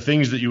 Because the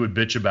things that you would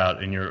bitch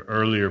about in your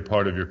earlier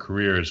part of your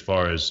career as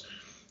far as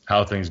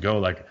how things go,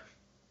 like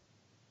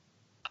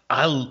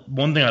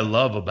one thing I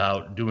love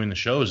about doing the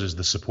shows is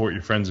the support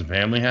your friends and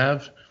family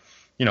have.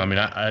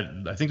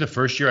 I think the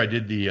first year I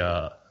did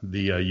the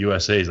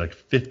USA's, like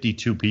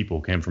 52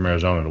 people came from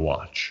Arizona to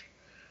watch.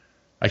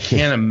 I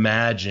can't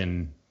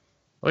imagine.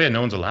 Oh yeah, no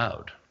one's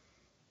allowed.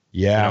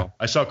 Yeah.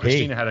 I saw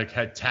Christina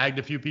had tagged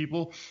a few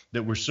people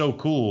that were so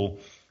cool.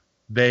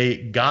 They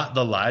got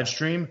the live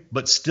stream,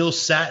 but still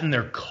sat in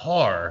their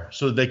car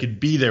so they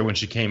could be there when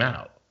she came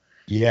out.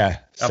 Yeah.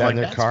 I'm like,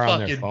 that's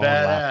fucking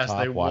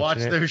badass. They watched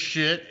their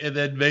shit and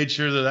then made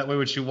sure that way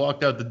when she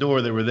walked out the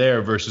door, they were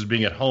there versus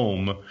being at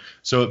home.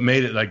 So it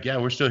made it like, yeah,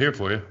 we're still here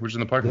for you. We're just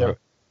in the parking lot.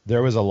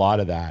 There was a lot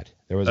of that.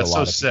 There was a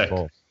lot of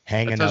people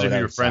hanging out. That tells you who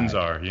your friends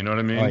are. You know what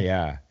I mean? Oh,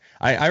 yeah.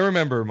 I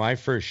remember my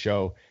first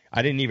show.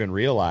 I didn't even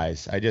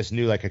realize. I just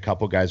knew like a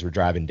couple guys were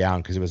driving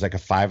down because it was like a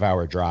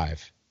 5-hour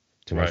drive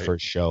to my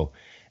first show.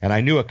 And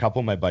I knew a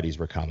couple of my buddies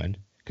were coming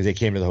because they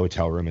came to the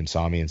hotel room and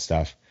saw me and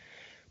stuff.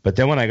 But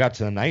then when I got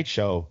to the night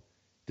show,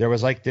 there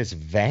was like this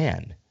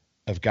van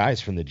of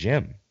guys from the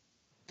gym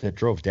that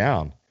drove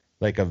down,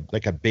 like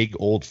a big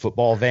old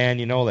football van,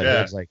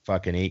 that was like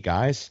fucking 8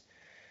 guys.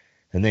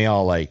 And they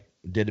all like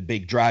did a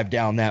big drive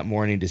down that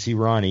morning to see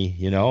Ronnie,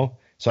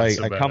 So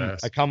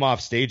I come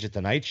off stage at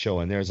the night show,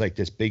 and there's like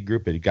this big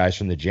group of guys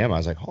from the gym. I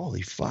was like,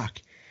 holy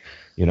fuck,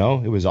 it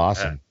was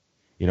awesome.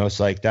 It's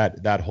like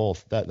that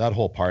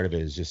whole part of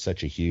it is just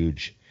such a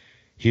huge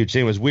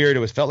thing. It was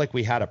weird. Felt like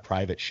we had a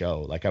private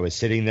show. Like I was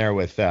sitting there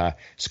with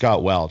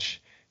Scott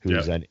Welch,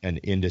 who's an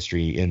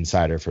industry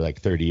insider for like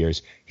 30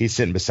 years. He's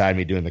sitting beside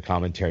me doing the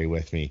commentary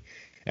with me.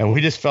 And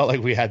we just felt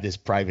like we had this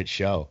private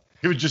show.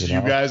 It was just you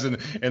guys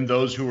and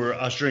those who were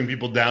ushering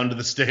people down to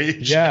the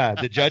stage. Yeah,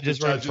 the judges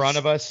were in front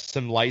of us,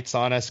 some lights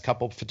on us, a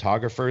couple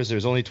photographers.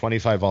 There's only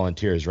 25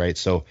 volunteers, right?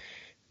 So,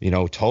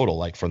 total,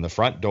 like from the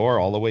front door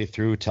all the way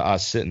through to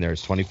us sitting there,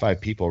 there's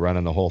 25 people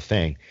running the whole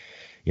thing.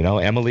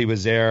 Emily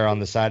was there on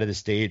the side of the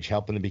stage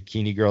helping the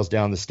bikini girls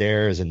down the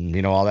stairs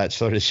and, all that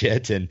sort of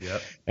shit. And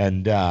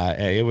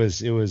it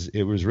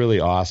was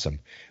really awesome.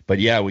 But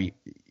yeah,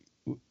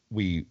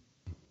 we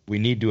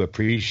need to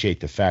appreciate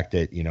the fact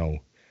that,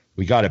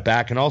 we got it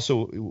back. And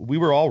also we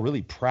were all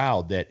really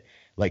proud that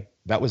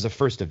that was the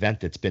first event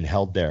that's been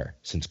held there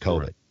since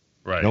COVID.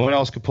 Right. No one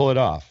else could pull it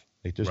off.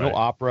 Like there's no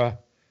opera.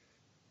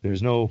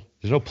 There's no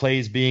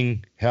plays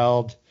being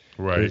held.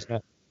 Right.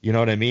 You know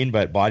what I mean?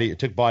 But it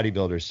took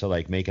bodybuilders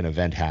to make an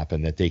event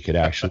happen that they could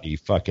actually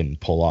fucking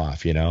pull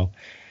off,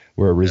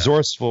 We're a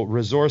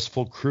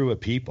resourceful crew of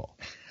people.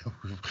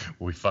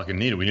 We fucking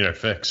need it. We need our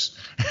fix.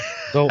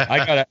 So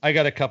I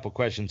got a couple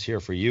questions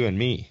here for you and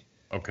me.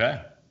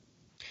 Okay.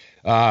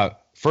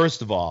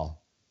 First of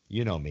all,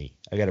 you know me.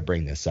 I got to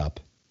bring this up.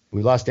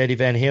 We lost Eddie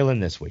Van Halen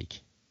this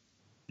week.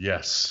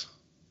 Yes.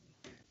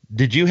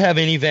 Did you have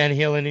any Van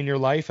Halen in your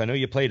life? I know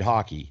you played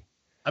hockey.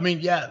 I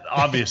mean, yeah,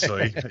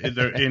 obviously,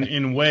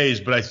 in ways,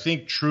 but I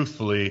think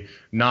truthfully,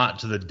 not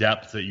to the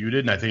depth that you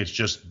did. And I think it's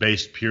just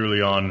based purely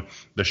on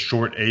the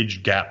short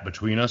age gap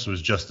between us was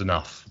just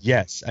enough.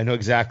 Yes, I know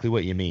exactly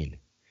what you mean.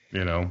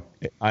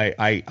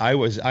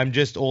 I'm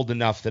just old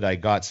enough that I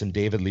got some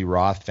David Lee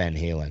Roth Van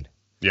Halen.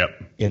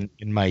 Yep. In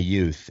my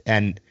youth.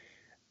 And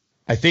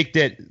I think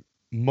that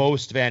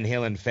most Van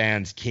Halen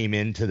fans came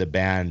into the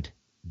band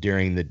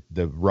during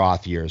the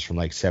Roth years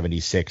from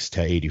 76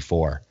 to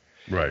 84.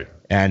 Right.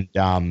 And,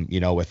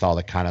 with all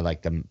the kind of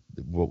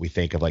what we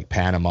think of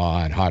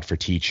Panama and Hot for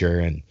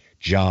Teacher and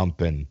Jump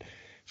and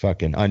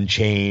fucking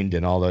Unchained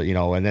and all the,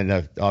 and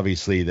then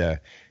obviously the,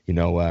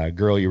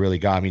 Girl You Really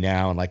Got Me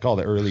Now and all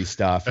the early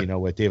stuff,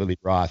 with David Lee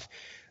Roth.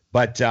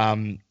 But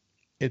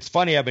it's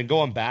funny. I've been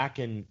going back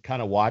and kind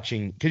of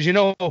watching because,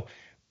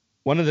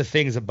 one of the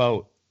things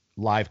about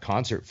live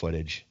concert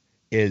footage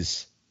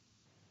is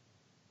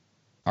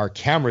our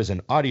cameras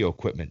and audio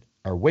equipment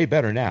are way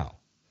better now.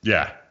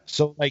 Yeah.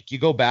 So you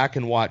go back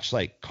and watch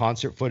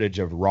concert footage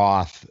of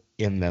Roth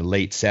in the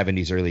late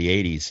 70s, early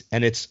 80s,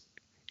 and it's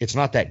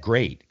not that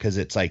great because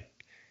it's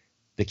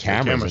the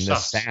cameras and the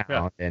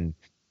sound and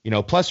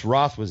plus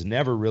Roth was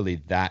never really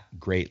that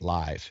great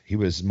live. He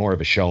was more of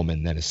a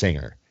showman than a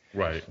singer.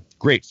 Right.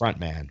 Great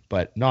front man,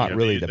 but not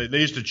really. They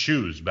used to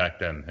choose back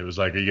then. It was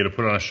are you going to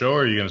put on a show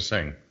or are you going to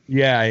sing?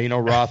 Yeah,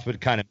 Roth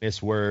would kind of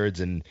miss words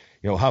and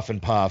huff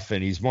and puff,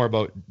 and he's more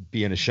about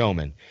being a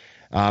showman.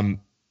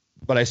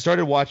 But I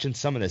started watching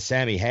some of the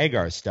Sammy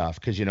Hagar stuff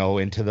because,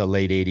 into the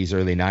late 80s,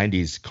 early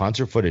 90s,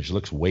 concert footage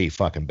looks way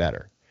fucking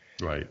better.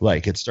 Right.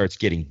 It starts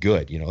getting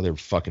good. They're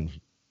fucking,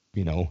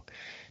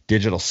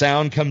 digital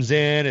sound comes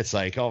in. It's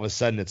all of a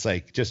sudden it's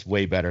just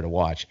way better to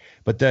watch.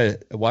 But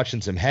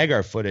watching some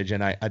Hagar footage,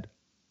 and I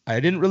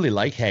didn't really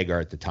like Hagar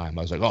at the time.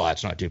 I was oh,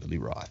 that's not David Lee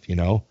Roth,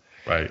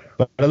 Right.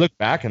 But I look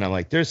back and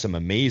I'm there's some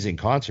amazing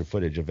concert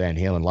footage of Van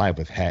Halen live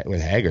with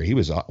Hagar. He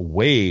was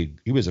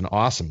an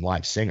awesome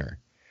live singer.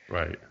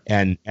 Right.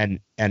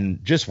 And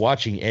just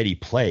watching Eddie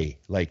play,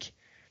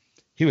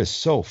 he was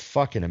so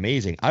fucking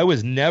amazing. I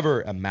was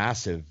never a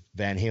massive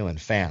Van Halen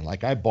fan.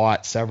 I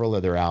bought several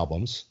of their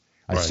albums.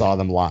 I saw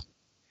them live.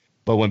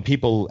 But when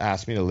people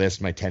ask me to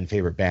list my 10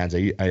 favorite bands,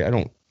 I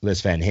don't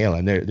list Van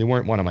Halen. They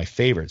weren't one of my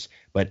favorites.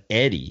 But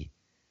Eddie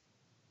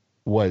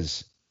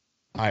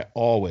I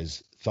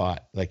always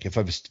thought, if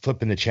I was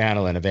flipping the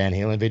channel and a Van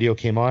Halen video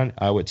came on,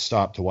 I would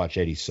stop to watch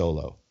Eddie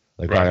solo.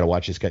 I got to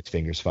watch this guy's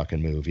fingers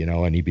fucking move,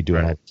 and he'd be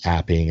doing all the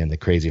tapping and the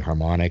crazy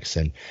harmonics.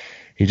 And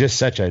he's just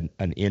such an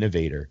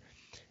innovator.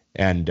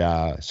 And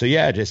so,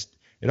 yeah,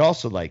 it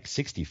also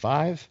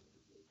 65.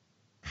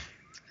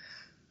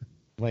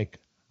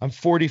 I'm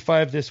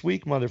 45 this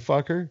week,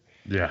 motherfucker.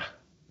 Yeah.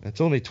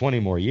 That's only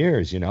 20 more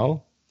years, An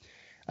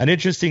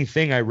interesting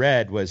thing I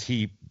read was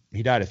he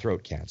died of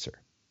throat cancer.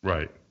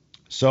 Right.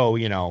 So,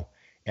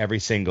 every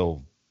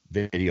single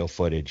video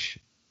footage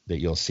that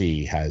you'll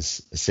see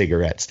has a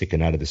cigarette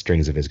sticking out of the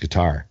strings of his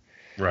guitar.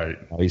 Right.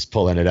 He's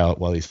pulling it out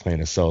while he's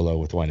playing a solo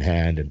with one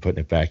hand and putting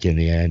it back in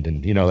the end.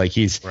 And,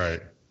 he's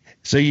right.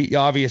 So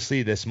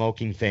obviously the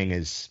smoking thing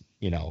is,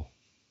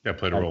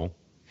 played a role.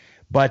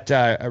 But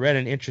I read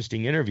an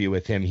interesting interview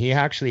with him. He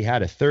actually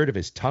had a third of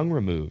his tongue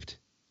removed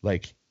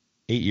 8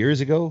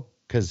 years ago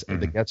because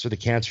that's where the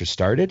cancer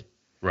started.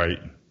 Right.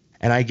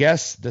 And I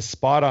guess the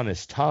spot on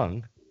his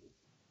tongue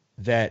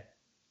that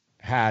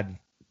had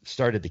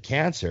started the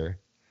cancer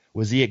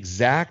was the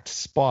exact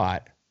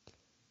spot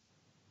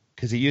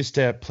because he used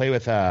to play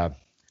with a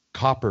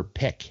copper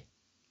pick.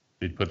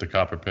 He'd put the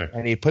copper pick.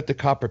 And he put the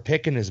copper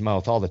pick in his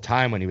mouth all the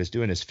time when he was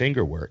doing his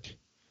finger work.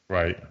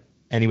 Right.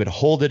 And he would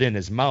hold it in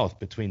his mouth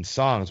between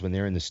songs when they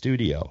were in the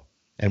studio.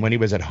 And when he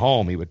was at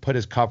home, he would put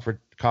his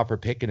copper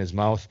pick in his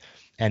mouth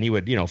and he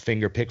would,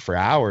 finger pick for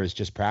hours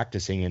just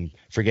practicing and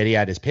forget he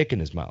had his pick in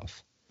his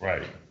mouth.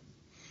 Right.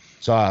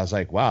 So I was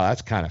like, wow,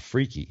 that's kind of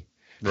freaky.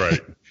 Right.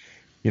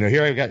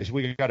 Here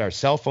we got our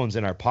cell phones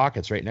in our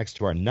pockets right next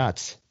to our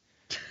nuts.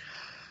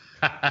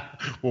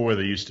 Well, where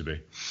they used to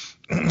be.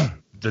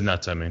 The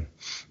nuts, I mean.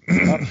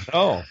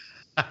 Oh.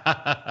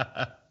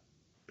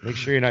 Make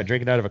sure you're not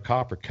drinking out of a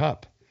copper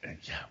cup.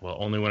 Yeah, well,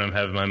 only when I'm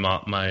having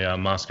my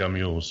Moscow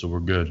Mule, so we're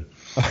good.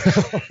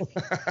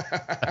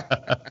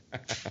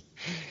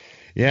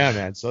 Yeah,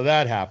 man. So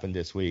that happened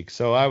this week.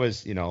 So I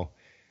was,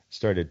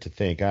 started to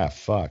think,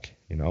 fuck,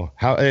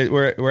 how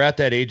we're at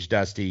that age,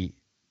 Dusty.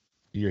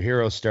 Your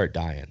heroes start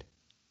dying.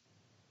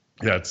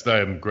 Yeah,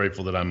 I'm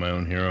grateful that I'm my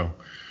own hero,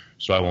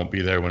 so I won't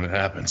be there when it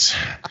happens.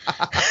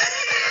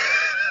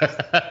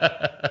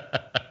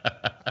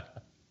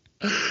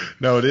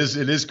 No, it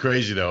is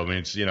crazy though. I mean,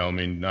 it's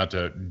not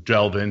to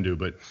delve into,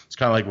 but it's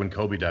kind of like when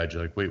Kobe died.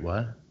 You're like, wait,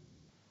 what?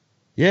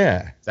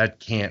 Yeah, that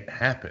can't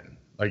happen.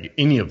 Like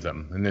any of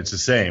them, and it's the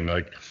same.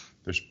 Like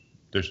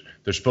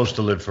they're supposed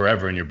to live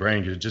forever in your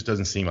brain because it just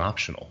doesn't seem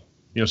optional.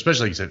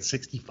 Especially like you said,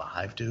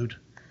 65, dude.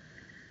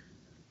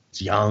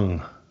 It's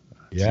young.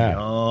 It's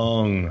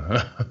young.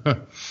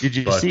 Did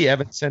you see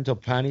Evan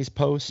Centopani's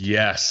post?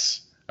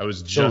 Yes, I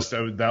was just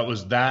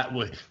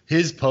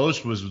his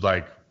post was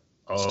like.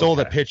 Stole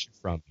the picture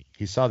from me.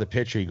 He saw the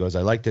picture. He goes,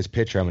 I like this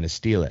picture. I'm going to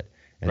steal it.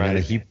 And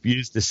then he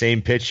used the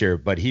same picture,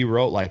 but he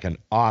wrote like an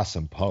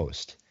awesome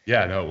post.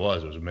 Yeah, no, it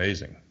was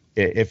amazing.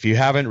 If you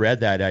haven't read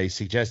that, I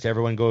suggest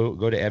everyone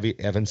go to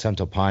Evan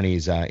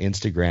Centopani's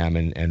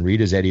Instagram and read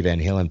his Eddie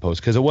Van Halen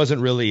post, because it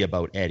wasn't really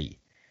about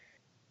Eddie.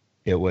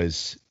 It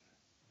was.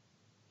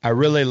 I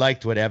really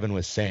liked what Evan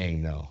was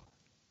saying, though.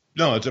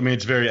 No, it's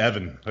very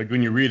Evan. Like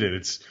when you read it,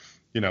 it's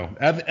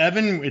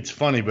Evan. It's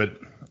funny, but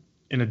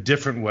in a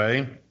different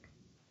way.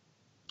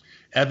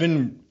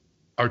 Evan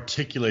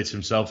articulates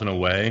himself in a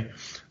way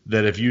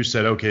that if you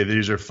said, okay,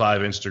 these are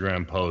 5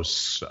 Instagram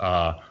posts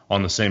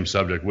on the same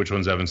subject, which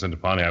one's Evan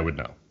Centopani, I would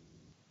know.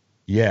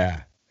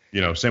 Yeah.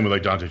 Same with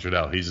like Dante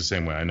Trudell. He's the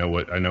same way. I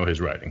know his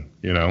writing,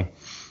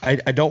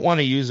 I don't want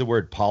to use the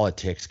word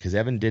politics because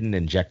Evan didn't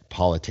inject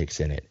politics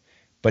in it,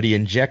 but he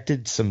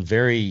injected some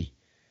very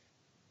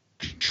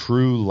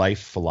true life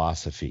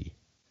philosophy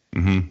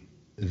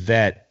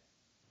that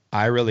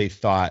I really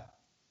thought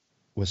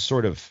was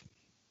sort of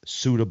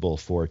suitable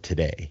for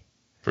today.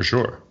 For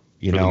sure.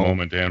 For the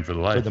moment and for the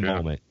life. For the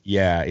moment.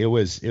 Yeah, it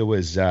was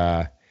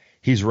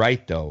he's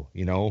right though,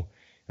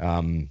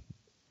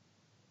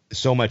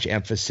 so much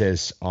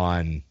emphasis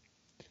on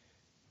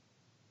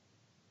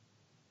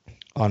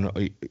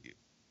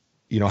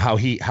how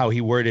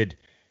he worded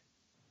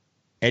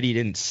Eddie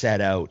didn't set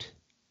out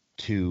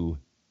to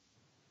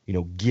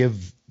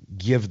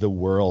give the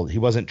world. He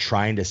wasn't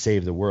trying to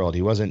save the world.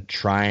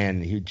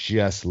 He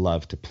just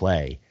loved to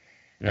play.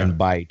 Yeah. And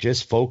by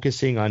just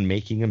focusing on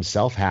making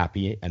himself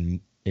happy and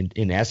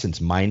in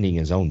essence minding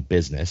his own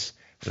business,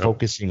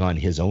 focusing on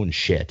his own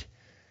shit,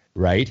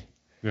 right?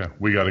 Yeah,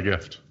 we got a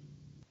gift.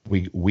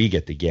 We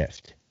get the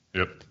gift.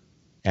 Yep.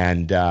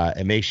 And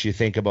it makes you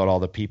think about all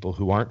the people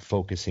who aren't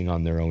focusing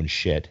on their own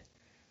shit.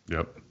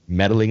 Yep.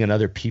 Meddling in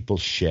other people's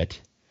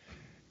shit.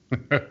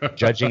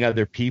 Judging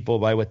other people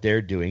by what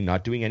they're doing,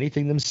 not doing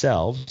anything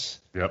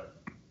themselves. Yep.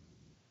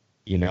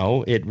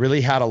 It really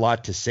had a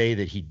lot to say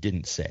that he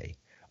didn't say.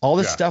 All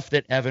the stuff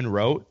that Evan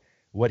wrote,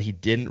 what he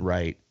didn't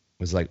write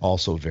was like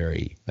also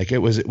very like it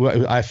was.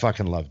 I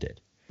fucking loved it.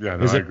 Yeah,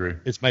 no, I agree.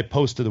 It's my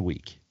post of the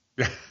week.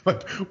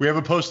 We have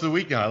a post of the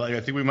week now. Like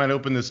I think we might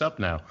open this up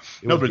now.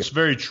 No, but it's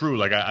very true.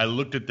 Like I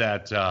looked at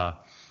that.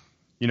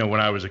 When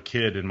I was a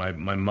kid and my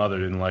mother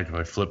didn't like if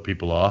I flipped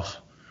people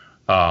off.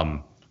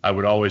 I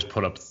would always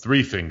put up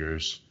 3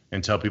 fingers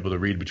and tell people to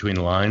read between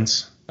the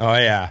lines. Oh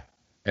yeah,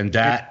 and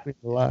that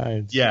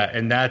lines. Yeah,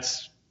 and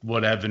that's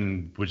what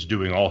Evan was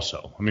doing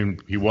also. I mean,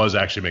 he was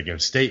actually making a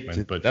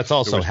statement, but that's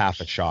also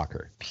half a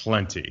shocker.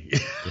 Plenty.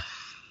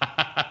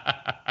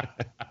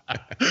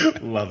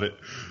 Love it.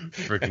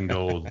 Freaking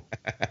gold.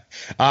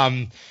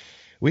 I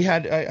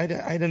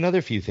had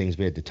another few things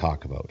we had to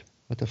talk about.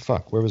 What the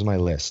fuck? Where was my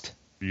list?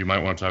 You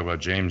might want to talk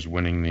about James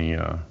winning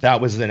the... That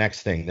was the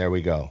next thing. There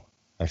we go.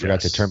 I forgot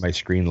to turn my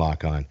screen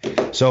lock on.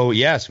 So,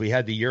 yes, we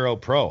had the Euro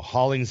Pro.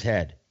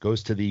 Hollingshead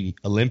goes to the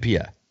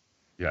Olympia.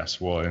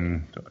 Yes, well,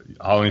 in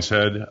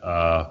Hollingshead,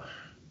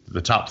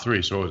 the top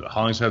 3. So it was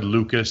Hollingshead,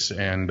 Lucas,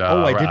 and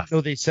I didn't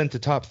know they sent the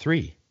top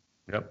 3.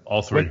 Yep,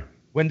 all 3.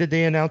 When did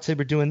they announce they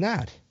were doing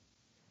that?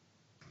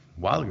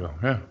 A while ago,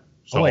 yeah.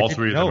 So all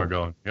 3 of them are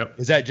going. Yep.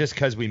 Is that just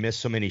because we missed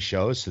so many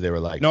shows? So they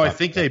were like, no, I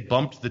think they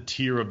bumped the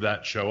tier of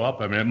that show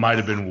up. I mean, it might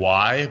have been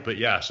why, but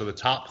yeah. So the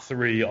top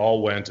 3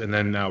 all went, and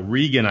then now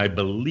Regan, I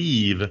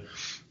believe,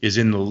 is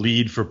in the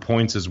lead for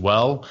points as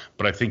well.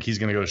 But I think he's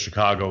going to go to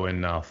Chicago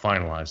and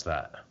finalize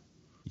that.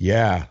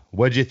 Yeah.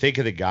 What'd you think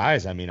of the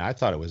guys? I mean, I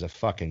thought it was a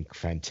fucking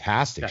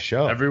fantastic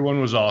show.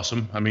 Everyone was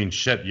awesome. I mean,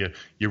 shit,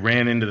 you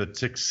ran into the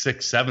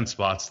 6, 7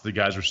 spots. The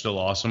guys were still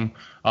awesome.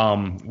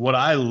 What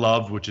I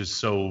loved, which is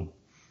so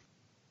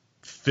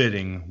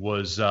fitting,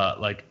 was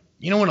when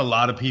a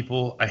lot of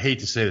people, I hate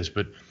to say this,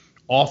 but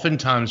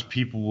oftentimes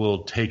people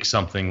will take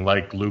something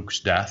like Luke's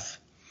death,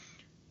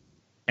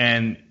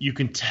 and you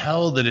can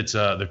tell that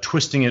they're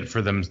twisting it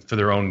for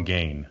their own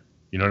gain.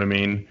 You know what I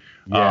mean?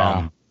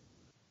 Yeah.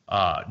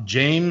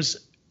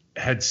 James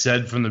had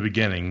said from the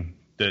beginning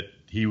that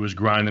he was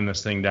grinding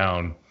this thing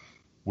down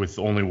with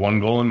only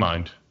one goal in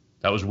mind.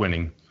 That was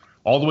winning.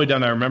 All the way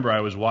down. I remember I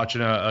was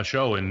watching a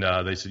show, and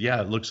they said, "Yeah,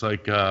 it looks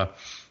like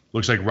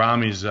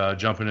Rami's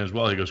jumping in as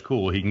well." He goes,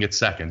 "Cool. He can get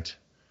second."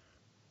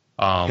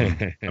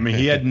 I mean,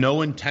 he had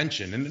no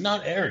intention, and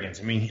not arrogance.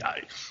 I mean,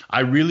 I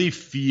really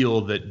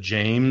feel that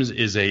James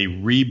is a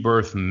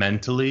rebirth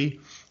mentally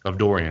of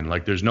Dorian.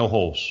 Like, there's no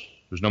holes,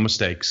 there's no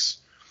mistakes.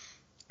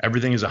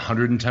 Everything is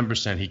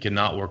 110%. He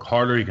cannot work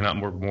harder. He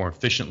cannot work more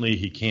efficiently.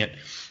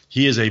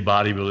 He is a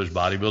bodybuilder's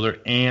bodybuilder,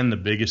 and the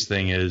biggest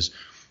thing is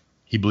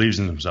he believes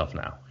in himself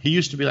now. He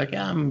used to be like,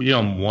 yeah,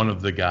 I'm one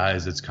of the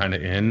guys that's kind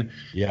of in.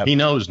 Yep. He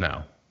knows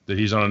now that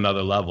he's on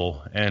another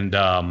level, and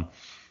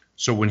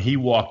so when he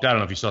walked out, I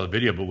don't know if you saw the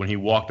video, but when he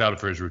walked out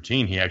for his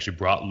routine, he actually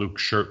brought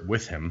Luke's shirt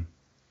with him.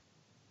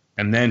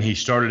 And then he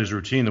started his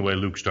routine the way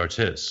Luke starts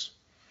his.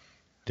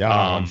 Down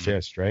on one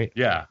fist, right?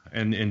 Yeah,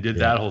 and did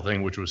that whole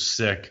thing, which was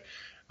sick.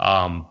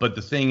 But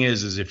the thing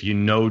is if you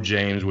know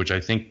James, which I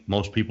think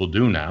most people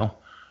do now,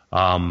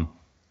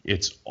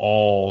 it's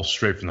all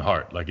straight from the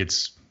heart. Like,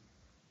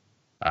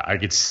 I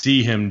could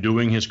see him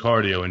doing his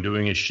cardio and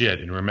doing his shit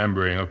and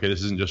remembering, okay,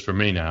 this isn't just for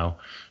me now.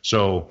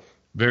 So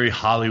very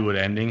Hollywood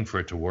ending for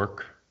it to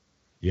work.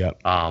 Yeah.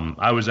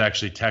 I was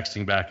actually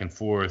texting back and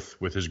forth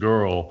with his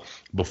girl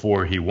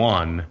before he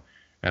won,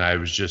 and I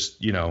was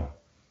just,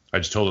 I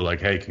just told her,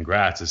 like, hey,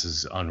 congrats, this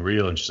is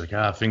unreal. And she's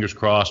like, fingers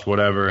crossed,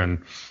 whatever.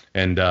 And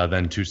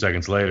then 2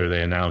 seconds later,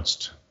 they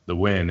announced the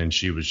win, and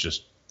she was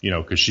just,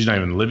 because she's not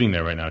even living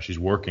there right now. She's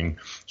working,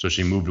 so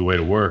she moved away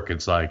to work.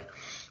 It's like,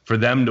 for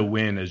them to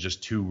win is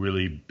just two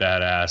really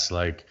badass,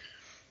 like,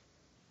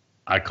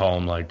 I call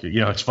them, like,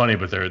 it's funny,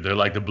 but they're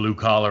like the blue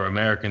collar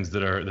Americans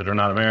that are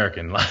not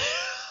American,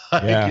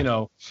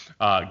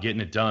 getting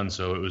it done.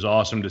 So it was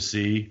awesome to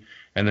see.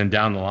 And then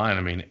down the line,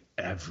 I mean,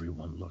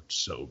 everyone looked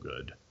so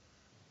good.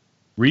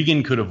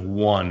 Regan could have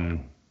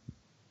won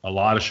a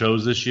lot of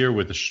shows this year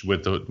with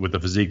the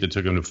physique that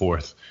took him to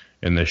fourth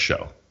in this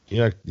show.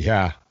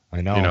 Yeah,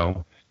 I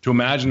know. To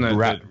imagine that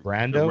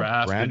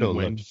Brando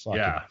looked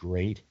fucking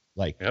great.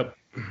 Like, yep.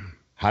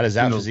 How does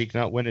that physique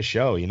not win a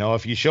show?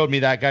 If you showed me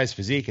that guy's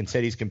physique and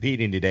said he's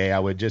competing today, I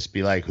would just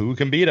be like, who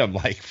can beat him?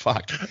 Like,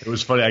 fuck. It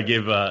was funny.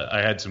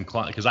 I had some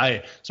clients,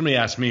 because somebody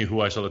asked me who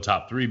I saw the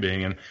top three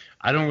being, and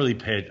I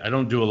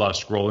don't do a lot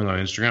of scrolling on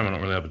Instagram. I don't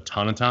really have a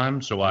ton of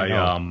time. So I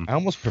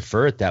almost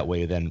prefer it that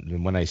way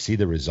than when I see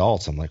the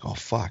results. I'm like, oh,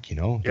 fuck,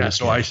 Yeah.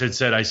 So I said,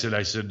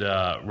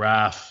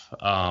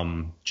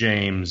 Raph,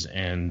 James,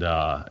 and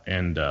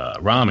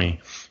Rami.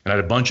 And I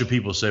had a bunch of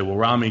people say, well,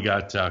 Rami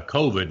got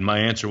COVID. And my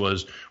answer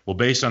was, well,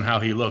 based on how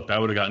he looked, I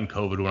would have gotten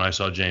COVID when I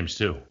saw James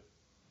too.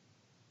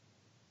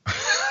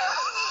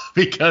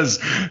 Because,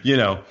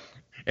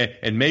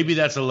 and maybe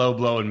that's a low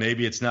blow and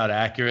maybe it's not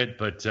accurate,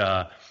 but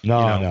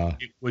no.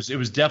 It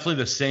was definitely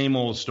the same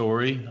old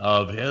story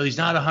of, hey, he's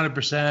not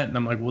 100%. And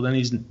I'm like, well, then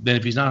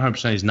if he's not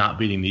 100%, he's not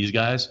beating these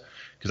guys,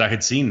 because I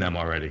had seen them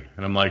already.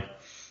 And I'm like,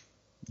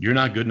 you're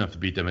not good enough to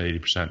beat them at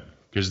 80%.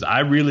 Because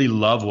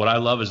what I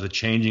love is the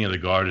changing of the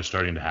guard is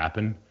starting to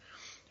happen.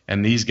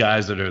 And these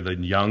guys that are the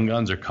young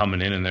guns are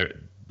coming in, and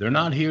they're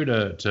not here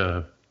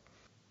to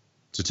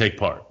take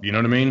part. You know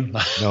what I mean?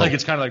 No. Like,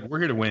 it's kind of like, we're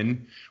here to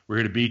win. We're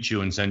here to beat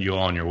you and send you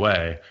on your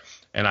way.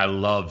 And I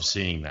love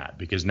seeing that,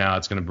 because now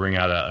it's going to bring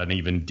out an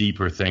even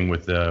deeper thing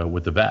with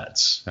the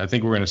vets. I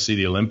think we're going to see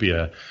the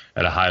Olympia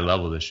at a high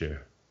level this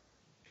year.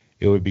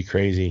 It would be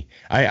crazy.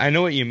 I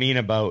know what you mean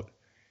about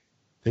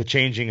the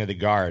changing of the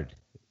guard,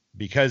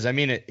 because I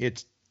mean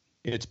it's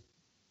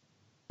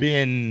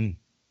been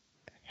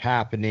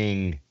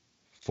happening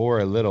for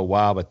a little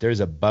while, but there's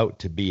about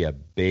to be a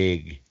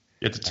big.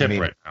 It's a tip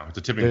right now. It's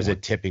a tipping. There's a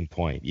tipping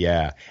point,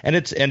 yeah, and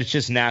it's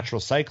just natural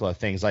cycle of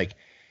things. Like,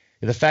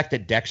 the fact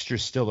that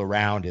Dexter's still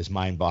around is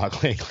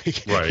mind-boggling.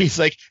 Like, right. He's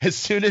like, as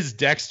soon as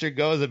Dexter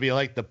goes, it'll be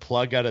like the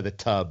plug out of the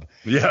tub.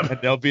 Yeah, and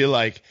there'll be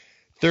like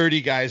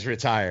 30 guys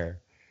retire.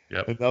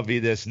 Yep. And there'll be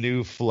this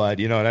new flood.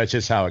 That's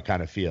just how it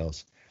kind of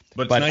feels.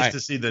 But it's nice to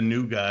see the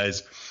new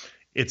guys.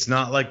 It's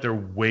not like they're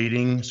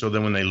waiting so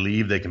then when they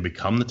leave they can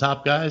become the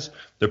top guys.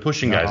 They're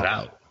pushing guys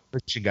out.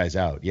 Pushing guys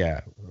out,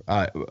 yeah.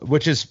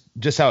 Which is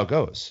just how it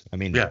goes. I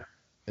mean, yeah.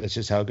 That's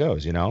just how it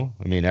goes, I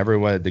mean,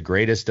 everyone, the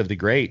greatest of the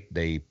great,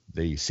 they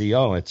see,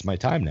 oh, it's my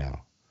time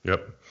now.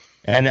 Yep.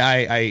 And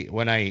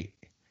when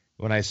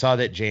I saw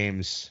that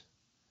James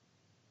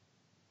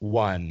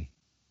won,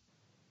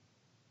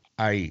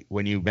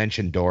 when you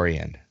mentioned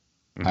Dorian,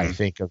 mm-hmm. I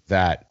think of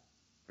that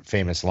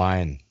famous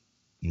line,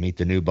 meet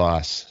the new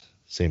boss,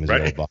 same as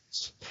the old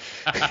boss.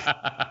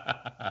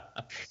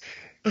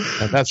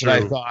 And that's what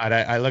I thought.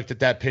 I looked at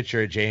that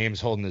picture of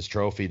James holding his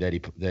trophy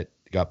that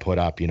got put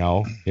up, his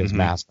mm-hmm.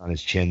 mask on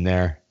his chin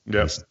there.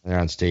 Yep. There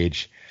on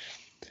stage.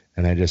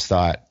 And I just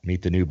thought,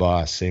 meet the new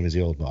boss, same as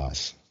the old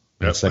boss.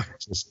 Yep.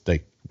 It's just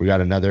like we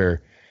got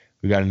another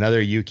We got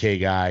another UK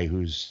guy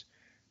who's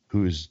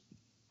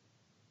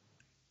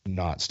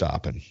not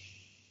stopping.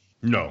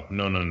 No.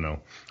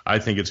 I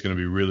think it's going to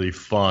be really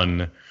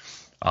fun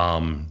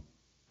to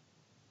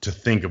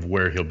think of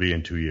where he'll be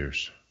in 2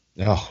 years.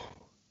 Oh,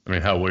 I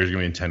mean, where he's going to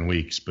be in 10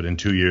 weeks, but in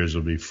 2 years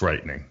it'll be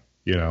frightening,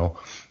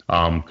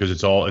 because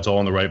it's all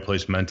in the right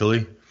place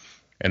mentally.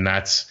 And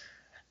that's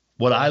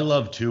what I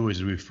love too,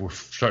 is we're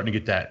starting to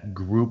get that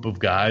group of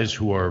guys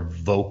who are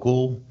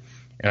vocal.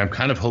 And I'm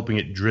kind of hoping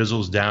it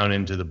drizzles down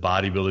into the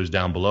bodybuilders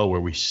down below, where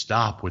we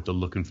stop with the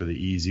looking for the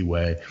easy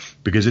way,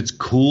 because it's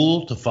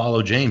cool to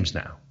follow James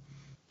now.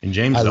 And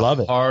James is a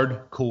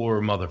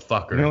hardcore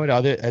motherfucker. You know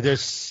what?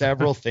 There's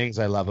several things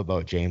I love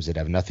about James that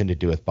have nothing to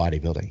do with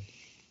bodybuilding.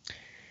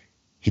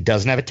 He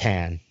doesn't have a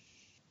tan.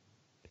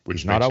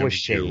 He's not always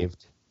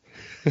shaved.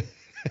 Look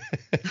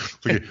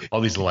at all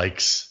these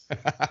likes.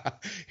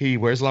 He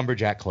wears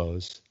lumberjack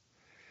clothes.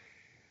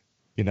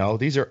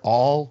 These are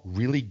all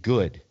really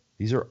good.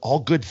 These are all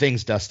good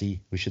things,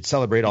 Dusty. We should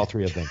celebrate all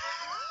three of them.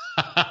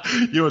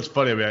 You know what's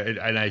funny? I mean,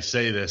 and I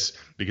say this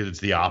because it's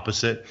the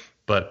opposite,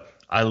 but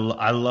I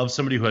love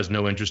somebody who has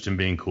no interest in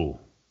being cool.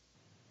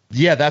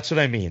 Yeah, that's what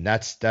I mean.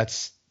 That's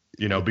because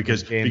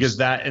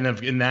that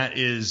and that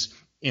is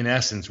in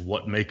essence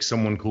what makes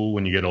someone cool.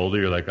 When you get older,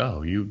 you're like,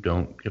 oh, you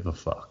don't give a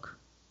fuck.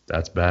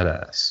 That's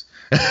badass.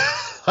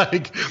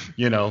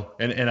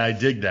 And I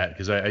dig that,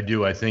 because I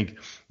do. I think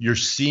you're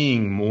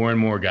seeing more and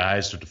more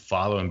guys start to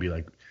follow and be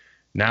like,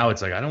 now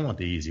it's like, I don't want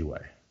the easy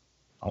way.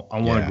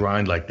 I want to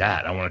grind like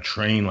that. I want to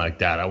train like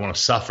that. I want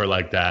to suffer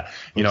like that.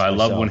 I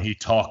love when he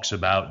talks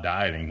about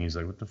dieting. He's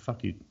like, what the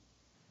fuck, you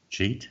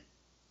cheat?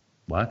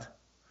 What?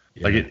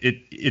 Yeah. Like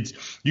it's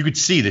you could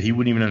see that he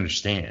wouldn't even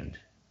understand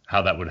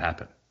how that would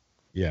happen.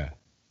 Yeah.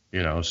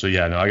 So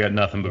I got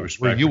nothing but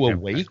respect. Were you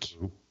awake?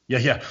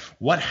 Yeah.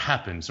 What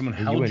happened? Someone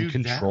held you in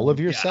control of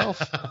yourself?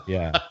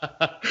 Yeah.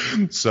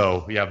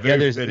 So,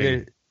 very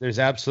fitting. There's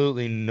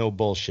absolutely no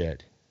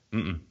bullshit.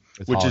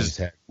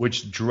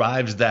 Which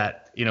drives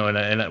that,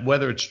 and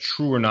whether it's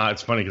true or not,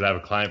 it's funny because I have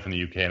a client from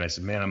the UK and I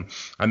said, man,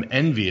 I'm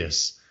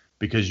envious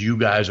because you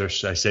guys are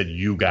so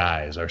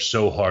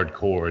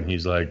hardcore. And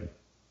he's like,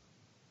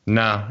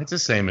 no, it's the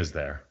same as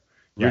there.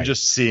 You're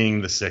just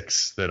seeing the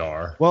 6 that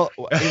are. Well,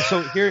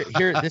 so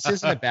here, this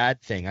isn't a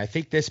bad thing. I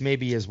think this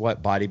maybe is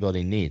what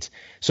bodybuilding needs.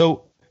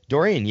 So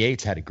Dorian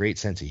Yates had a great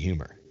sense of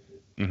humor.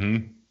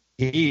 Mm-hmm.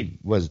 He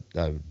was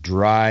a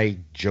dry,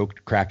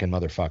 joke-cracking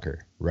motherfucker,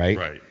 right?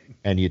 Right.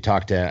 And you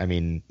talk to,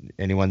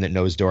 anyone that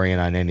knows Dorian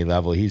on any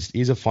level,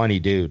 he's a funny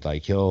dude.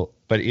 Like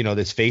but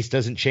this face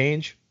doesn't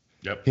change.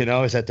 Yep.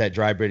 It's at that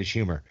dry British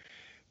humor.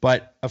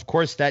 But of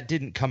course, that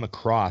didn't come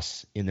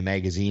across in the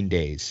magazine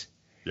days.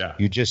 Yeah.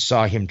 You just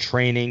saw him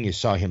training. You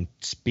saw him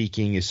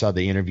speaking. You saw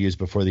the interviews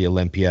before the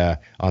Olympia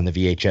on the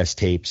VHS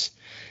tapes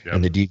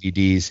and the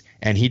DVDs.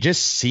 And he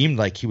just seemed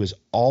like he was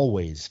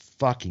always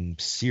fucking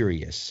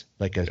serious,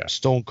 like a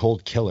stone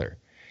cold killer.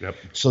 Yep.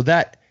 So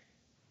that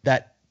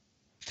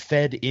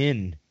fed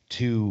in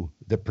to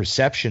the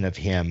perception of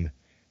him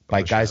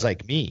by guys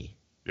like me.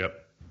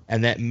 Yep.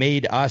 And that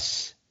made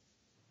us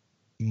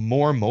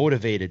more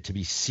motivated to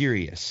be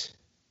serious.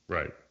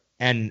 Right.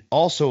 And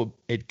also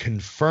it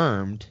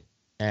confirmed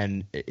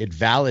and it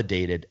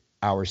validated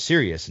our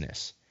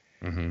seriousness.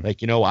 Mm-hmm.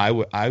 Like,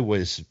 I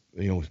was,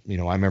 I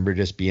remember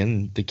just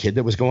being the kid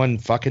that was going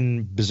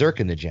fucking berserk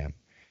in the gym.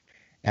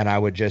 And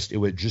it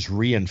would just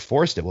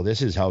reinforce it. Well,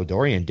 this is how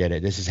Dorian did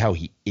it. This is how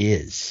he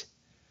is.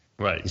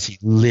 Right. He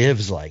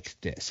lives like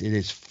this. It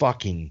is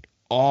fucking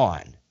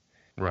on.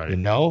 Right.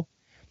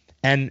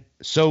 And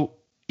so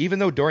even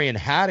though Dorian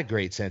had a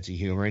great sense of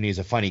humor and he's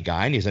a funny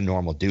guy and he's a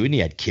normal dude and he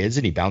had kids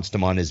and he bounced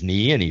them on his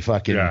knee and he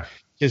fucking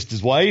kissed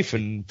his wife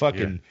and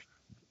fucking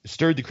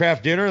stirred the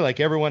craft dinner like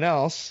everyone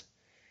else,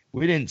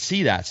 we didn't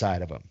see that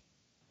side of him.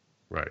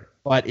 Right.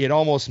 But it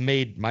almost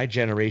made my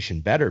generation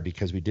better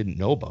because we didn't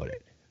know about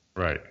it.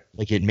 Right.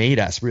 Like it made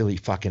us really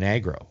fucking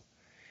aggro.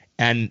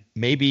 And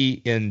maybe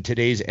in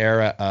today's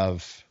era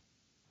of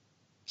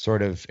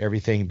sort of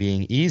everything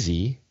being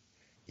easy,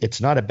 it's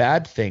not a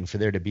bad thing for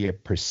there to be a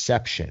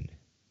perception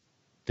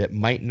that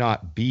might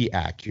not be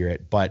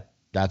accurate, but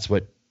that's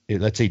what,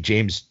 let's say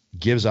James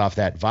gives off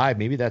that vibe.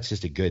 Maybe that's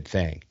just a good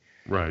thing.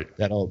 Right.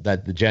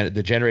 That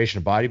the generation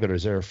of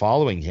bodybuilders that are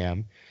following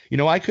him,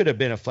 I could have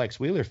been a Flex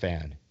Wheeler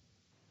fan.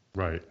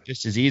 Right.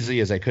 Just as easily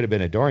as I could have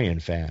been a Dorian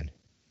fan.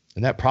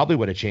 And that probably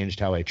would have changed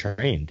how I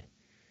trained.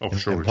 Oh, for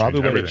sure. And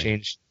probably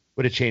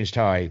would have changed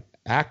how I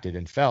acted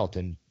and felt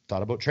and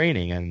thought about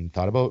training and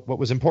thought about what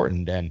was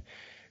important. And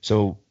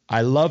so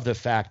I love the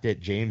fact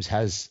that James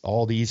has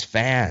all these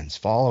fans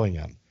following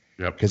him.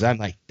 Yep. Because I'm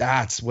like,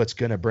 that's what's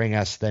going to bring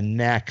us the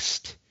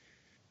next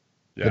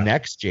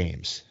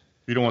James.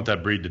 You don't want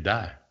that breed to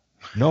die.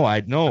 No,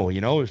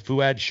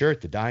 Fouad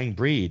Shirt, the dying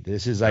breed.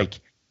 This is like,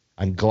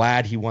 I'm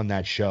glad he won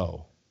that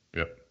show.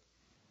 Yep.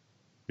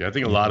 Yeah, I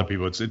think a lot of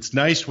people. It's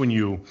nice when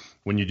you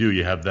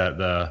do have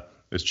that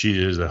as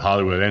cheesy as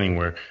Hollywood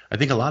anywhere. I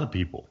think a lot of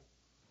people.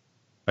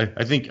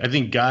 I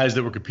think guys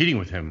that were competing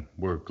with him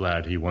were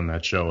glad he won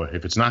that show.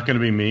 If it's not going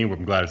to be me,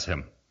 I'm glad it's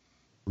him.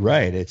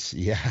 Right.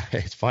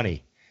 It's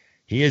funny.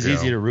 He is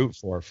easy to root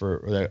for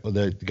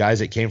the guys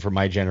that came from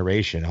my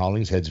generation.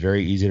 Hollingshead's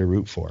very easy to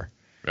root for.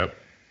 Yep.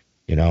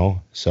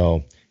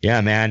 So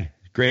yeah, man,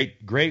 great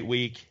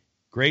week,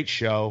 great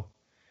show.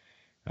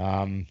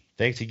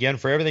 Thanks again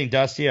for everything,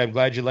 Dusty. I'm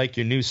glad you like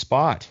your new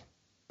spot.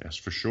 Yes,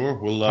 for sure.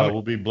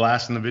 We'll be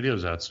blasting the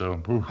videos out.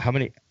 So how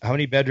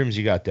many bedrooms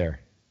you got there?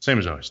 Same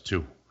as always,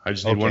 2. I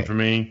just need one for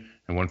me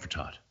and one for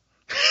Todd.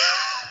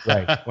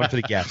 Right, one for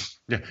the guests.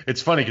 Yeah,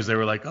 it's funny because they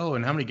were like, "Oh,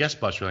 and how many guest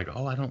spots?" You're like,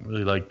 "Oh, I don't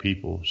really like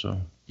people."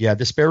 So yeah,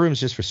 the spare room's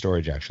just for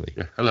storage, actually.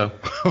 Yeah, hello.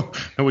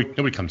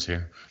 nobody comes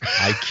here.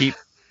 I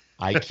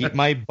keep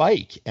my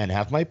bike and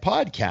have my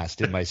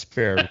podcast in my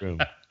spare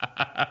room.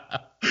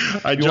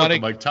 I joke,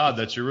 I'm like, Todd,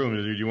 that's your room.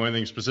 Do you want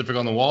anything specific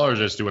on the wall, or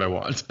just do what I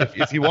want?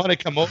 If you want to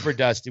come over,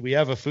 Dusty, we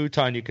have a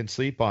futon you can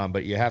sleep on,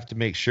 but you have to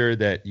make sure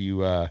that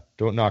you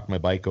don't knock my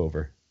bike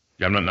over.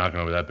 Yeah, I'm not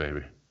knocking over that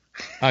baby.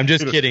 I'm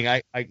just kidding.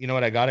 I you know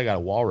what I got? I got a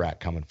wall rack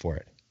coming for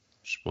it.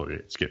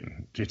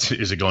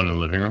 Is it going in the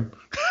living room?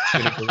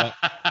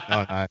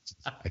 No,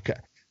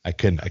 I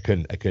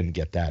couldn't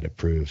get that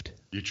approved.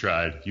 You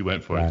tried. You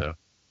went for it though.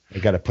 I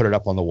got to put it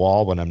up on the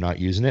wall when I'm not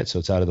using it, so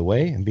it's out of the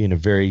way. I'm being a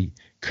very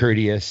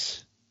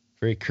courteous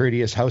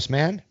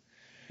houseman.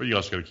 But you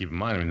also got to keep in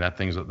mind, I mean,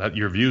 that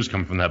your views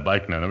come from that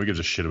bike now. Nobody gives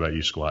a shit about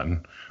you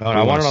squatting. No,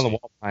 I want it on the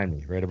wall behind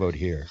me, right about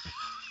here.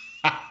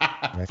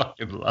 I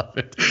fucking love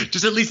it.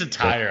 Just at least a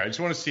tire. I just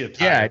want to see a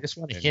tire. Yeah, I just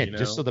want to hint,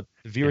 just so the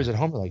viewers at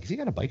home are like, "Is he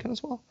got a bike on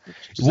his wall?"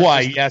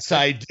 Why, yes,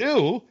 I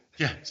do.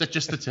 Yeah, is that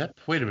just the tip?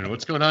 Wait a minute,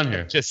 what's going on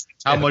here? Just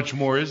how much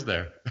more is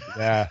there?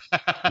 Yeah.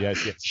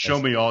 Yes.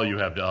 Show me all you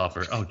have to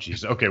offer. Oh,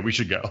 geez. Okay, we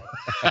should go.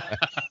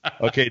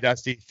 Okay,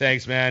 Dusty.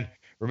 Thanks, man.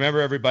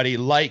 Remember, everybody,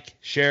 like,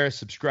 share,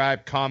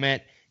 subscribe,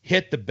 comment,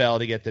 hit the bell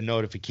to get the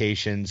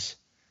notifications.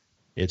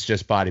 It's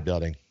just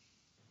bodybuilding.